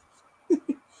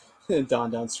go.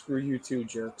 Don, screw you too,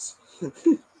 jerks.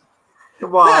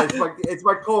 Come on, it's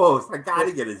my co-host. I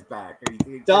gotta get his back.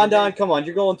 Don, come on.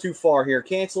 You're going too far here.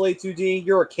 Cancel A2D.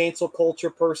 You're a cancel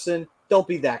culture person. Don't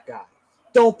be that guy.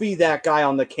 Don't be that guy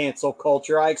on the cancel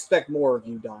culture. I expect more of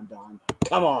you, Don.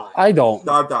 Come on. I don't.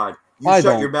 Don, you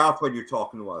shut your mouth when you're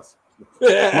talking to us.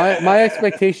 My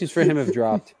expectations for him have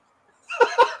dropped.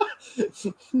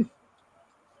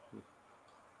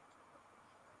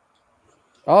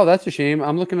 Oh, that's a shame.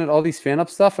 I'm looking at all these FanUp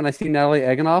stuff, and I see Natalie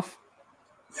Eganoff.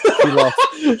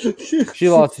 She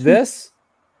lost this.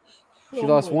 She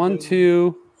lost 1,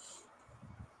 2.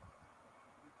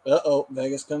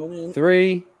 Vegas coming in.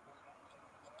 3,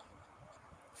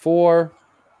 4.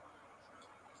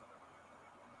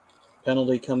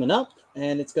 Penalty coming up,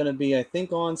 and it's going to be, I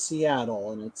think, on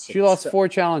Seattle. And she lost 4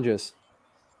 challenges.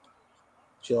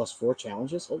 She lost 4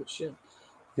 challenges? Holy shit.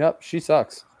 Yep, she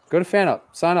sucks. Go to FanUp.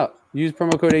 Sign up. Use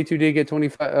promo code A2D. Get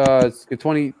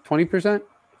 20%.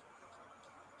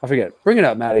 I forget. Bring it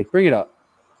up, Maddie. Bring it up.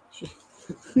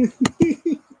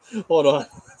 Hold on.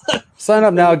 Sign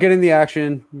up now. Get in the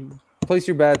action. Place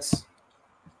your bets.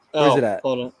 Where's it at?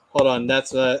 Hold on.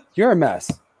 That's You're a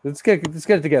mess. Let's get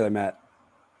it together, Matt.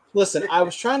 Listen, I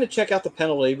was trying to check out the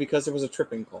penalty because there was a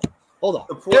tripping call. Hold on.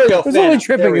 The poor- There we go. It's fan only up.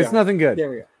 tripping. There we It's go. nothing good. There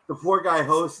we go. The poor guy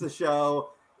hosts the show,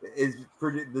 is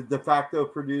the de facto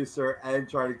producer, and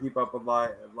trying to keep up with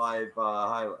live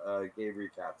game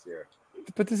recaps here.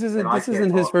 But this And I isn't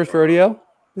can't his talk first about it. rodeo.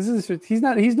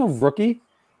 He's no rookie.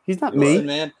 He's not Listen, me.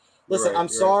 man. You're Listen, right, I'm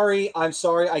you're sorry. I'm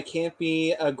sorry. I can't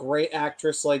be a great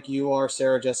actress like you are,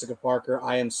 Sarah Jessica Parker.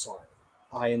 I am sorry.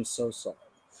 I am so sorry.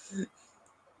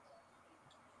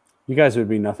 You guys would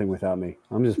be nothing without me.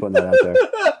 I'm just putting that out there.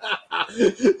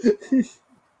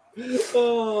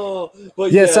 Oh,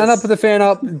 but Yeah, yes. sign up for the fan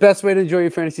up. Best way to enjoy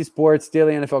your fantasy sports,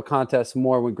 daily NFL contests,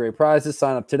 more, win great prizes.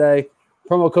 Sign up today.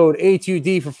 Promo code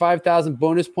A2D for 5,000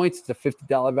 bonus points. It's a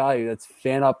 $50 value. That's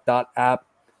fanup.app.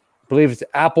 I believe it's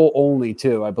Apple only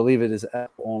too. I believe it is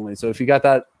Apple only. So if you got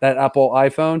that Apple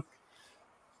iPhone,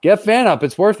 get fan up.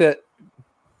 It's worth it.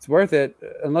 It's worth it.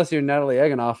 Unless you're Natalie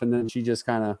Eganoff, and then she just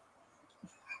kind of,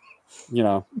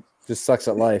 just sucks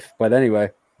at life. But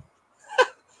anyway.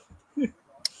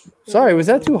 Sorry, was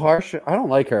that too harsh? I don't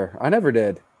like her. I never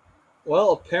did.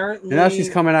 Well, apparently. And now she's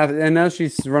coming out, and now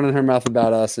she's running her mouth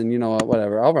about us. And you know what?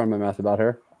 Whatever. I'll run my mouth about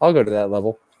her. I'll go to that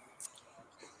level.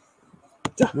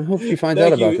 I hope she finds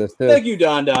out about this too. Thank you,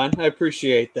 Don Don. I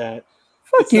appreciate that.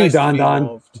 Fuck It's you, nice to Don be Don.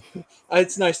 loved.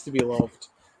 It's nice to be loved.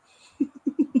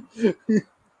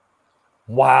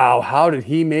 Wow, how did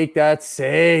he make that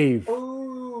save?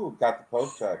 Ooh, got the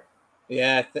post check.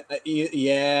 Yeah,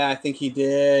 I think he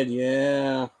did.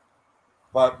 Yeah.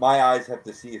 But my eyes have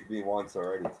deceived me once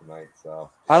already tonight, so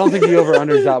I don't think the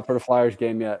over-under's out for the Flyers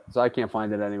game yet, so I can't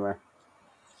find it anywhere.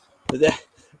 But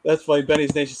that's why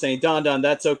Benny's Nation saying, Don Don,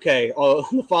 that's okay. Oh,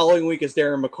 the following week is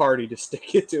Darren McCarty to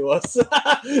stick it to us.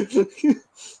 I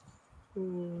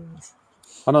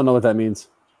don't know what that means.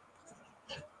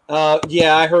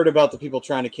 Yeah, I heard about the people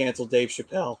trying to cancel Dave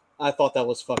Chappelle. I thought that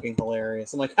was fucking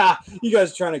hilarious. I'm like, you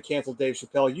guys are trying to cancel Dave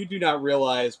Chappelle. You do not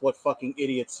realize what fucking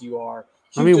idiots you are.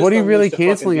 I mean, just what are you really unleashed a fucking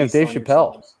canceling of beast Dave on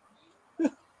Chappelle? yourselves.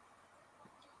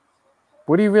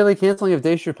 What are you really canceling of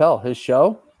Dave Chappelle? His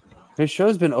show? His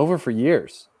show's been over for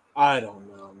years. I don't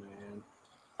know, man.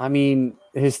 I mean,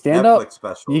 his stand-up, Netflix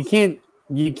specials.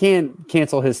 you can't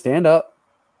cancel his stand-up.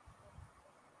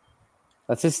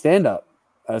 That's his stand-up.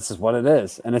 That's just what it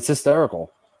is, and it's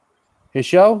hysterical. His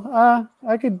show,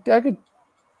 I could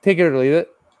take it or leave it.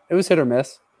 It was hit or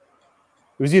miss.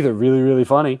 It was either really, really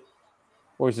funny,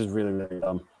 or it's just really, really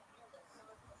dumb.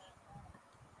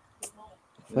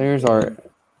 Flares are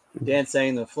Dan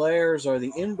saying the Flares are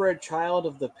the inbred child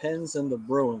of the Pens and the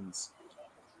Bruins.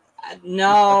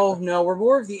 No, we're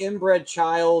more of the inbred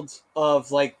child of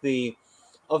the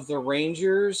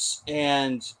Rangers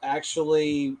and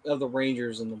actually of the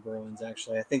Rangers and the Bruins.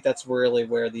 Actually, I think that's really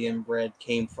where the inbred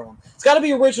came from. It's got to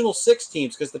be original 6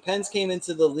 teams because the Pens came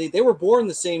into the league. They were born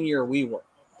the same year we were,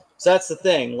 so that's the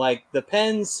thing. Like the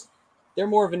Pens, they're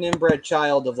more of an inbred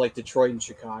child of like Detroit and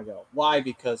Chicago. Why?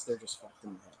 Because they're just fucked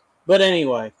in the head. But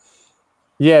anyway.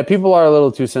 Yeah, people are a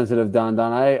little too sensitive, Don.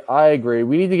 I agree.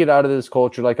 We need to get out of this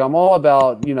culture. Like, I'm all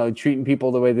about, treating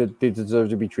people the way that they deserve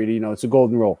to be treated. It's a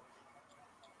golden rule.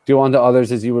 Do unto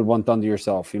others as you would want done to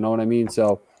yourself. You know what I mean?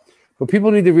 So, but people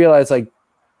need to realize, like,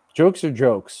 jokes are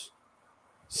jokes.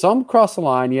 Some cross the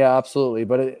line, yeah, absolutely.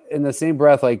 But in the same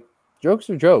breath, like, jokes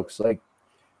are jokes. Like,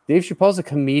 Dave Chappelle's a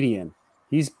comedian.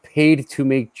 He's paid to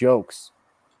make jokes.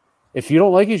 If you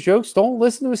don't like his jokes, don't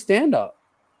listen to his stand-up.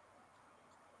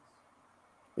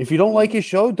 If you don't like his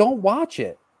show, don't watch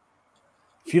it.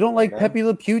 If you don't like Pepe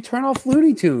Le Pew, turn off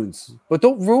Looney Tunes. But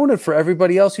don't ruin it for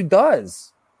everybody else who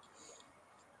does.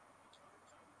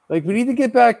 Like, we need to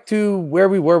get back to where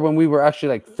we were when we were actually,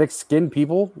 like, thick-skinned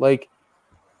people. Like,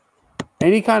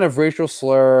 any kind of racial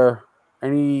slur,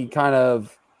 any kind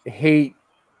of hate,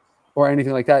 or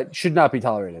anything like that should not be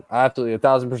tolerated. I absolutely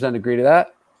 1,000% agree to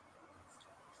that.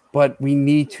 But we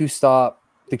need to stop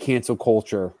the cancel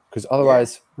culture because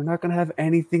otherwise we're not going to have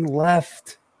anything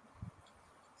left.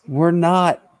 We're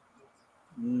not.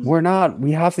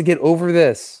 We have to get over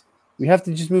this. We have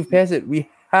to just move past it. We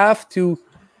have to.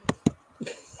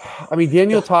 I mean,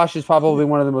 Daniel Tosh is probably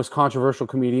one of the most controversial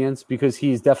comedians because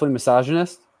he's definitely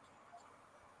misogynist.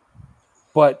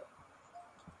 But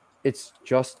it's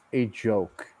just a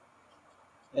joke.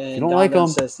 And if you don't like him,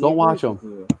 don't watch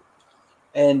him.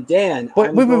 And Dan,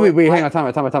 wait, hang on, time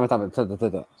out.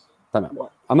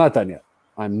 What? I'm not done yet.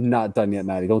 I'm not done yet,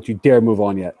 Maddie. Don't you dare move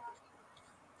on yet.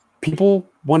 People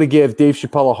want to give Dave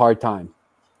Chappelle a hard time,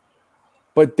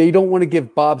 but they don't want to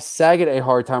give Bob Saget a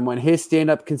hard time when his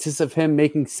stand-up consists of him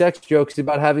making sex jokes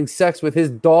about having sex with his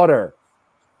daughter.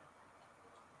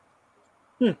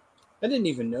 I didn't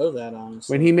even know that,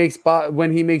 honestly.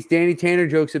 When he makes Danny Tanner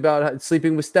jokes about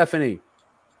sleeping with Stephanie,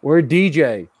 or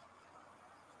DJ,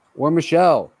 or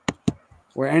Michelle,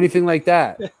 or anything like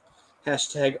that.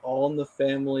 Hashtag all in the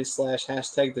family /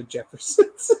 hashtag the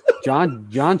Jeffersons.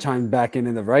 John chimed back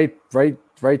in the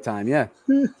right time, yeah.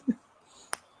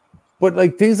 But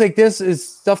like things like this is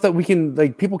stuff that we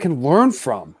can people can learn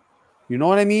from. You know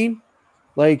what I mean?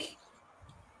 Like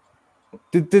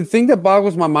the thing that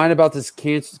boggles my mind about this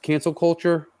cancel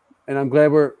culture, and I'm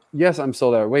glad I'm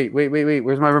still there. Wait.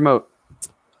 Where's my remote?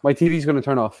 My TV's going to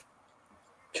turn off.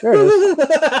 There it is.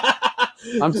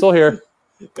 I'm still here.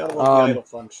 Gotta love the idle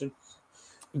function.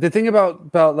 The thing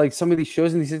about like some of these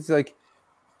shows and these things, like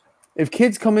if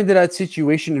kids come into that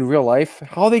situation in real life,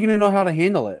 how are they going to know how to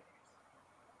handle it?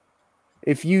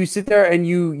 If you sit there and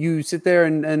you sit there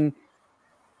and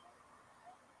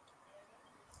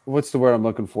what's the word I'm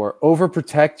looking for?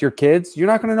 Overprotect your kids. You're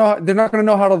not going to know. They're not going to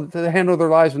know how to handle their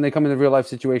lives when they come into real life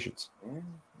situations.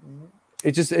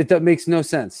 It makes no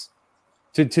sense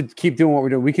to keep doing what we're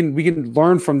doing. We can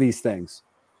learn from these things.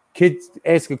 Kids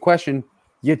ask a question,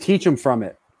 you teach them from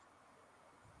it.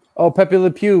 Oh, Pepe Le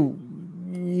Pew,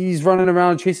 he's running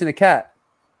around chasing a cat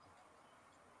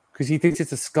because he thinks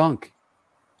it's a skunk.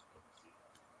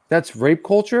 That's rape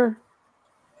culture.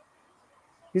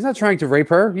 He's not trying to rape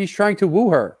her. He's trying to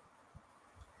woo her.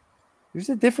 There's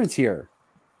a difference here.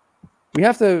 We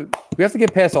have to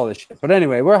get past all this shit. But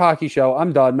anyway, we're a hockey show.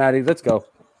 I'm done, Maddie. Let's go.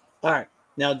 All right.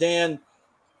 Now, Dan,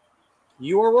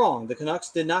 you are wrong. The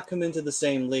Canucks did not come into the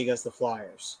same league as the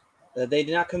Flyers. They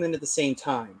did not come in at the same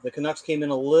time. The Canucks came in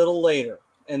a little later.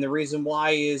 And the reason why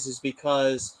is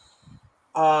because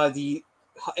the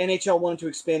NHL wanted to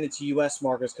expand it to U.S.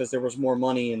 markets because there was more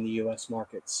money in the U.S.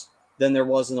 markets than there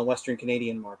was in the Western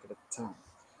Canadian market at the time.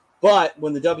 But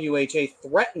when the WHA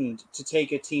threatened to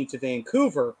take a team to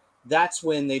Vancouver, that's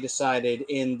when they decided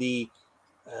in the,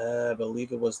 I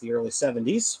believe it was the early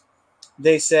 70s,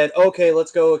 they said, okay,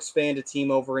 let's go expand a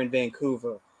team over in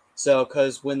Vancouver. So,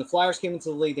 because when the Flyers came into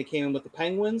the league, they came in with the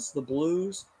Penguins, the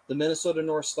Blues, the Minnesota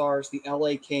North Stars, the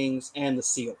LA Kings, and the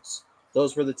Seals.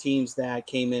 Those were the teams that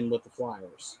came in with the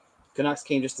Flyers. Canucks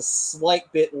came just a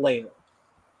slight bit later.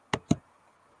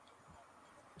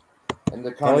 And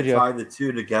to kind of tie the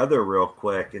two together real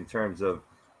quick in terms of,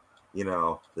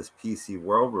 this PC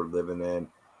world we're living in,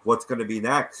 what's going to be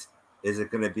next? Is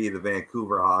it going to be the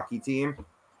Vancouver hockey team?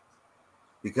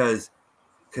 Because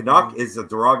Canuck is a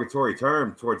derogatory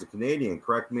term towards a Canadian.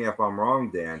 Correct me if I'm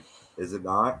wrong, Dan. Is it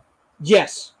not?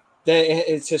 Yes.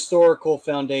 Its historical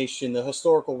foundation, the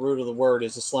historical root of the word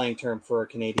is a slang term for a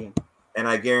Canadian. And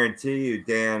I guarantee you,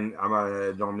 Dan,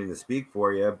 I don't mean to speak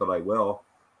for you, but I will.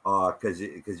 Because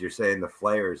you're saying the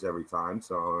Flyers every time,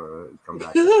 so come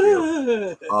back to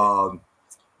you.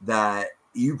 That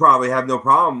you probably have no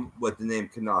problem with the name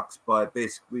Canucks, but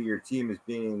basically your team is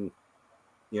being,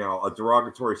 a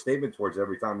derogatory statement towards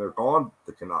every time they're calling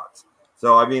the Canucks.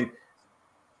 So I mean,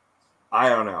 I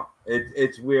don't know.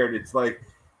 It's weird. It's like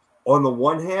on the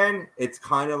one hand, it's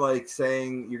kind of like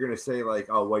saying you're going to say like,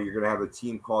 oh, well, you're going to have a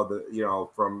team called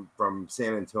from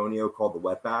San Antonio called the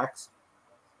Wetbacks.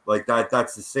 Like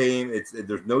that's the same.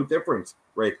 There's no difference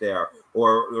right there.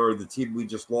 Or the team we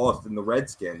just lost in the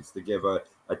Redskins, to give a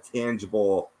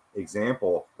tangible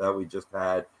example that we just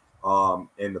had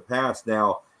in the past.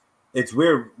 Now, it's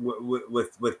weird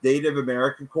with Native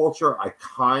American culture. I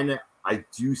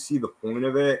do see the point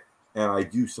of it, and I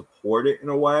do support it in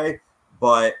a way.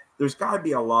 But there's got to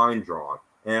be a line drawn.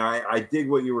 And I dig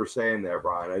what you were saying there,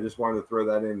 Brian. I just wanted to throw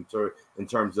that in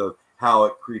terms of how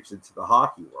it creeps into the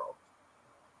hockey world.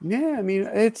 Yeah, I mean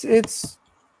it's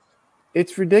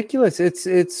ridiculous.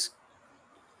 It's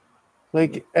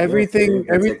like everything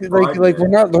like we're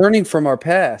not learning from our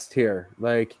past here.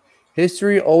 Like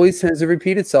history always tends to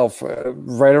repeat itself,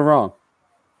 right or wrong.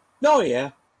 No,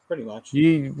 yeah, pretty much.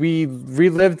 We're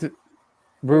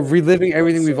reliving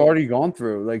everything we've already gone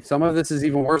through. Like some of this is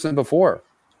even worse than before.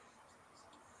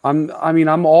 I'm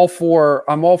all for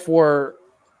I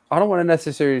don't want to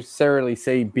necessarily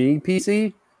say being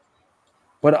PC.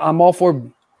 But I'm all for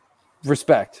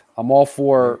respect. I'm all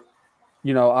for,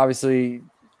 obviously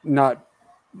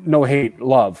no hate,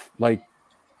 love. Like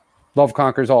love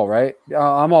conquers all, right?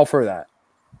 I'm all for that.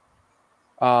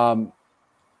 But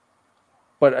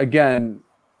again,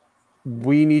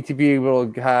 we need to be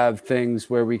able to have things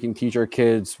where we can teach our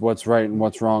kids what's right and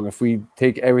what's wrong. If we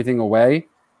take everything away,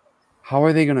 how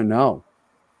are they going to know?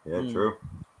 Yeah, true.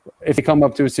 If they come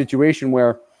up to a situation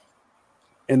where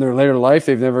in their later life,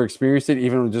 they've never experienced it,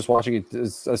 even just watching it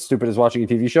as stupid as watching a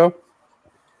TV show.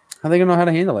 How are they going to know how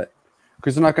to handle it?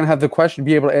 Because they're not going to have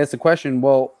be able to ask the question,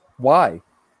 well, why?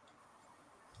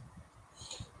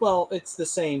 Well, it's the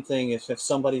same thing if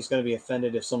somebody's going to be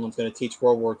offended if someone's going to teach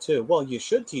World War II. Well, you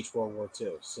should teach World War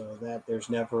II so that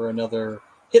there's never another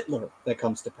Hitler that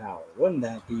comes to power. Wouldn't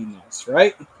that be nice,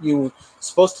 right? You're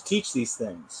supposed to teach these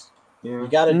things. Yeah. You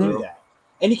got to Mhm. do that.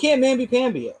 And you can't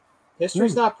mamby-pamby it.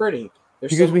 History's not pretty.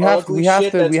 There's Because some we have ugly to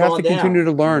shit that's gone continue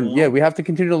down, to learn. you know? Yeah, we have to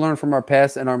continue to learn from our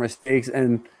past and our mistakes,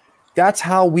 and that's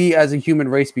how we as a human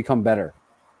race become better.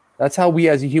 That's how we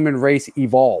as a human race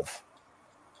evolve.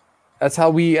 That's how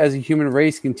we as a human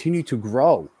race continue to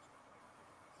grow.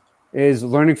 Is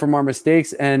learning from our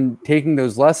mistakes and taking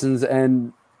those lessons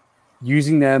and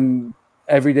using them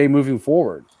every day moving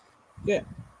forward. Yeah.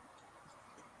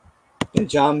 And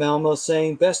John Malmo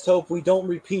saying, best hope we don't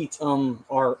repeat.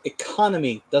 Our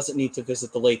economy doesn't need to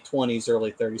visit the late 20s,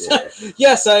 early 30s. Yeah.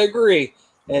 Yes, I agree.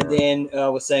 And then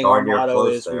was saying Darn our near motto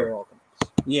close is there. we're welcome.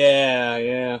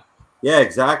 Yeah. Yeah,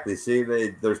 exactly. See,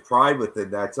 there's pride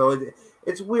within that. So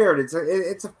it's weird. It's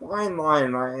a fine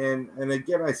line, and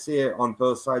again, I see it on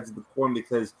both sides of the coin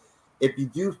because if you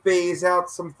do phase out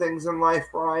some things in life,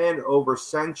 Ryan, over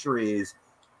centuries,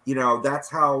 that's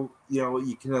how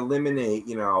you can eliminate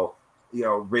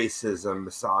racism,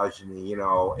 misogyny,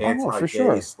 for anti-gay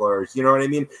sure. slurs. You know what I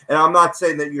mean? And I'm not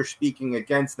saying that you're speaking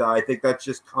against that. I think that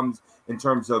just comes in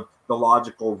terms of the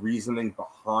logical reasoning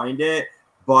behind it,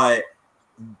 but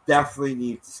definitely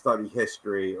need to study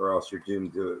history or else you're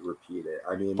doomed to repeat it.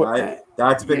 I mean,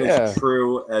 that's been as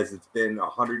true as it's been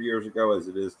 100 years ago as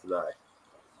it is today.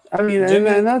 I mean,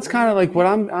 and that's kind of like what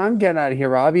I'm getting at here,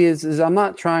 Robbie, is I'm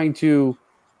not trying to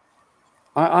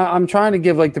I'm trying to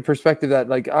give like the perspective that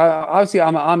like obviously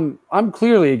I'm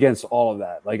clearly against all of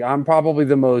that. Like I'm probably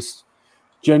the most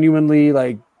genuinely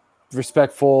like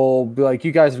respectful, like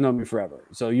you guys have known me forever.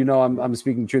 So I'm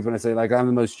speaking truth when I say like I'm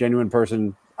the most genuine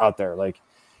person out there. Like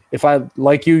if I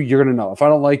like you, you're gonna know. If I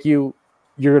don't like you,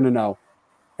 you're gonna know.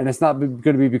 And it's not going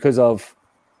to be because of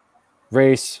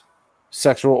race,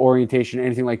 sexual orientation,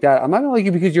 anything like that. I'm not gonna like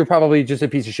you because you're probably just a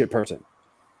piece of shit person.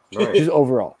 Right. Just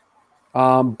overall.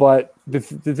 But the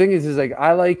thing is like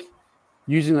I like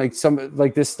using like some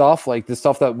like this stuff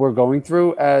that we're going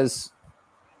through as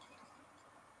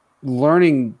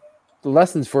learning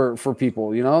lessons for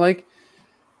people, like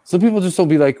some people just will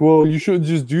be like, well, you shouldn't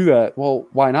just do that. Well,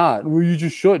 why not? Well, you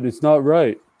just shouldn't. It's not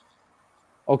right.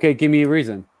 Okay, give me a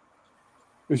reason.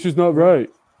 It's just not right.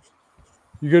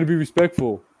 You got to be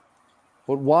respectful.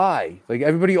 But why? Like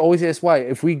everybody always asks why.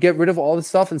 If we get rid of all this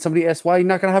stuff and somebody asks why, you're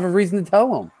not going to have a reason to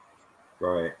tell them.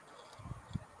 Right.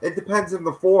 It depends on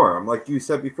the forum. Like you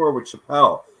said before with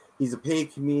Chappelle, he's a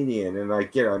paid comedian, and I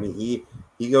get it. I mean,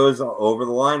 he goes over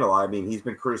the line a lot. I mean, he's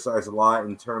been criticized a lot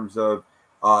in terms of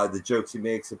the jokes he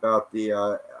makes about the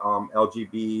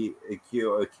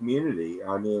LGBTQ community.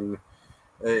 I mean,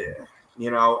 and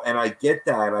I get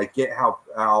that, and I get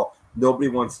how nobody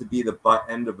wants to be the butt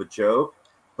end of a joke,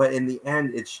 but in the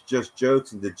end, it's just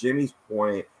jokes. And to Jimmy's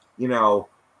point,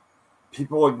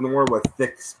 people ignore what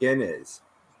thick skin is,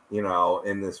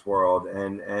 in this world,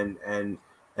 and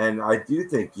I do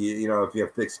think if you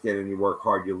have thick skin and you work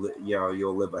hard,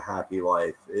 you'll live a happy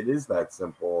life. It is that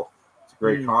simple. It's a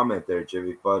great comment there,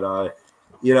 Jimmy. But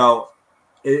in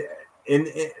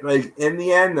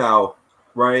the end, though,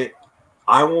 right?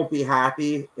 I won't be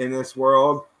happy in this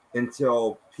world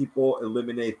until people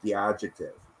eliminate the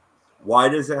adjective. Why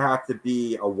does it have to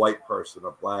be a white person,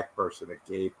 a black person, a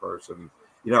gay person?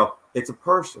 It's a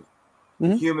person,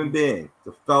 a human being,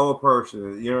 it's a fellow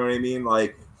person. You know what I mean?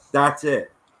 Like, that's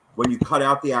it. When you cut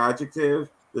out the adjective,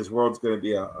 this world's going to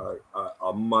be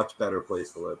a much better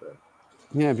place to live in.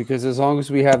 Yeah, because as long as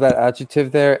we have that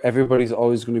adjective there, everybody's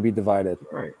always going to be divided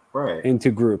right into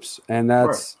groups. And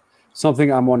that's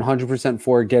something I'm 100%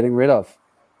 for getting rid of.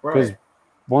 Because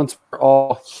once we're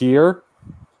all here,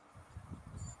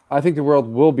 I think the world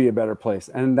will be a better place.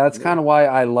 And that's kind of why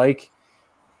I like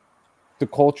the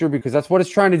culture, because that's what it's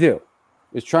trying to do.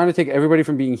 It's trying to take everybody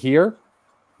from being here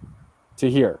to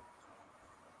here.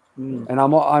 And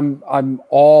I'm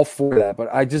all for that, but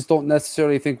I just don't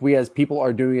necessarily think we as people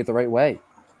are doing it the right way.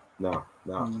 No.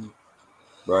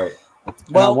 Right.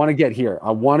 Well, I want to get here.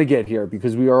 I want to get here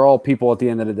because we are all people at the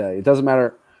end of the day. It doesn't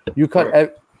matter. You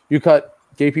cut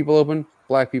gay people open,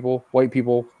 black people, white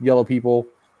people, yellow people,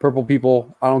 purple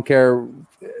people. I don't care.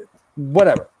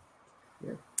 Whatever.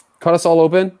 Yeah. Cut us all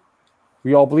open.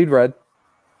 We all bleed red.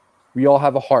 We all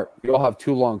have a heart. We all have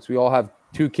 2 lungs. We all have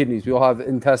 2 kidneys. We all have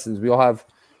intestines. We all have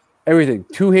everything.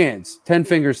 2 hands, 10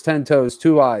 fingers, 10 toes,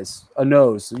 2 eyes, a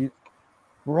nose.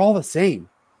 We're all the same.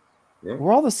 Yeah.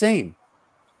 We're all the same.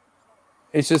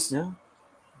 It's just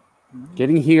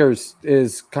getting here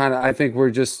is kind of, I think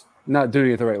we're just not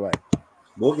doing it the right way.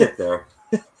 We'll get there.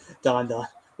 Don.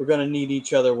 we're gonna need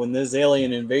each other when this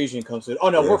alien invasion comes in.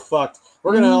 Oh no, Yeah. we're fucked.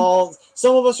 We're gonna all.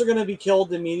 Some of us are gonna be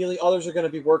killed immediately. Others are gonna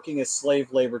be working as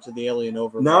slave labor to the alien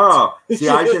overlords. No, see,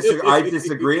 I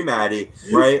disagree, Maddie.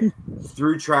 Right?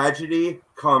 Through tragedy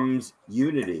comes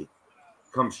unity,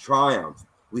 comes triumph.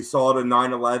 We saw it in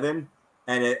 9/11,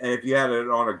 and if you had it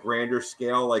on a grander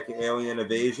scale, like alien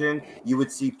invasion, you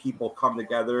would see people come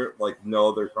together like no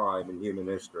other time in human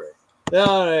history.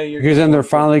 No, Because then they're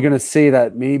finally going to say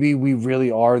that maybe we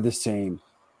really are the same.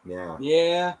 Yeah,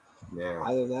 Yeah. yeah.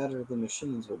 Either that or the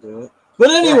machines will do it. But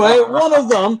anyway, one of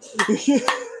them.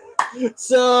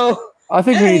 So I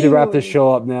think we need to wrap this anyway.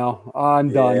 show up now.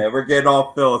 I'm done. Yeah, we're getting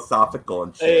all philosophical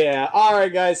and shit. Yeah. All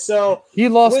right, guys. So He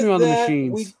lost with me on the that,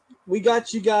 machines. We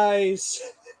got you guys.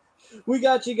 We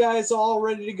got you guys all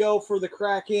ready to go for the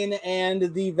Kraken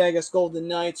and the Vegas Golden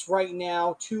Knights right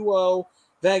now. 2-0.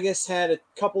 Vegas had a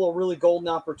couple of really golden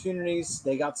opportunities.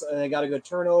 They got a good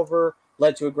turnover,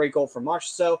 led to a great goal from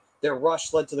Marchessault. Their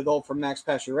rush led to the goal from Max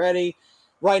Pacioretty.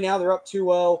 Right now they're up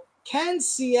 2-0. Can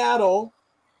Seattle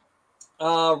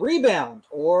rebound,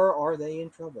 or are they in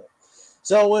trouble?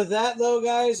 So with that, though,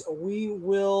 guys, we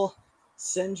will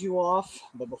send you off.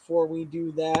 But before we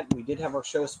do that, we did have our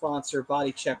show sponsor,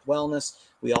 Body Check Wellness.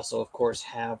 We also, of course,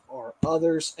 have our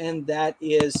others, and that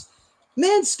is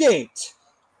Manscaped.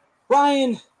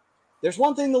 Brian, there's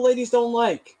one thing the ladies don't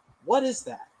like. What is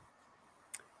that?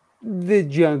 The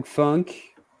junk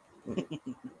funk.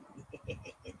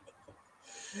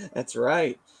 That's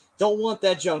right. Don't want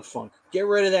that junk funk. Get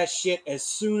rid of that shit as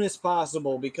soon as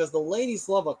possible because the ladies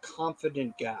love a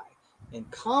confident guy. And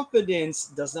confidence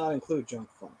does not include junk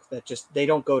funk. They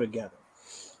don't go together.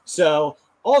 So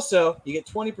also, you get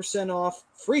 20% off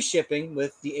free shipping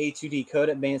with the A2D code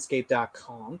at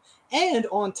manscaped.com. And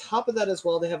on top of that as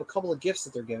well, they have a couple of gifts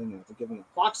that they're giving out. They're giving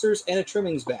out boxers and a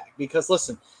trimmings bag. Because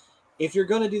listen, if you're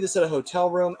going to do this at a hotel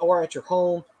room or at your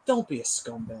home, don't be a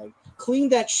scumbag. Clean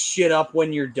that shit up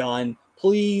when you're done,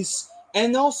 please.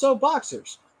 And also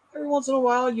boxers. Every once in a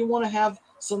while, you want to have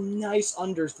some nice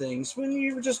under things when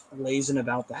you're just lazing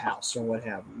about the house or what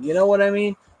have you. You know what I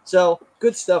mean? So,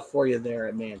 good stuff for you there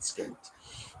at Manscaped.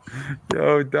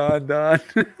 Yo, Don.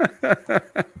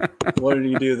 What did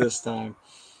you do this time?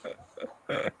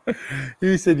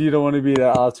 You said you don't want to be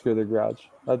that Oscar the Grouch.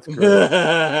 That's great.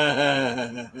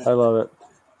 I love it.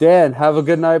 Dan, have a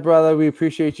good night, brother. We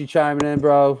appreciate you chiming in,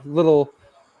 bro. Little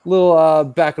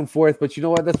back and forth, but you know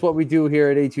what? That's what we do here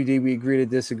at A2D. We agree to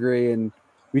disagree, and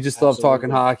we just love talking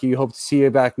hockey. Hope to see you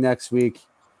back next week.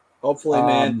 Hopefully,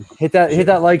 man. Hit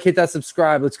that like, hit that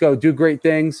subscribe. Let's go. Do great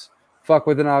things. Fuck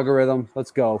with an algorithm.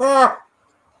 Let's go. I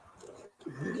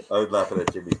was laughing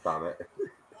at Jimmy's comment.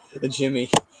 Jimmy.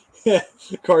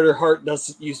 Carter Hart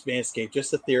doesn't use Manscaped.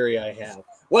 Just a theory I have.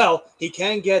 Well, he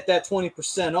can get that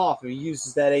 20% off if he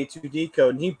uses that A2D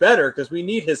code, and he better because we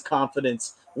need his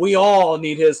confidence. We all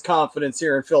need his confidence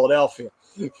here in Philadelphia.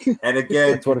 And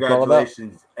again, That's what it's all about.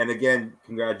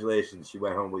 Congratulations. She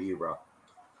went home with you, bro.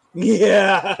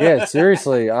 Yeah. Yeah,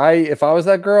 seriously. If I was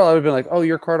that girl, I would have been like, "Oh,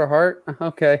 you're Carter Hart?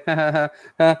 Okay.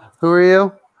 Who are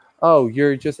you? Oh,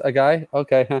 you're just a guy?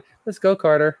 Okay. Let's go,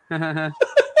 Carter."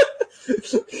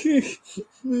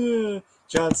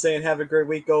 John saying, "Have a great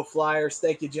week, go Flyers."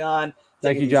 Thank you, John.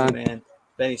 Thank you, easy, John. man.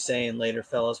 Benny saying later,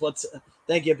 fellas.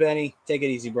 Thank you, Benny. Take it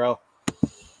easy, bro.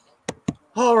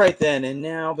 All right, then. And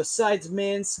now, besides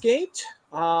Manscaped,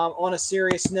 on a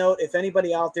serious note, if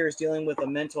anybody out there is dealing with a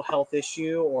mental health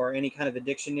issue or any kind of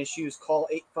addiction issues, call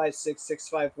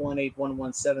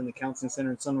 856-651-8117, the Counseling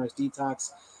Center in Sunrise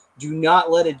Detox. Do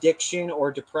not let addiction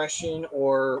or depression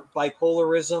or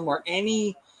bipolarism or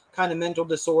any kind of mental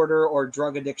disorder or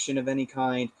drug addiction of any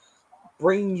kind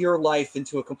bring your life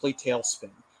into a complete tailspin.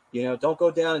 Don't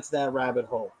go down into that rabbit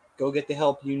hole. Go get the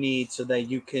help you need so that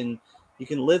you can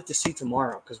live to see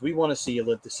tomorrow, because we want to see you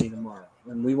live to see tomorrow,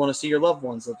 and we want to see your loved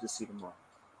ones live to see tomorrow.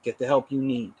 Get the help you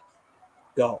need.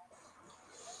 Go.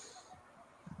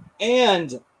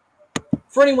 And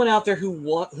for anyone out there who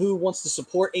wants to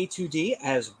support A2D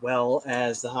as well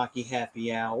as the Hockey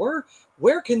Happy Hour,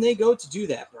 where can they go to do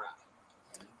that, Brian?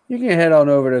 You can head on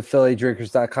over to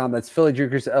PhillyDrinkers.com. That's Philly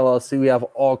Drinkers LLC. We have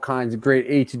all kinds of great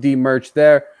A2D merch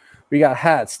there. We got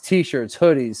hats, T-shirts,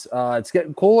 hoodies. It's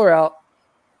getting cooler out.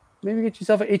 Maybe get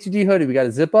yourself an A2D hoodie. We got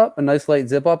a zip up, a nice light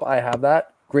zip up. I have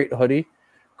that. Great hoodie.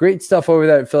 Great stuff over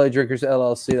there at Philly Drinkers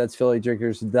LLC. That's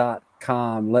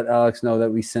PhillyDrinkers.com. Let Alex know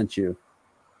that we sent you.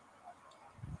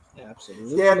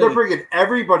 Absolutely. Yeah, they're bringing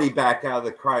everybody back out of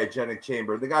the cryogenic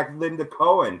chamber. They got Linda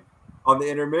Cohen on the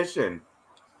intermission.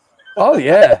 Oh,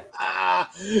 yeah.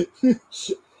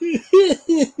 It's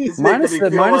making minus me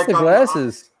the feel like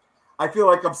glasses. I feel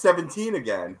like I'm 17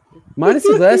 again. Minus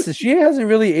the glasses, she hasn't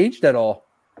really aged at all.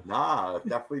 Nah,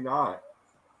 definitely not.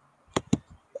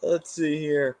 Let's see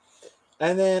here.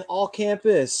 And then all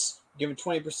campus, giving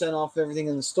 20% off everything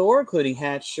in the store, including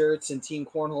hats, shirts, and team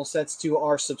cornhole sets to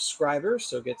our subscribers.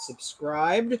 So get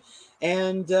subscribed.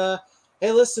 And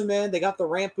hey, listen, man, they got the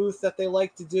ramp booth that they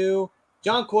like to do.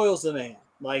 John Coyle's the man.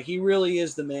 Like, he really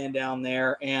is the man down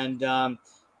there. And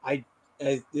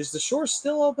is the shore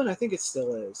still open? I think it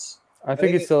still is. I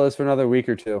think it still is for another week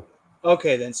or two.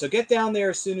 Okay, then. So get down there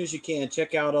as soon as you can.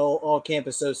 Check out all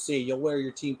Campus OC. You'll wear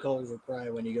your team colors with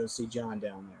pride when you go see John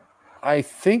down there. I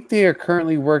think they are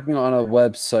currently working on a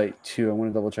website, too. I'm going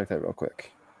to double check that real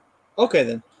quick. Okay,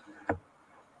 then.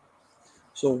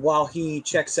 So while he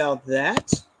checks out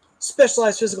that,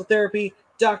 Specialized Physical Therapy,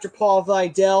 Dr. Paul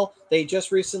Vidal, they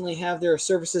just recently have their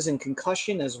services in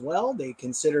concussion as well. They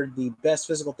considered the best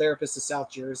physical therapist of South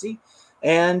Jersey.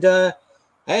 And,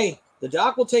 hey, the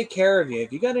doc will take care of you.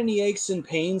 If you got any aches and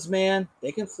pains, man,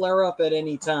 they can flare up at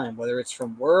any time, whether it's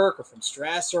from work or from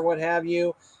stress or what have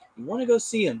you. You want to go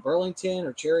see him, Burlington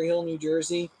or Cherry Hill, New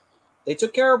Jersey. They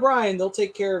took care of Brian. They'll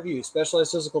take care of you.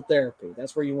 Specialized Physical Therapy.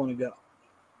 That's where you want to go.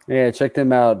 Yeah, check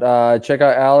them out. Check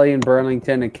out Allie in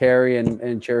Burlington and Carrie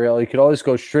and Cherry Hill. You could always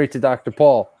go straight to Dr.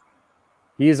 Paul.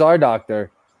 He is our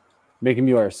doctor. Make him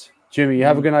yours. Jimmy, you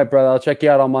have a good night, brother. I'll check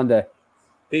you out on Monday.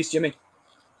 Peace, Jimmy.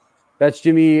 That's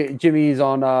Jimmy. Jimmy's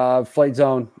on Flight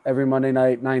Zone every Monday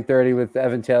night, 9:30 with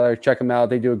Evan Taylor. Check them out.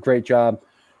 They do a great job.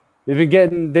 They've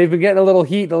been getting a little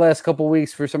heat the last couple of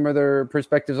weeks for some of their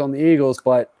perspectives on the Eagles,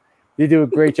 but they do a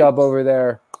great job over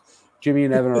there. Jimmy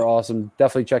and Evan are awesome.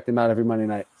 Definitely check them out every Monday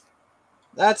night.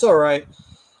 That's all right.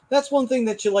 That's one thing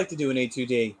that you like to do in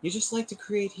A2D. You just like to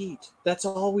create heat. That's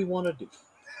all we want to do.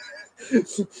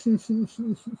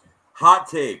 Hot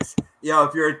takes. Yo,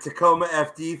 if you're a Tacoma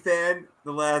FD fan,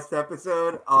 the last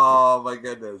episode, oh my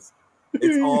goodness.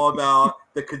 It's all about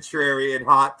the contrarian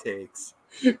hot takes.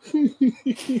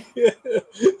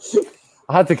 I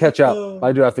have to catch up.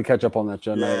 I do have to catch up on that,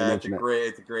 John. Yeah, it's a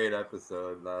great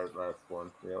episode, that last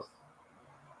one. Yep.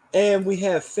 And we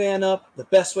have Fan Up, the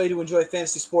best way to enjoy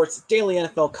fantasy sports, daily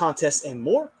NFL contests, and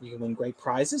more. You can win great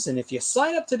prizes. And if you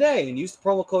sign up today and use the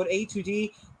promo code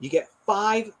A2D, you get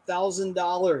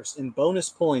 $5,000 in bonus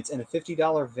points and a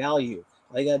 $50 value.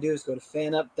 All you got to do is go to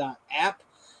fanup.app.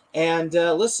 And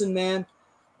listen, man,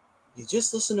 you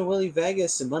just listen to Willie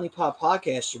Vegas and Money Pop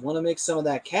Podcast. You want to make some of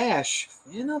that cash.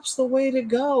 Fan Up's the way to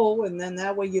go. And then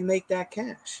that way you make that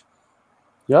cash.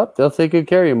 Yep, they'll take good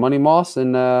care of you. Money Moss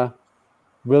and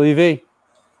Willie V.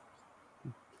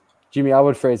 Jimmy, I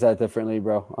would phrase that differently,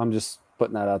 bro. I'm just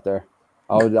putting that out there.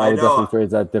 I would definitely phrase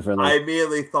that differently. I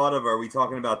immediately thought of, are we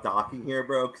talking about docking here,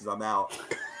 bro? Because I'm out.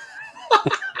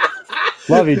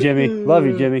 Love you, Jimmy. Love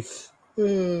you, Jimmy.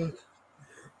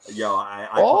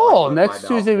 Yo, next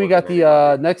Tuesday we got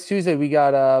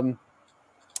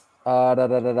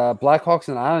Blackhawks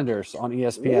and Islanders on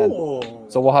ESPN. Ooh.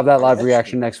 So we'll have that live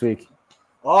reaction next week.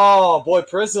 Oh, boy,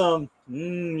 Prism.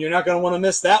 You're not going to want to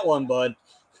miss that one, bud.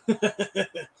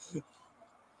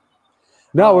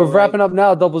 No, we're wrapping up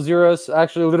now. Double Zeros.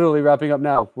 Actually, literally wrapping up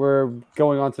now. We're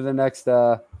going on to the next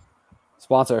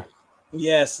sponsor.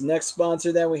 Yes, next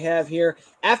sponsor that we have here.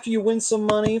 After you win some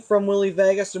money from Willie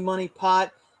Vegas or Money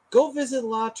Pot, go visit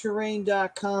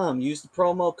LaTerrain.com. Use the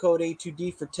promo code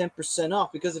A2D for 10%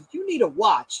 off. Because if you need a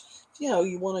watch,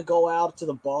 you want to go out to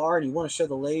the bar and you want to show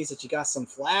the ladies that you got some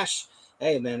flash,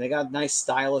 hey, man, they got nice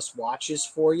stylish watches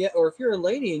for you. Or if you're a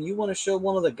lady and you want to show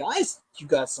one of the guys you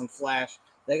got some flash,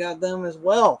 they got them as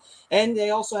well. And they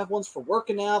also have ones for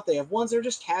working out. They have ones that are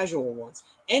just casual ones.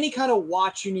 Any kind of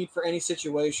watch you need for any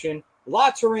situation,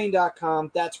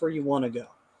 LaTerrain.com, that's where you want to go.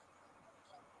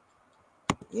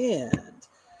 And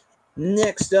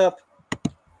next up,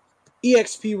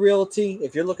 eXp Realty.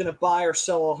 If you're looking to buy or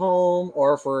sell a home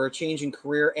or for a changing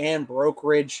career and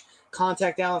brokerage,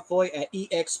 contact Alan Foy at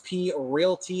eXp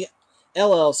Realty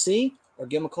LLC or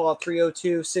give him a call at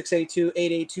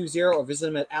 302-682-8820 or visit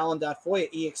him at alan.foy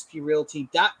at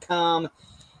exprealty.com.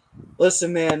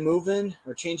 Listen, man, moving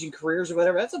or changing careers or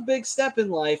whatever, that's a big step in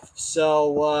life.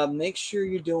 So make sure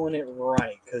you're doing it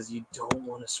right because you don't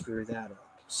want to screw that up.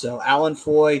 So Alan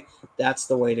Foy, that's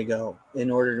the way to go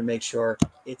in order to make sure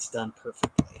it's done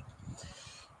perfectly.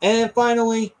 And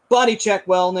finally, Body Check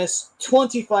Wellness,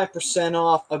 25%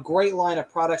 off, a great line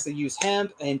of products that use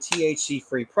hemp and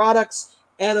THC-free products,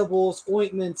 edibles,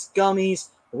 ointments, gummies.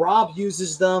 Rob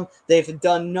uses them. They've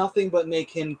done nothing but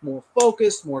make him more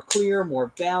focused, more clear,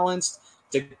 more balanced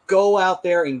to go out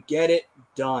there and get it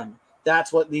done.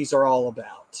 That's what these are all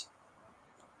about.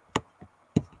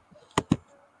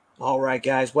 All right,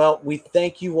 guys. Well, we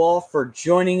thank you all for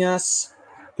joining us.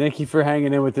 Thank you for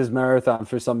hanging in with this marathon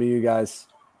for some of you guys.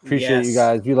 Appreciate you Yes.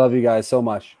 guys. We love you guys so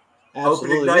much.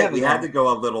 Absolutely. Opening night, haven't we had gone- to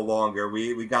go a little longer.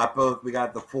 We got both. We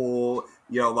got the full,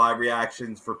 live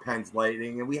reactions for Penn's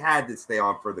Lightning, and we had to stay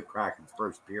on for the Kraken's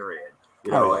first period.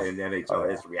 In NHL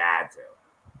history, we had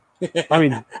to. I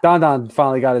mean, Don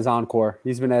finally got his encore.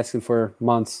 He's been asking for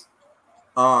months.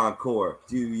 Encore.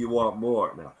 Do you want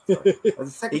more? No. Sorry. That's the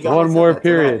second He time got- I One said more that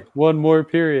period. today. One more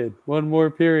period. One more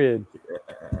period.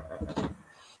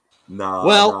 No,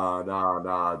 Well-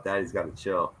 no. Daddy's got to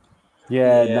chill.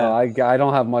 Yeah, Yeah. no, I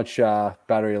don't have much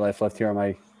battery life left here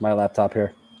on my laptop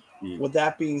here. With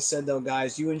that being said, though,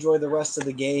 guys, you enjoy the rest of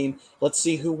the game. Let's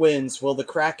see who wins. Will the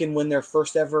Kraken win their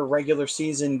first ever regular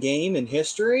season game in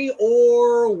history,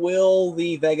 or will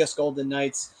the Vegas Golden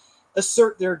Knights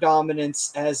assert their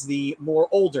dominance as the more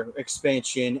older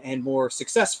expansion and more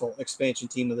successful expansion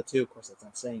team of the two? Of course, that's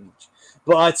not saying much.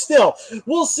 But still,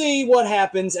 we'll see what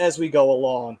happens as we go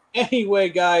along. Anyway,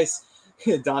 guys,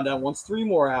 Don wants 3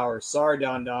 more hours. Sorry,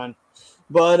 Don.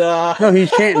 But No,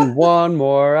 he's chanting 1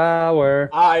 more hour.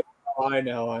 I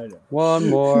know. 1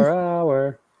 more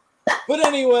hour. But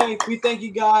anyway, we thank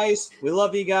you guys. We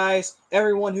love you guys.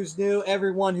 Everyone who's new,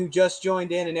 everyone who just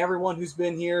joined in, and everyone who's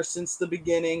been here since the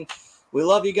beginning. We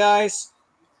love you guys.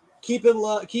 Keep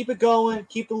it going.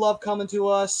 Keep the love coming to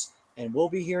us, and we'll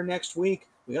be here next week.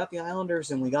 We got the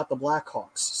Islanders and we got the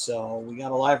Blackhawks, so we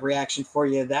got a live reaction for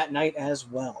you that night as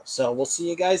well. So we'll see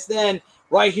you guys then,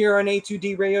 right here on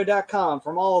A2DRadio.com.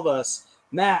 From all of us,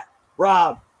 Matt,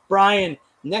 Rob, Brian.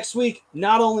 Next week,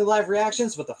 not only live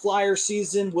reactions, but the Flyer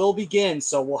season will begin.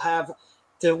 So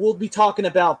we'll be talking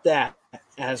about that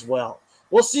as well.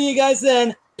 We'll see you guys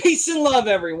then. Peace and love,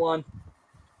 everyone.